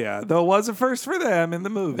 Yes, yeah. Though it was a first for them in the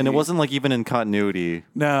movie. And it wasn't like even in continuity.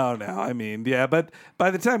 No. I mean, yeah, but by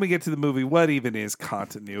the time we get to the movie, what even is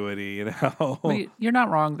continuity, you know? Well, you're not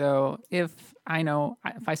wrong, though. If I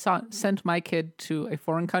sent my kid to a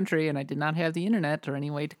foreign country and I did not have the internet or any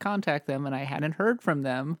way to contact them and I hadn't heard from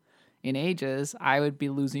them in ages, I would be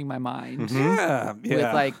losing my mind. Mm-hmm. Yeah.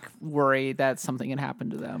 With like worry that something had happened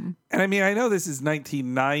to them. And I mean, I know this is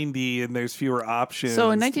 1990 and there's fewer options. So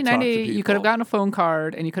in 1990, you could have gotten a phone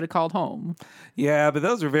card and you could have called home. Yeah, but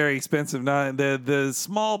those are very expensive. Not the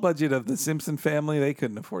small budget of the Simpson family, they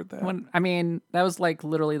couldn't afford that. That was like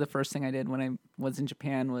literally the first thing I did when I was in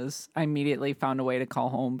Japan was I immediately found a way to call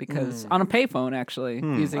home because on a payphone actually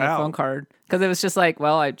using a phone card. Because it was just like,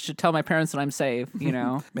 well, I should tell my parents that I'm safe, you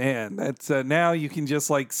know. Man, that's now you can just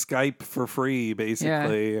like Skype for free,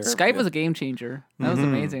 basically. Yeah. Skype was a game changer. That was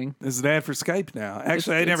amazing. There's an ad for Skype now.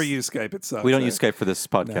 Actually, I never use Skype. It sucks. We don't use Skype for this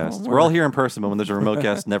podcast. We're all here in person, but when there's a remote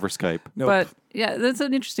guest, never Skype. Nope. But yeah, that's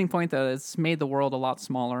an interesting point, though. It's made the world a lot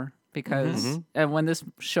smaller. because when this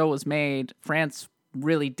show was made, France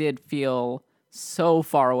really did feel so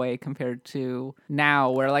far away compared to now,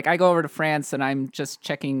 where like I go over to France and I'm just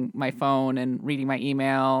checking my phone and reading my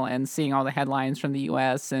email and seeing all the headlines from the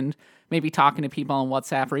US and maybe talking to people on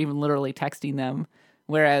WhatsApp or even literally texting them.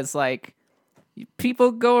 Whereas like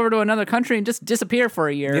people go over to another country and just disappear for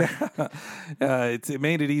a year. Yeah. It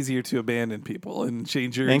made it easier to abandon people and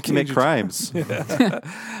change your and commit crimes.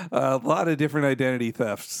 A lot of different identity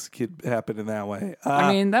thefts could happen in that way.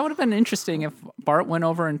 I mean, that would have been interesting if Bart went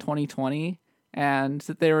over in 2020 and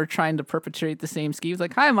they were trying to perpetrate the same schemes.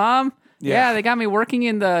 Like, hi, Mom. Yeah, they got me working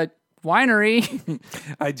in the winery.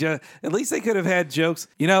 At least they could have had jokes.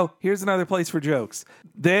 You know, here's another place for jokes.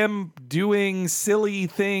 Them doing silly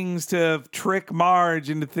things to trick Marge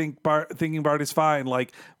into thinking Bart is fine.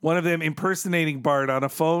 Like one of them impersonating Bart on a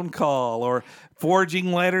phone call or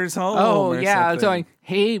forging letters home. Oh, or yeah. something. Like,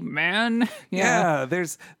 hey, man. Yeah,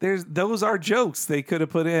 there's those are jokes they could have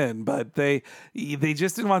put in, but they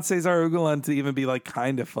just didn't want Cesar Ugolin to even be like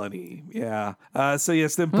kind of funny. Yeah. So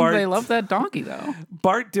yes, then Bart. They love that donkey though.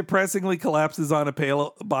 Bart depressingly collapses on a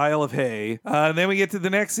pile of hay. Then we get to the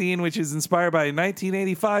next scene, which is inspired by a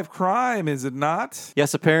 1985 crime, is it not?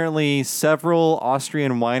 Yes, apparently several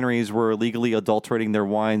Austrian wineries were illegally adulterating their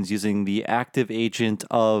wines using the active agent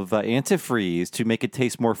of antifreeze to make it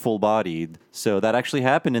taste more full-bodied. So that actually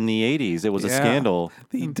happened in the 80s. It was a scandal.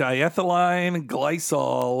 The diethylene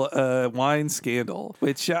glycol wine scandal,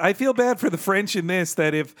 which I feel bad for the French in this,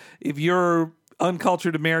 that if you're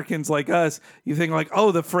uncultured Americans like us, you think like,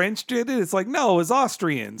 oh, the French did it? It's like, no, it was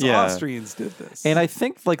Austrians. Yeah. Austrians did this. And I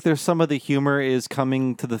think like there's some of the humor is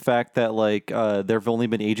coming to the fact that like they've only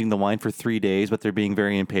been aging the wine for 3 days, but they're being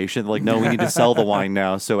very impatient. Like, no, we need to sell the wine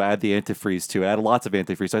now, so add the antifreeze to it. Add lots of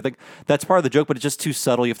antifreeze. So I think that's part of the joke, but it's just too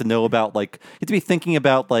subtle. You have to know about like, you have to be thinking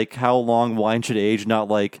about like how long wine should age, not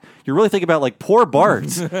like, you're really thinking about like, poor Bart.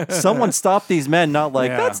 Someone stop these men, not like,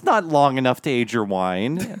 that's not long enough to age your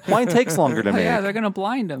wine. Wine takes longer to make. Yeah, they're gonna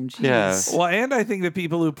blind them. Jeez. Yeah. Well, and I think the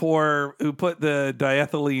people who put the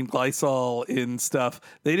diethylene glycol in stuff,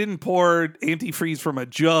 they didn't pour antifreeze from a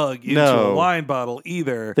jug into a wine bottle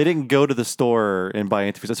either. They didn't go to the store and buy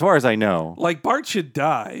antifreeze, as far as I know. Like Bart should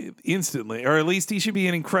die instantly, or at least he should be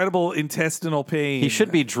in incredible intestinal pain. He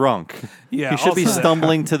should be drunk. Yeah, he should be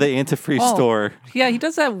stumbling to the antifreeze store. Yeah, he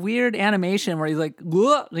does that weird animation where he's like,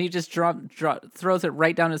 "Whoa," and he just throws it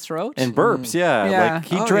right down his throat and burps. Yeah. Like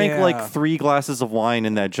he drank like 3 glasses of wine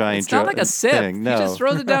in that giant. It's not like a sip. Thing. No. He just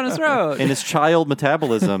throws it down his throat. And his child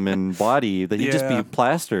metabolism and body that he'd just be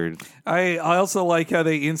plastered. I also like how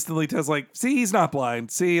they instantly test, like, see, he's not blind.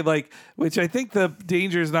 See, like, which I think the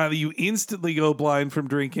danger is not that you instantly go blind from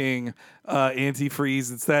drinking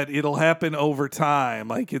antifreeze. It's that it'll happen over time.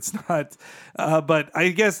 Like, it's not, but I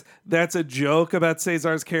guess that's a joke about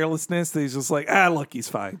Cesar's carelessness. That he's just like, look, he's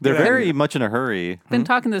fine. They're very much in a hurry. Been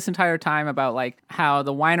talking this entire time about like how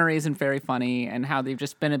the winery isn't very funny and how they've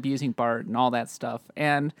just been abusing Bart and all that stuff.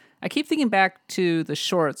 And I keep thinking back to the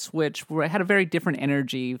shorts, which had a very different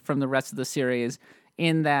energy from the rest of the series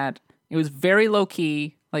in that it was very low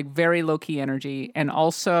key energy, and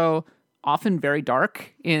also often very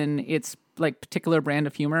dark in its like particular brand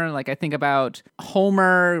of humor. Like I think about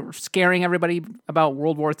Homer scaring everybody about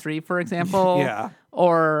World War III, for example. Yeah.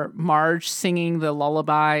 Or Marge singing the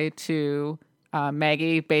lullaby to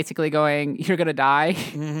Maggie, basically going, "You're gonna die,"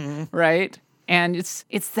 right? And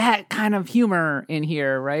it's that kind of humor in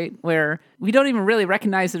here, right? Where we don't even really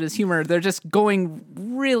recognize it as humor. They're just going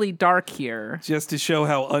really dark here. Just to show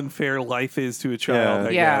how unfair life is to a child,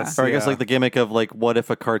 I guess. Or I guess like the gimmick of like, what if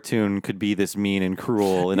a cartoon could be this mean and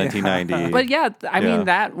cruel in 1990? But I mean,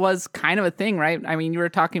 that was kind of a thing, right? I mean, you were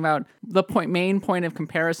talking about the main point of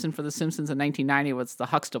comparison for The Simpsons in 1990 was the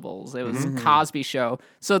Huxtables. It was Cosby Show.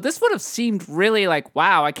 So this would have seemed really like,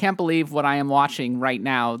 wow, I can't believe what I am watching right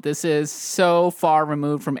now. This is so far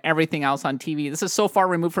removed from everything else on TV. This is so far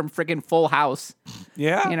removed from friggin' Full House.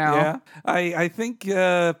 Yeah, you know? Yeah. I think,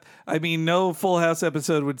 I mean, no Full House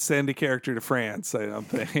episode would send a character to France, I don't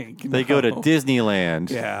think. They go to Disneyland.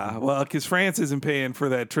 Yeah, well, because France isn't paying for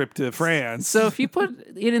that trip to France. So if you put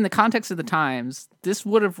it in the context of the times, this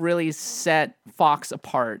would have really set Fox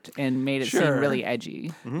apart and made it seem really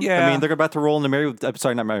edgy. Yeah. I mean, they're about to roll into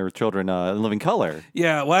not Married with Children, In Living Color.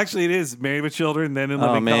 Yeah, well, actually, it is Married with Children, then In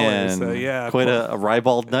Living Color. So, yeah. Quite a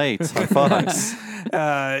ribald night on Fox.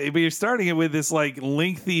 But you're starting it with this like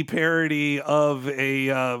lengthy parody of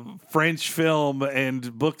a French film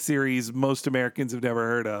and book series most Americans have never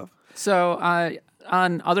heard of. So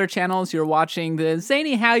on other channels, you're watching the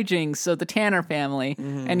zany hijinks of the Tanner family,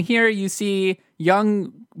 and here you see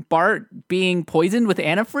young Bart being poisoned with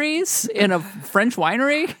antifreeze in a French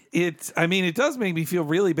winery? It does make me feel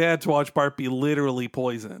really bad to watch Bart be literally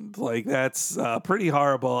poisoned. Like, that's pretty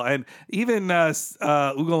horrible. And even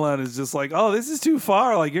Ugolan is just like, oh, this is too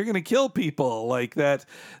far. Like, you're going to kill people. Like,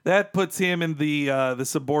 that puts him in the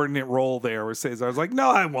subordinate role there where Cesar's like, no,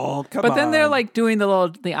 I won't. Come on. But then they're like doing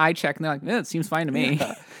the eye check and they're like, it seems fine to me.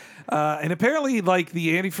 Yeah. And apparently, like,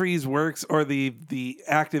 the antifreeze works, or the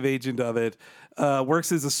active agent of it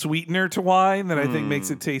works as a sweetener to wine that I think makes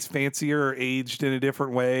it taste fancier or aged in a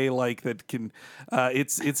different way. Like, that can,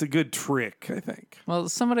 it's a good trick, I think. Well,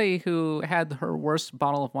 somebody who had her worst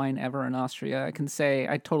bottle of wine ever in Austria, I can say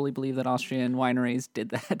I totally believe that Austrian wineries did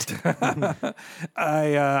that.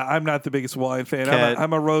 I'm not the biggest wine fan.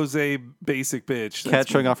 I'm a rosé basic bitch. Cat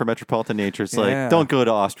showing off her metropolitan nature. It's like, don't go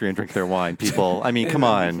to Austria and drink their wine, people. I mean, come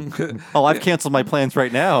on. Oh, I've canceled my plans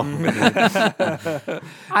right now.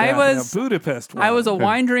 Budapest wine. I was a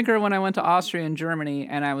wine drinker when I went to Austria and Germany,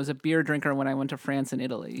 and I was a beer drinker when I went to France and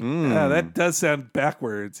Italy. Yeah, that does sound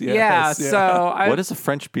backwards. Yes. Yeah, so what is a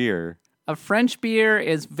French beer? A French beer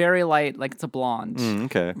is very light, like it's a blonde.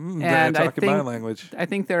 Okay. And talking my language. I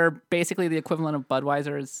think they're basically the equivalent of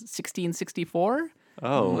Budweiser's 1664.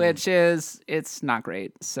 Oh. Which is, it's not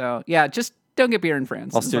great. So, yeah, just don't get beer in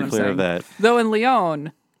France. I'll steer clear of that. Though in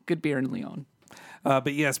Lyon, good beer in Lyon.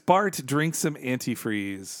 But yes, Bart drinks some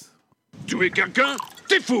antifreeze. Tu es quelqu'un?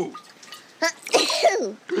 T'es fou!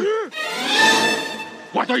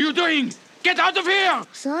 What are you doing? Get out of here!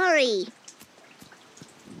 Sorry.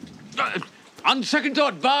 On second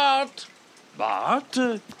thought, Bart! Bart,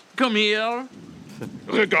 come here.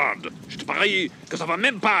 Regarde, je te parie que ça va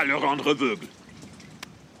même pas le rendre aveugle.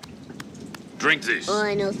 Drink this. Oh,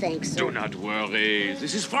 I know, thanks, sir. Do not worry.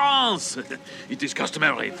 This is France. It is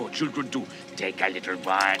customary for children to take a little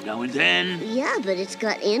wine now and then. Yeah, but it's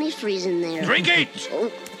got antifreeze in there. Drink it!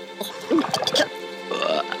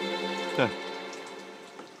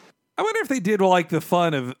 I wonder if they did like the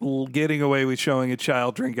fun of getting away with showing a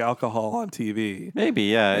child drink alcohol on TV. Maybe,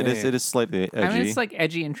 yeah. It is slightly edgy. I mean, it's like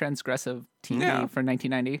edgy and transgressive TV for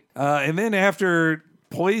 1990. And then after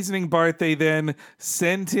poisoning Bart, they then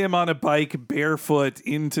send him on a bike barefoot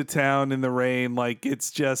into town in the rain. Like,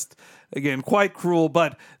 it's just, again, quite cruel,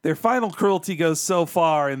 but their final cruelty goes so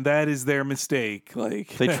far, and that is their mistake. Like,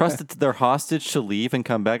 they trusted their hostage to leave and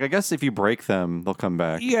come back. I guess if you break them, they'll come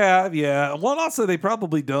back. Yeah. Well, also, they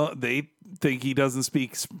probably don't. They think he doesn't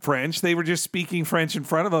speak French. They were just speaking French in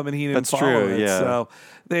front of him, and he didn't follow it. Yeah. So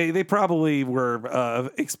they probably were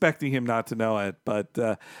expecting him not to know it.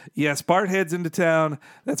 But yes, Bart heads into town.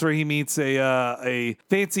 That's where he meets a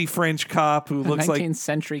fancy French cop who looks like 19th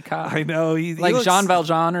century cop. I know, he like looks, Jean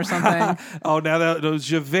Valjean or something. Oh, now that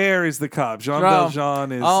Javert is the cop. Jean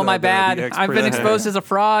Valjean is. Oh, my bad. I've been exposed as a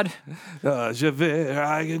fraud. Javert,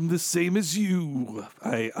 I am the same as you.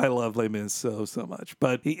 I love Les Mis so much.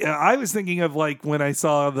 But I was thinking of like when I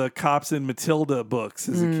saw the cops in Matilda books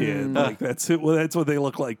as a kid. Like that's what they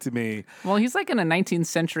look like to me. Well, he's like in a 19th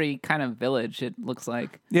century kind of village, it looks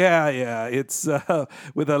like. Yeah. It's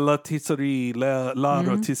with a rotisserie, la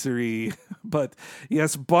rotisserie. But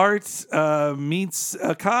yes, Bart meets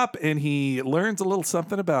a cop and he learns a little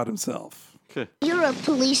something about himself. You're a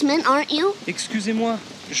policeman, aren't you? Excusez-moi,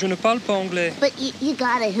 je ne parle pas anglais. But you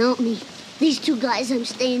gotta help me. These two guys I'm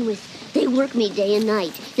staying with, they work me day and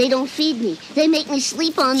night. They don't feed me. They make me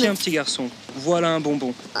sleep on Tiens, petit garçon, voilà un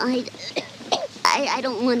bonbon. I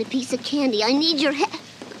don't want a piece of candy. I need your help.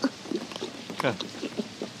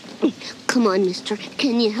 Come on, mister.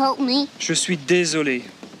 Can you help me? Je suis désolé.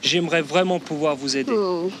 J'aimerais vraiment pouvoir vous aider.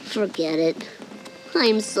 Oh, forget it.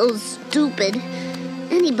 I'm so stupid.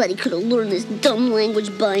 Anybody could have learned this dumb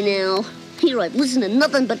language by now. Here I've listened to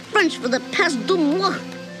nothing but French for the past 2 mois.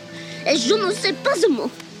 Et je ne sais pas un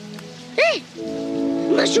mot. Hé!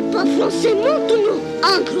 Mais je parle français maintenant.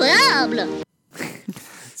 Incroyable!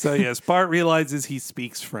 So yes, Bart realizes he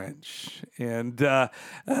speaks French, and a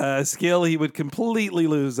skill he would completely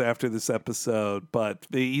lose after this episode. But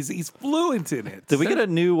he's fluent in it. Did we get a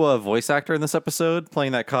new voice actor in this episode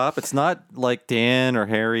playing that cop? It's not like Dan or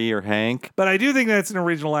Harry or Hank, but I do think that's an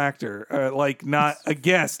original actor, like not a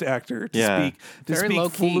guest actor to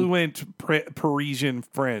speak fluent Parisian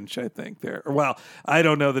French. I think there. Well, I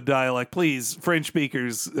don't know the dialect. Please, French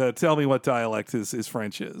speakers, tell me what dialect his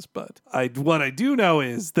French is. But what I do know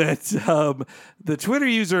is that the Twitter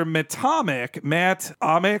user Matt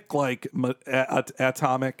Amick, like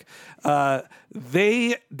Atomic,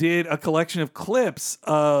 they did a collection of clips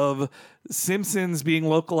of Simpsons being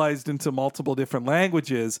localized into multiple different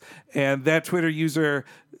languages, and that Twitter user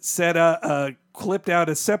clipped out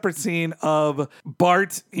a separate scene of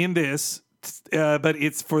Bart in this but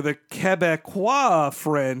it's for the Quebecois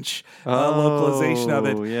French localization of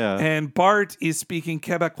it. Yeah. And Bart is speaking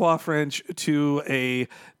Quebecois French to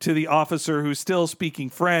the officer who's still speaking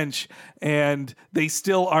French, and they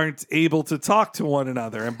still aren't able to talk to one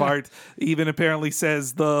another. And Bart even apparently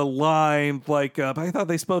says the line like, "I thought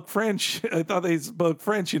they spoke French. I thought they spoke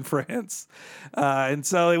French in France." And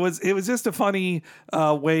so it was just a funny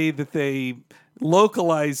way that they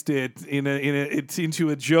localized it into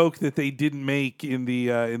a joke that they didn't make in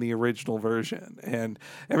the original version. And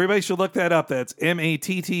everybody should look that up. That's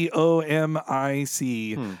Mattomic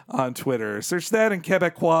on Twitter. Search that in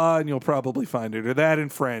Quebecois and you'll probably find it, or that in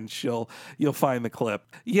French. You'll find the clip.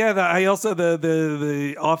 Yeah,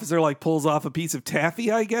 the officer like pulls off a piece of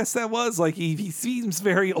taffy, I guess that was. Like he seems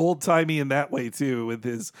very old timey in that way too, with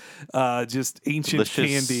his just ancient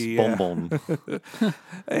Delicious candy. bonbon.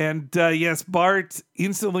 And yes, Bart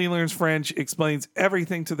instantly learns French, explains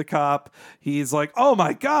everything to the cop. He's like, "Oh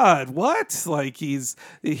my God, what?" Like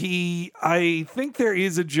I think there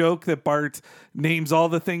is a joke that Bart names all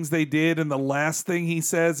the things they did, and the last thing he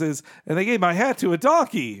says is, "And they gave my hat to a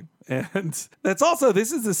donkey." And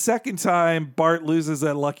this is the second time Bart loses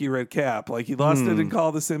that lucky red cap. Like he lost it in Call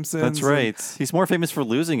of the Simpsons. That's right. He's more famous for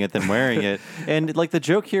losing it than wearing it. And like the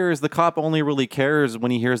joke here is the cop only really cares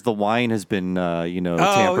when he hears the wine has been,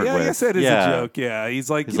 tampered with. I guess that is a joke. Yeah, he's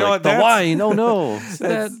like, you know what, the wine. Oh no,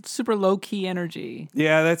 that super low key energy.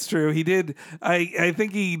 Yeah, that's true. He did. I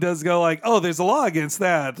think he does go like, "Oh, there's a law against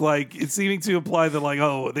that." Like it's seeming to imply that like,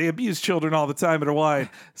 "Oh, they abuse children all the time at a wine."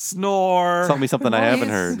 Snore. Tell me something I haven't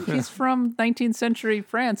heard. He's from 19th century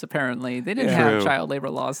France, apparently. They didn't have child labor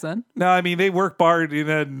laws then. No, I mean, they work Bart in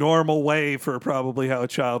a normal way for probably how a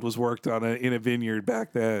child was worked on in a vineyard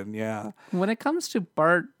back then, yeah. When it comes to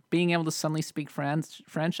Bart being able to suddenly speak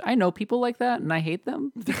French, I know people like that, and I hate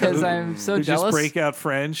them because I'm so jealous. Just break out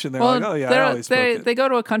French, and they're like, "Oh, yeah, I always spoke it." They go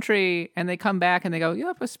to a country, and they come back, and they go,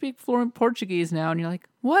 "Yep, I speak fluent Portuguese now," and you're like,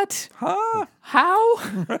 "What? Huh? How?"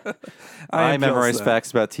 I memorize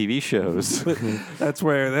facts about TV shows.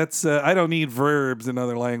 I don't need verbs in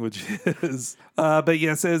other languages. But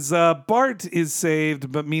yes, as Bart is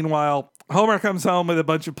saved, but meanwhile, Homer comes home with a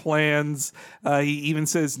bunch of plans. He even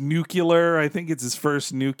says nuclear. I think it's his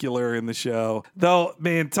first nuclear in the show. Though,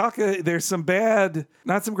 man, there's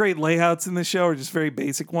not some great layouts in the show, or just very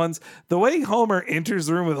basic ones. The way Homer enters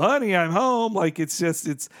the room with "Honey, I'm home," like it's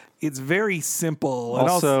very simple.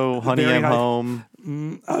 Also, and "Honey, I'm home."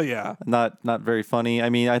 Oh yeah, not very funny. I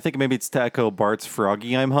mean, I think maybe it's to echo Bart's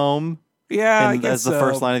 "Froggy, I'm home." Yeah, I guess as the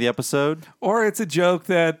first line of the episode, or it's a joke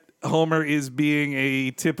that Homer is being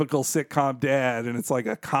a typical sitcom dad, and it's like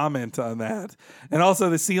a comment on that. And also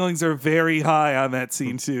the ceilings are very high on that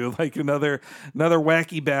scene too, like another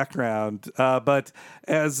wacky background. But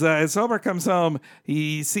as Homer comes home,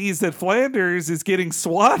 he sees that Flanders is getting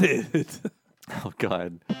swatted. Oh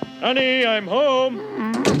God. Honey, I'm home.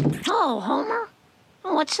 Oh, Homer.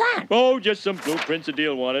 What's that? Oh, just some blueprints a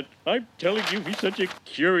deal wanted. I'm telling you, he's such a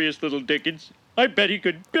curious little Dickens. I bet he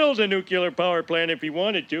could build a nuclear power plant if he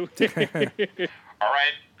wanted to. All right,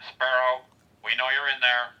 Sparrow, we know you're in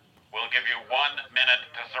there. We'll give you 1 minute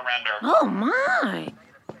to surrender. Oh, my.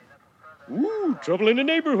 Ooh, trouble in the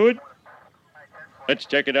neighborhood. Let's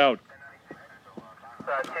check it out.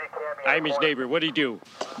 I'm his neighbor. What'd he do?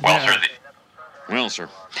 Well, sir,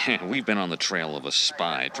 we've been on the trail of a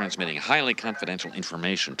spy transmitting highly confidential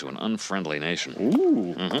information to an unfriendly nation.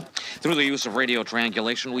 Ooh. Mm-hmm. Through the use of radio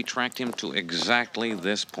triangulation, we tracked him to exactly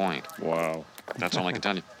this point. Wow. That's all I can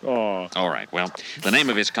tell you. Oh. All right, well, the name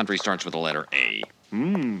of his country starts with the letter A.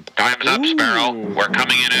 Hmm. Time's up, Sparrow. We're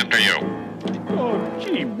coming in after you. Oh,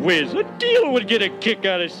 gee whiz. A deal would get a kick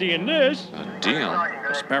out of seeing this. A deal?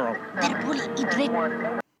 Sparrow.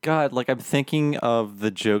 God, like I'm thinking of the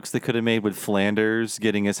jokes they could have made with Flanders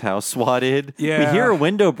getting his house swatted. Yeah. We hear a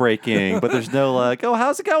window breaking, but there's no like, "Oh,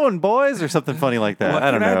 how's it going, boys?" or something funny like that. What I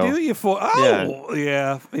don't can know. I do you for? Oh,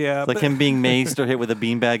 yeah. It's like him being maced or hit with a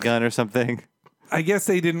beanbag gun or something. I guess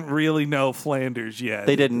they didn't really know Flanders yet.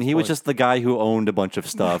 They didn't. He was just the guy who owned a bunch of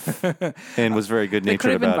stuff and was very good They natured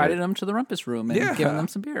could have about invited it. him to the rumpus room and given them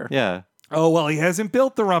some beer. Yeah. Oh, well, he hasn't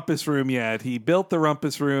built the rumpus room yet. He built the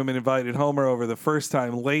rumpus room and invited Homer over the first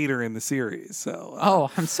time later in the series. So,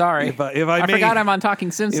 I'm sorry. If I forgot I'm on Talking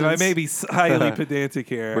Simpsons. If I may be highly pedantic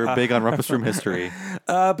here. We're big on rumpus room history.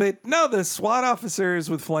 But no, the SWAT officers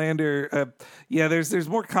with Flanders, there's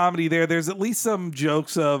more comedy there. There's at least some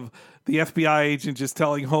jokes of the FBI agent just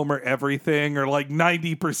telling Homer everything, or like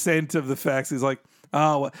 90% of the facts. He's like,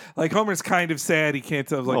 oh, like Homer's kind of sad he can't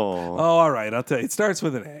tell. I was like, all right, I'll tell you. It starts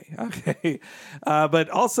with an A. Okay. But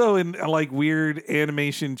also in like weird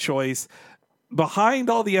animation choice, behind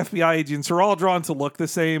all the FBI agents are all drawn to look the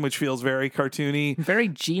same, which feels very cartoony. Very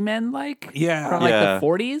G-Men like. Yeah. From like the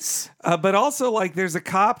 40s. But also like there's a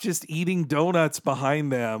cop just eating donuts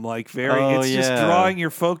behind them. Like it's just drawing your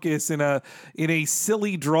focus in a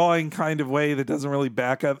silly drawing kind of way that doesn't really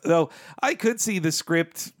back up. Though I could see the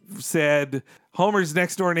script said Homer's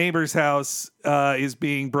next door neighbor's house is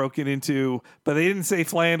being broken into, but they didn't say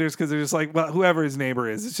Flanders because they're just like, well, whoever his neighbor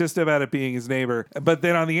is. It's just about it being his neighbor. But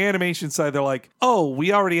then on the animation side, they're like, oh,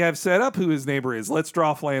 we already have set up who his neighbor is. Let's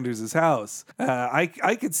draw Flanders' house.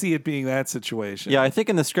 I could see it being that situation. Yeah, I think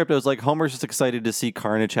in the script it was like Homer's just excited to see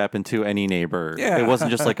carnage happen to any neighbor. Yeah. It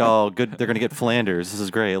wasn't just like, oh, good, they're going to get Flanders. This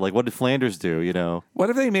is great. Like, what did Flanders do, you know? What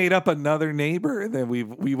if they made up another neighbor that we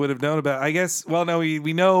would have known about? I guess, well, no,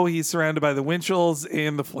 we know he's surrounded by the Winchells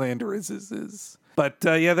and the Flanderses. But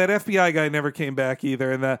that FBI guy never came back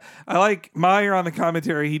either. And I like Meyer on the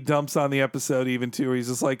commentary. He dumps on the episode even too, where he's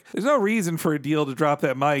just like, there's no reason for Adil to drop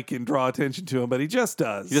that mic and draw attention to him, but he just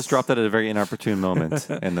does. He just dropped that at a very inopportune moment,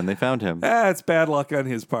 and then they found him. It's bad luck on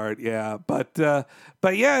his part, yeah. But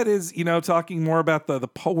yeah, it is, talking more about the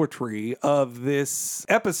poetry of this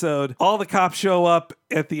episode. All the cops show up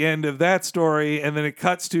at the end of that story, and then it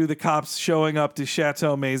cuts to the cops showing up to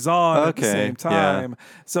Chateau Maison at the same time. Yeah.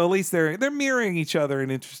 So at least they're mirroring each other in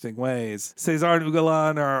interesting ways. Cesar and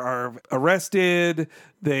Ugalan are arrested.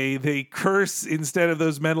 They curse, instead of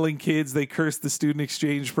those meddling kids, they curse the student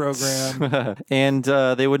exchange program. And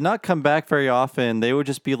they would not come back very often. They would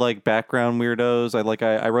just be like background weirdos.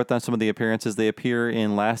 I wrote down some of the appearances. They appear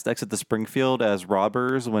in Last Exit to Springfield as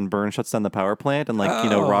robbers when Burns shuts down the power plant and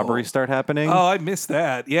robberies start happening. Oh, I missed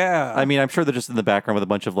that. Yeah. I mean, I'm sure they're just in the background with a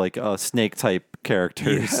bunch of like snake type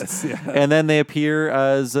characters. Yes, yeah. And then they appear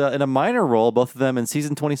as in a minor role, both of them in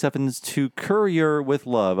season 27's To Courier with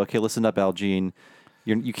Love. Okay, listen up, Algene.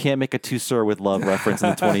 You can't make a To Sir with Love reference in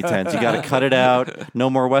the 2010s. You got to cut it out. No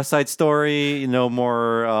more West Side Story. No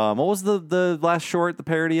more. What was the last short? The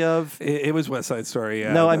parody of? It was West Side Story.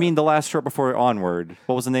 Yeah. No, I mean the last short before Onward.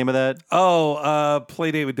 What was the name of that? Oh, Play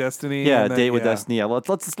Date with Destiny. Yeah, Date with Destiny. Yeah,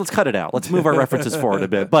 let's cut it out. Let's move our references forward a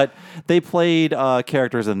bit. But they played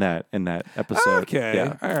characters in that episode. Okay.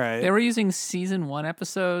 Yeah. All right. They were using season 1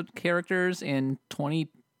 episode characters in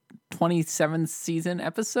 27 season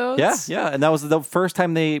episodes. Yeah, and that was the first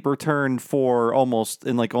time they returned for almost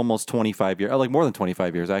 25 years, like more than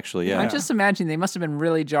 25 years actually. Yeah, I'm just imagining they must have been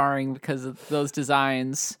really jarring because of those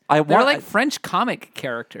designs. They're like French comic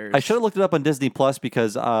characters. I should have looked it up on Disney Plus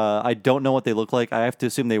because I don't know what they look like. I have to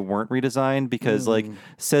assume they weren't redesigned because like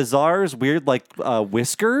Cesar's weird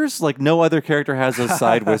whiskers, like no other character has those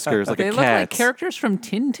side whiskers like they a cat. Look like characters from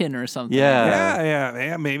Tintin or something.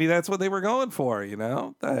 Yeah. Maybe that's what they were going for,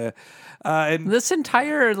 and this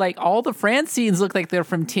entire, all the France scenes look like they're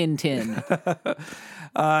from Tintin.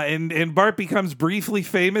 And Bart becomes briefly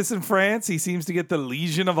famous in France. He seems to get the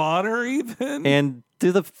Legion of Honor even. And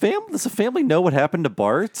does the family know what happened to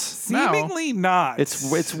Bart? Seemingly not.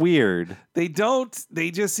 It's weird. They don't.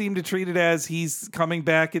 They just seem to treat it as he's coming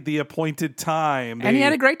back at the appointed time. And he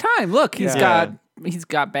had a great time. Look, he's got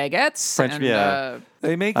baguettes. French,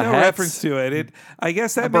 They make no reference to it. I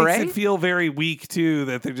guess that makes it feel very weak too.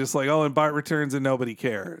 That they're just like, oh, and Bart returns and nobody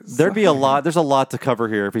cares. There's a lot to cover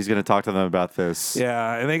here if he's going to talk to them about this.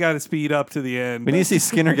 Yeah, and they got to speed up to the end. We need to see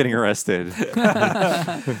Skinner getting arrested.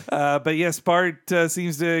 But yes, Bart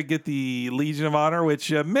seems to get the Legion of Honor,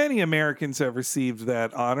 which many Americans have received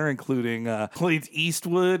that honor, including Clint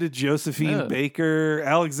Eastwood, Josephine Baker,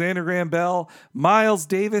 Alexander Graham Bell, Miles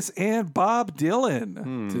Davis, and Bob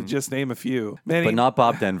Dylan, to just name a few. But not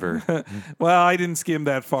Bob Denver. Well, I didn't skim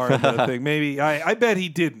that far in the thing. Maybe I bet he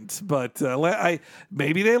didn't, but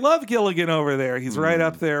maybe they love Gilligan over there. He's right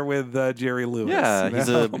up there with Jerry Lewis. Yeah, he's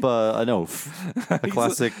an oaf, a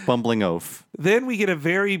classic bumbling oaf. Then we get a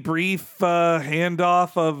very brief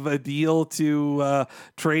handoff of a deal to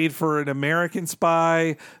trade for an American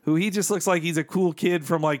spy who he just looks like he's a cool kid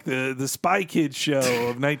from the Spy Kids show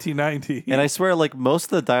of 1990. And I swear, most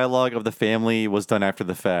of the dialogue of the family was done after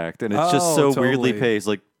the fact, and it's just so weirdly paced.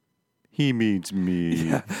 He means me.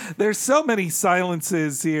 Yeah. There's so many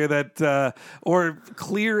silences here that, or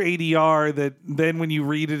clear ADR that then when you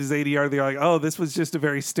read it as ADR, they're like, oh, this was just a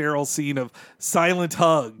very sterile scene of silent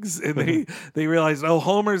hugs. And they realized, oh,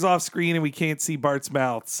 Homer's off screen and we can't see Bart's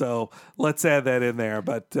mouth. So let's add that in there.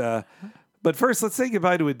 But first, let's say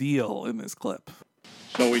goodbye to Adil in this clip.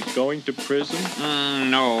 So he's going to prison?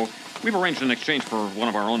 No. We've arranged an exchange for one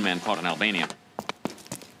of our own men caught in Albania.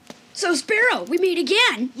 So, Sparrow, we meet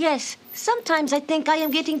again. Yes. Sometimes I think I am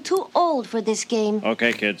getting too old for this game.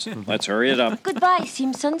 Okay, kids. Let's hurry it up. Goodbye,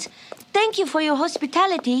 Simpsons. Thank you for your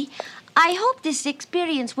hospitality. I hope this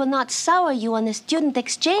experience will not sour you on the student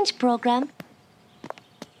exchange program.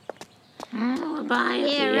 Bye,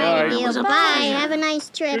 Yeah, Adil. right, It was Adil. a Bye. pleasure. Have a nice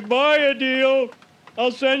trip. Goodbye, Adil.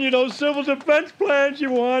 I'll send you those civil defense plans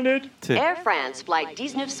you wanted. Air France Flight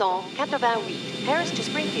 1988, Paris to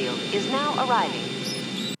Springfield, is now arriving.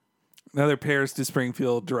 Another Paris to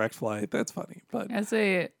Springfield direct flight. That's funny, but As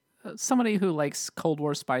somebody who likes Cold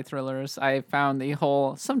War spy thrillers, I found the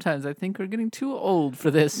whole sometimes I think we're getting too old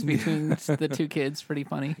for this between the two kids pretty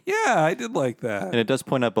funny. yeah, I did like that. And it does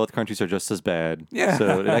point out both countries are just as bad. Yeah.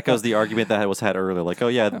 So it echoes the argument that was had earlier. Like, oh,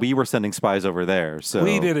 yeah, we were sending spies over there. So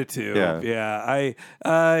we did it too. Yeah. I,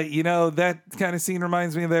 that kind of scene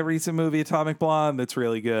reminds me of that recent movie Atomic Blonde. That's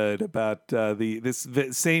really good about this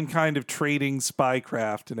same kind of trading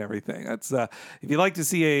spycraft and everything. That's if you like to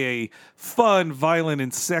see a fun, violent,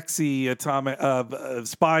 and sexy atomic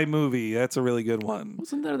spy movie, that's a really good one.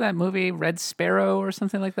 Wasn't there that movie Red Sparrow or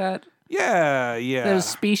something like that? Yeah. There's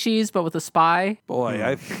Species, but with a spy. Boy,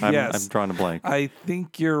 I'm drawing a blank. I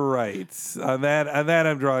think you're right on that.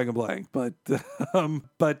 I'm drawing a blank. But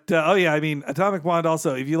oh yeah, I mean, Atomic Blonde.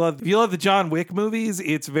 Also, if you love the John Wick movies,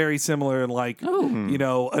 it's very similar in like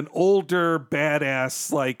an older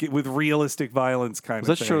badass like with realistic violence kind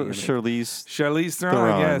Was of that thing. Charlize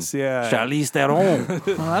Theron? Yes, yeah. Charlize Theron.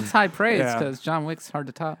 Well, that's high praise Yeah. because John Wick's hard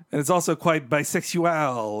to top. And it's also quite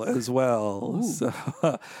bisexual as well. Ooh. So,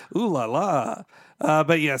 ooh la la.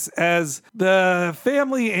 But yes, as the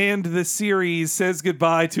family and the series says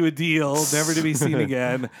goodbye to a deal never to be seen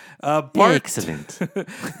again, Bart, Excellent.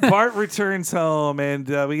 Bart returns home, and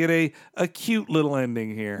we get a cute little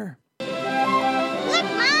ending here. Look,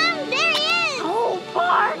 Mom, there he is. Oh,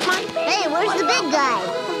 Bart, my baby. Hey, where's the big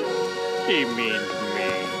guy? He means me.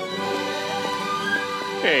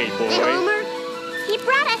 Hey, boy. Hey, Homer. He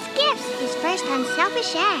brought us gifts. His first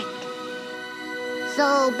unselfish act.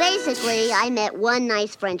 So basically, I met one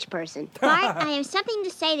nice French person. Bart, I have something to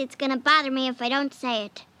say that's gonna bother me if I don't say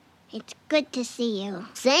it. It's good to see you.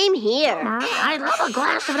 Same here. I'd love a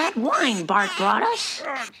glass of that wine Bart brought us.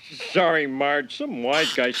 Sorry, Marge. Some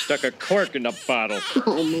wise guy stuck a cork in the bottle.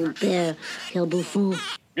 Oh, mon père, quel bouffon.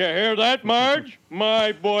 You hear that, Marge?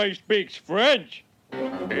 My boy speaks French.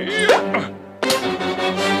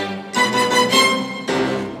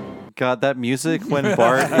 God, that music when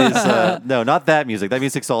Bart is... no, not that music. That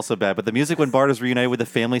music's also bad. But the music when Bart is reunited with the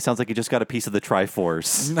family sounds like he just got a piece of the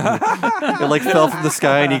Triforce. It like fell from the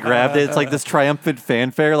sky and he grabbed it. It's like this triumphant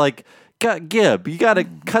fanfare. Like, Gib, you got to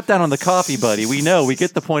cut down on the coffee, buddy. We know. We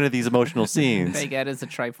get the point of these emotional scenes. Baguette is a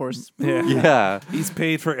Triforce. Yeah. He's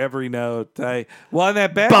paid for every note. On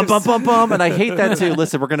that bad. Bum, bum, bum, bum. And I hate that too.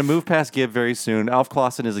 Listen, we're going to move past Gib very soon. Alf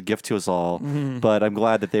Clausen is a gift to us all. But I'm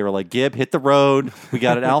glad that they were like, Gib, hit the road. We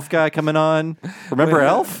got an Alf guy coming on. Remember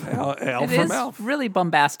Alf? Alf It from is Alf. really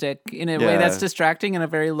bombastic in a way Yeah. that's distracting in a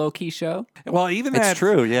very low-key show. Well, even It's that.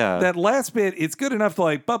 true, yeah. That last bit, it's good enough to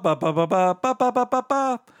like ba ba ba ba ba ba ba ba ba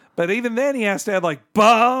ba. But even then, he has to have like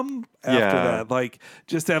bum after Yeah. that, like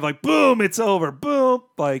just to have like boom, it's over, boom,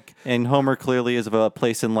 like. And Homer clearly is of a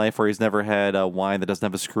place in life where he's never had a wine that doesn't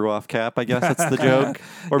have a screw-off cap. I guess that's the joke.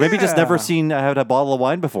 Or maybe just never had a bottle of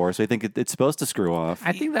wine before, so I think it's supposed to screw off.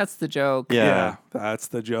 I think that's the joke. Yeah. That's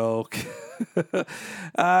the joke.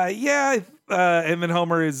 And then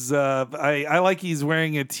Homer is, I like he's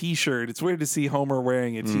wearing a T-shirt. It's weird to see Homer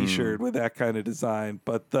wearing a T-shirt with that kind of design.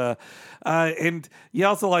 But, and you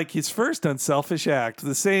also like his first unselfish act.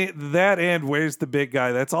 That and Where's the Big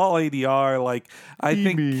Guy? That's all ADR. Like, I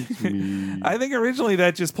think originally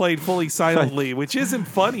that just played fully silently, which isn't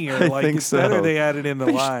funnier. I Like, think it's better so. they added in the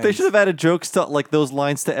lines. They should have added jokes to like those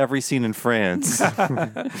lines to every scene in France.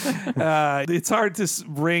 It's hard to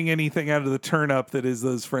wring anything out of the turn-up that is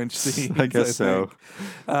those French scenes. I guess so.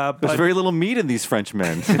 But There's very little meat in these French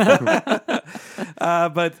men.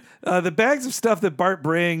 But the bags of stuff that Bart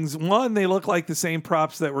brings, one, they look like the same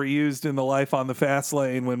props that were used in the Life on the Fast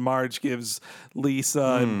Lane when Marge gives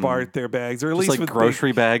Lisa and Bart their bags, or at Just least like with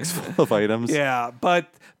grocery bags full of items. Yeah, but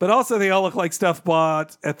also they all look like stuff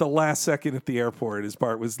bought at the last second at the airport as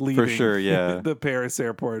Bart was leaving. For sure, yeah. the Paris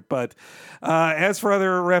airport. But as for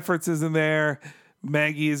other references in there,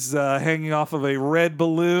 Maggie's hanging off of a red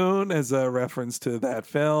balloon as a reference to that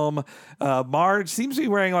film. Marge seems to be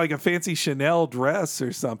wearing like a fancy Chanel dress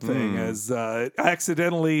or something as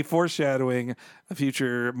accidentally foreshadowing a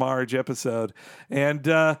future Marge episode. And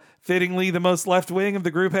Fittingly, the most left wing of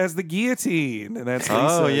the group has the guillotine, and that's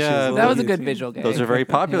Lisa. Oh, yeah. That was a good visual gag. Those are very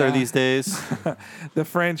popular these days. The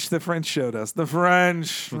French showed us. The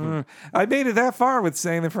French. I made it that far with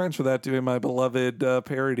saying the French without doing my beloved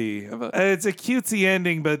parody. It's a cutesy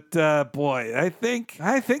ending, but boy, I think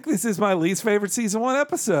this is my least favorite season 1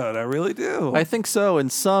 episode. I really do. I think so.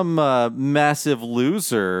 And some massive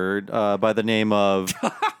loser by the name of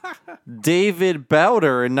David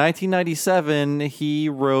Bowder in 1997, he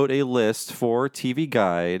wrote a list for TV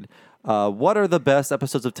Guide. What are the best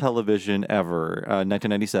episodes of television ever?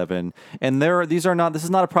 1997, and this is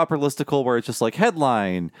not a proper listicle where it's just like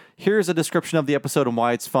headline. Here's a description of the episode and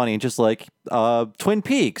why it's funny, and just like Twin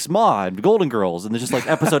Peaks, Maude, Golden Girls, and there's just like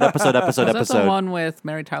episode. Is that the one with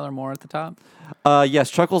Mary Tyler Moore at the top? Yes,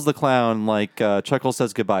 Chuckles the Clown, like Chuckles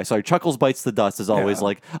Says Goodbye. Sorry, Chuckles Bites the Dust is always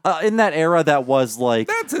like in that era. That was like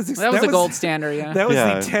that was the gold standard. Yeah, that was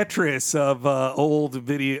the Tetris of old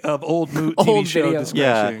TV show description.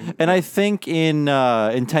 Yeah, and I think in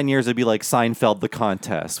 10 years it'd be like Seinfeld the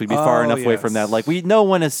Contest. We'd be far enough away from that. Like no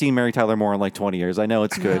one has seen Mary Tyler Moore in like 20 years. I know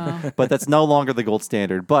it's good, but that's no longer the gold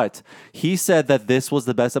standard. But he said that this was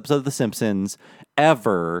the best episode of The Simpsons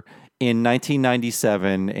ever in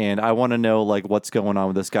 1997, and I want to know like what's going on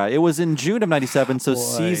with this guy. It was in June of 97, so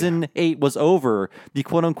season 8 was over. The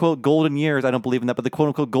quote-unquote golden years, I don't believe in that, but the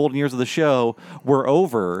quote-unquote golden years of the show were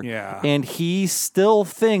over. Yeah. And he still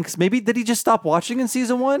thinks, maybe did he just stop watching in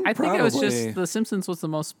season 1? I think it was just The Simpsons was the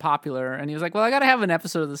most popular, and he was like, well, I got to have an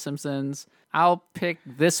episode of The Simpsons. I'll pick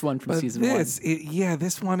this one from season 1.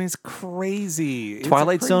 This one is crazy.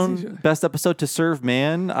 Twilight Zone, best episode, To Serve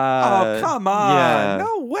Man. Oh, come on. Yeah.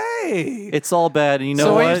 No way. It's all bad, and you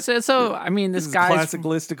know what? So, I mean, this guy's... classic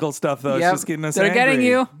listicle stuff, though. Yep. It's just getting us angry. They're getting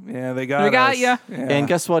you. Yeah, they got you. Yeah. And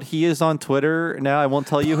guess what? He is on Twitter now. I won't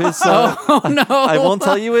tell you his. Oh no! I won't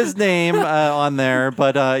tell you his name on there,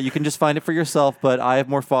 but you can just find it for yourself. But I have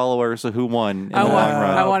more followers, so who won in the long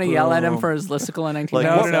run? I want to yell at him for his listicle in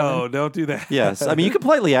 1997. No, don't do that. Yes, I mean you can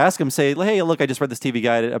politely ask him, say, "Hey, look, I just read this TV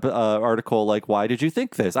Guide article. Like, why did you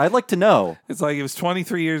think this? I'd like to know." It's like it was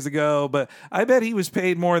 23 years ago, but I bet he was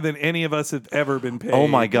paid more than any of us have ever been paid. Oh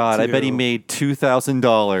my God! I bet he made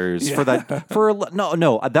 $2,000 for that.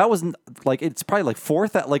 No, that wasn't like it's probably like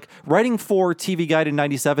like writing for TV Guide in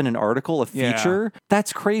 97 an article, a feature.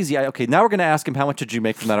 That's crazy. Okay, now we're gonna ask him how much did you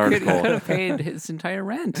make from that article? He could have paid his entire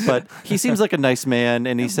rent. But he seems like a nice man,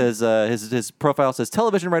 and he says his profile says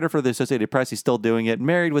television writer for the Associated Press. He's still doing it.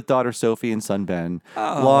 Married with daughter Sophie and son Ben.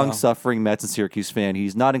 Long-suffering Mets and Syracuse fan.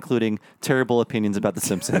 He's not including terrible opinions about The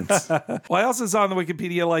Simpsons. Well, I also saw on the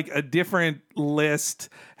Wikipedia like a different list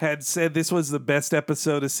had said this was the best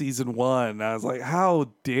episode of season 1. I was like,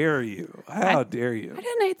 how dare you? How dare you? I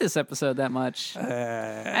didn't hate this episode that much.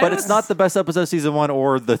 But it's not the best episode of season 1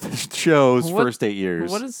 or the show's first 8 years.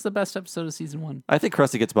 What is the best episode of season 1? I think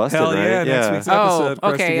Krusty Gets Busted, Hell right? Next week's episode,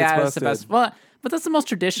 okay, Krusty Gets it's Busted. the best. Well, but that's the most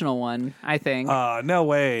traditional one, I think. No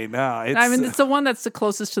way. No. I mean, it's the one that's the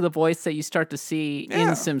closest to the voice that you start to see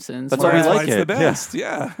in Simpsons. That's why we like it's it. the best.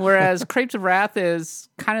 Yeah. Whereas Crepes of Wrath is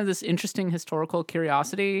kind of this interesting historical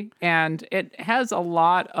curiosity, and it has a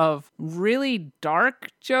lot of really dark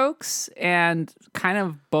jokes and kind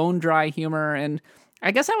of bone dry humor. And I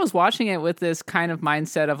guess I was watching it with this kind of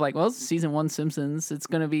mindset of like, well, it's season 1 Simpsons. It's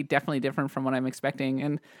going to be definitely different from what I'm expecting.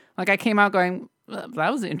 And like I came out going,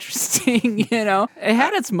 that was interesting, you know? It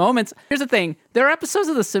had its moments. Here's the thing. There are episodes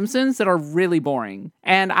of The Simpsons that are really boring.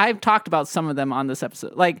 And I've talked about some of them on this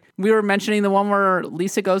episode. Like, we were mentioning the one where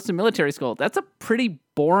Lisa goes to military school. That's a pretty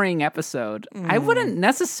boring episode. I wouldn't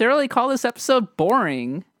necessarily call this episode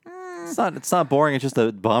boring. It's not boring. It's just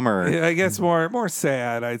a bummer. Yeah, I guess more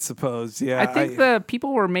sad, I suppose. Yeah. I think the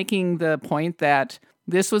people were making the point that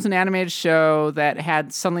this was an animated show that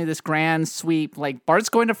had suddenly this grand sweep. Like, Bart's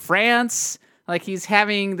going to France. Like, he's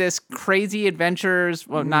having this crazy adventures,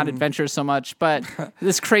 well, not adventures so much, but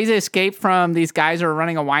this crazy escape from these guys who are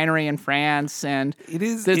running a winery in France. And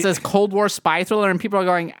there's this Cold War spy thriller, and people are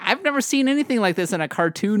going, I've never seen anything like this in a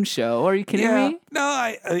cartoon show. Are you kidding me?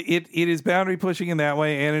 No, it is boundary pushing in that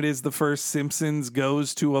way, and it is the first Simpsons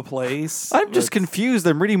goes to a place. I'm just confused.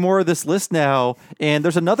 I'm reading more of this list now, and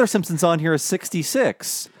there's another Simpsons on here,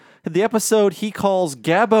 66. The episode he calls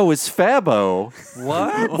Gabbo is Fabbo.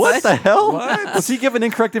 What? What the hell? What? Was he given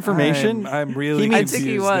incorrect information? I'm really confused. I think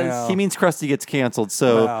he was. now. He means Krusty gets canceled.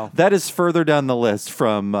 So that is further down the list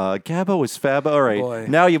from Gabbo is Fabbo. All right. Boy.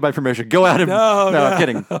 Now you have my permission. Go out and... No, I'm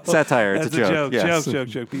kidding. Satire. It's That's a joke. Yes.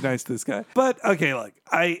 Joke. Be nice to this guy. But, okay, look.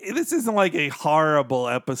 This isn't like a horrible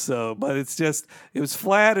episode, but it's just, it was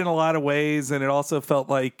flat in a lot of ways, and it also felt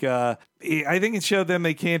like... I think it showed them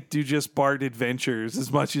they can't do just Bart adventures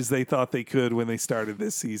as much as they thought they could when they started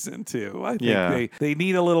this season too. I think they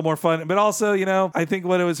need a little more fun, but also, I think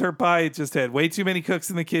what it was hurt by, it just had way too many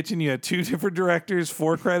cooks in the kitchen. You had 2 different directors,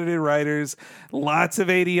 4 credited writers, lots of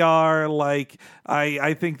ADR. Like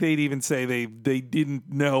I think they'd even say they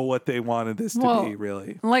didn't know what they wanted this to be,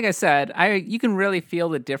 really. Like I said, you can really feel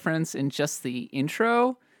the difference in just the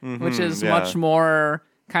intro, which is much more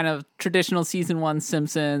kind of traditional season 1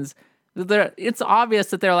 Simpsons. It's obvious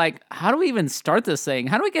that they're like, how do we even start this thing?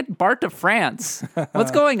 How do we get Bart to France?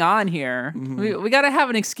 What's going on here? We got to have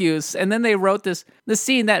an excuse. And then they wrote this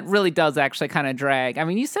scene that really does actually kind of drag. I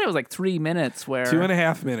mean, you said it was like 3 minutes where...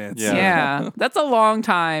 2.5 minutes. Yeah. That's a long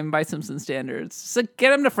time by Simpson standards. So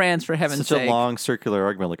get him to France, for heaven's sake. Such a long circular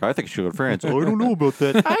argument. Like, I think I should go to France. Oh, I don't know about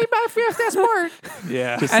that. I'm not fifth passport.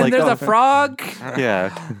 Yeah. Just and like, there's a frog.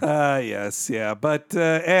 Yeah. Yes, yeah. But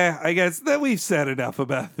I guess that we've said enough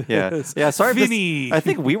about this. Yeah, sorry. Vinny. I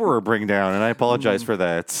think we were a bring down, and I apologize for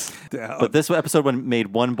that. But this episode made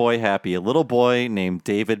one boy happy, a little boy named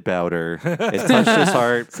David Bowder. It touched his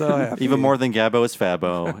heart, even more than Gabbo is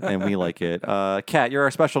Fabbo, and we like it. Kat, you're our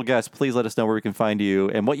special guest. Please let us know where we can find you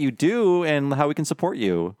and what you do and how we can support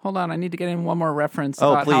you. Hold on, I need to get in one more reference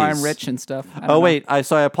about how I'm rich and stuff. Wait, I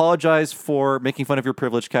apologize for making fun of your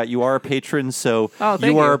privilege, Kat. You are a patron, so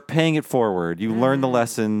you are paying it forward. You learn the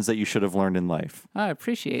lessons that you should have learned in life. I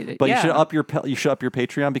appreciate it. But you should up your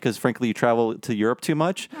Patreon because frankly you travel to Europe too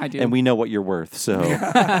much. I do. And we know what you're worth. So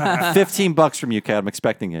 $15 from you, Kat. I'm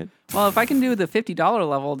expecting it. Well, if I can do the $50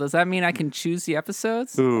 level, does that mean I can choose the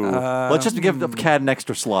episodes? Ooh. Let's just give Kat an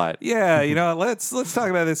extra slot. Yeah, let's talk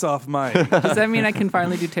about this off mic. Does that mean I can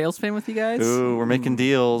finally do Tailspin with you guys? Ooh, we're making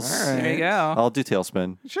deals. All right. There you go. I'll do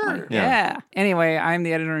Tailspin. Sure. Yeah. Anyway, I'm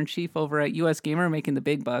the editor-in-chief over at US Gamer, making the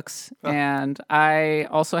big bucks. And I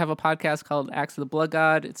also have a podcast called Axe of the Blood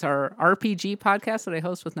God. It's our RPG podcast that I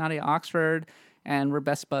host with Nadia Oxford. And we're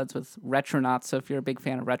best buds with Retronauts. So if you're a big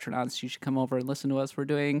fan of Retronauts, you should come over and listen to us. We're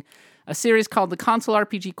doing a series called the Console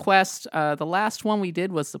RPG Quest. The last one we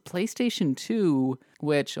did was the PlayStation 2,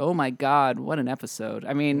 which, oh my God, what an episode.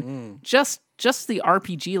 I mean, just the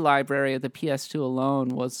RPG library of the PS2 alone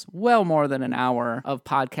was well more than an hour of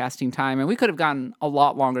podcasting time. And we could have gotten a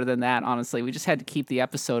lot longer than that, honestly. We just had to keep the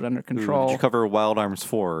episode under control. Did you cover Wild Arms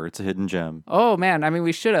 4? It's a hidden gem. Oh, man. I mean,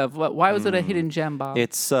 we should have. Why was it a hidden gem, Bob? It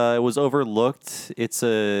was overlooked. It's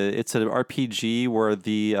an RPG where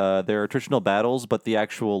there are traditional battles, but the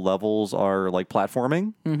actual levels are like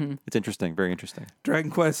platforming. Mm-hmm. It's interesting. Very interesting. Dragon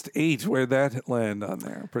Quest 8, where'd that land on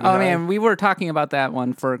there? Pretty high? high? Man, we were talking about that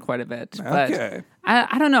one for quite a bit. But okay.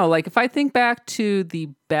 I don't know. Like, if I think back to the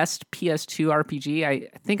best PS2 RPG, I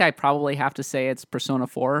think I probably have to say it's Persona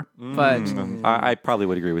 4. But I probably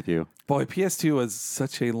would agree with you. Boy, PS2 was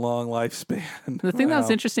such a long lifespan. The thing that was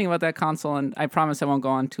interesting about that console, and I promise I won't go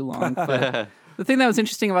on too long, but the thing that was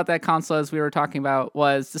interesting about that console, as we were talking about,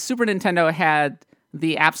 was the Super Nintendo had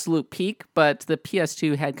the absolute peak, but the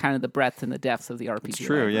PS2 had kind of the breadth and the depth of the RPG. It's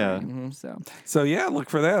true, library. yeah. Mm-hmm. So yeah, look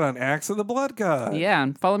for that on Axe of the Blood God. Yeah,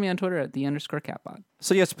 and follow me on Twitter at @the_Catbot.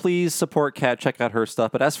 So yes, please support Kat. Check out her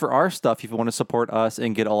stuff. But as for our stuff, if you want to support us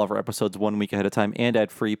and get all of our episodes 1 week ahead of time and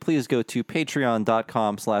ad-free, please go to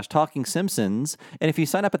patreon.com/TalkingSimpsons. And if you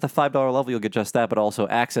sign up at the $5 level, you'll get just that, but also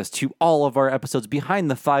access to all of our episodes behind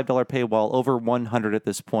the $5 paywall, over 100 at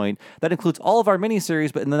this point. That includes all of our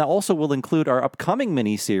miniseries, but then that also will include our upcoming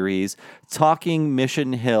miniseries, Talking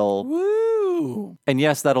Mission Hill. Woo! And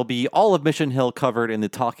yes, that'll be all of Mission Hill covered in the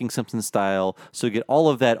Talking Simpsons style. So you get all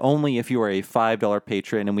of that only if you are a $5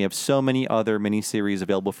 patron. And we have so many other miniseries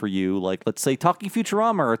available for you, like, let's say, Talking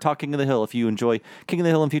Futurama or Talking of the Hill. If you enjoy King of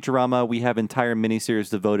the Hill and Futurama, we have entire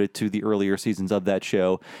miniseries devoted to the earlier seasons of that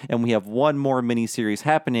show. And we have one more miniseries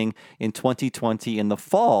happening in 2020 in the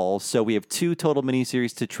fall. So we have 2 total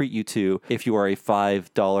miniseries to treat you to if you are a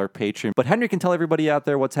 $5 patron. But Henry can tell everybody out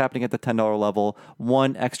there what's happening at the $10 level.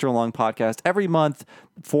 1 extra long podcast every month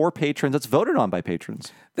for patrons that's voted on by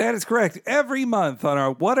patrons. That is correct. Every month on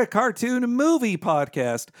our What a Cartoon Movie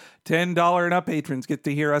podcast, $10 and up patrons get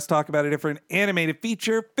to hear us talk about a different animated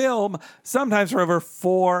feature film, sometimes for over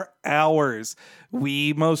 4 hours.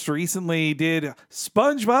 We most recently did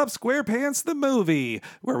SpongeBob SquarePants the movie,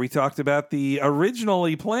 where we talked about the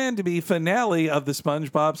originally planned to be finale of the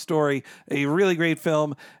SpongeBob story, a really great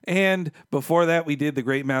film. And before that, we did The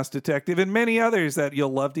Great Mouse Detective and many others that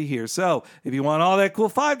you'll love to hear. So if you want all that cool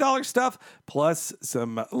 $5 stuff, plus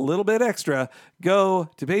some little bit extra, go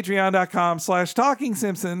to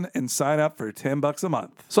patreon.com/TalkingSimpson and sign up for $10 a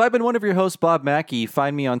month. So I've been one of your hosts, Bob Mackey.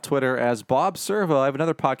 Find me on Twitter as Bob Servo. I have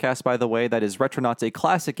another podcast, by the way, that is Retronauts, a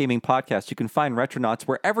classic gaming podcast. You can find Retronauts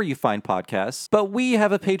wherever you find podcasts. But we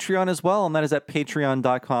have a Patreon as well, and that is at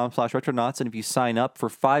patreon.com/retronauts. And if you sign up for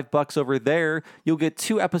 $5 over there, you'll get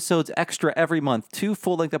 2 episodes extra every month, 2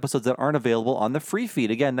 full-length episodes that aren't available on the free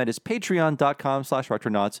feed. Again, that is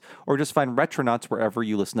patreon.com/retronauts, or just find Retronauts wherever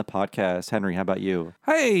you listen to podcasts. Henry, how about you?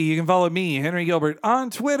 Hey, you can follow me, Henry Gilbert, on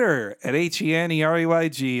Twitter at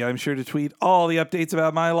HENEREYG. I'm sure to tweet all the updates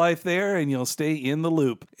about my life there, and you'll stay in the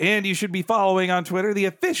loop. And you should be following on Twitter the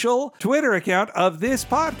official Twitter account of this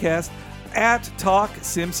podcast, at Talk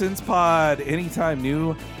Simpsons Pod. Anytime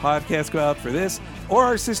new podcasts go out for this or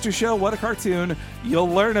our sister show, What a Cartoon, you'll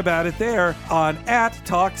learn about it there on at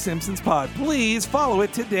Talk Simpsons Pod. Please follow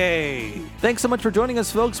it today. Thanks so much for joining us,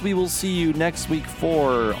 folks. We will see you next week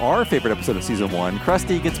for our favorite episode of Season 1,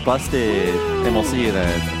 Krusty Gets Busted. And we'll see you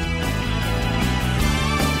then.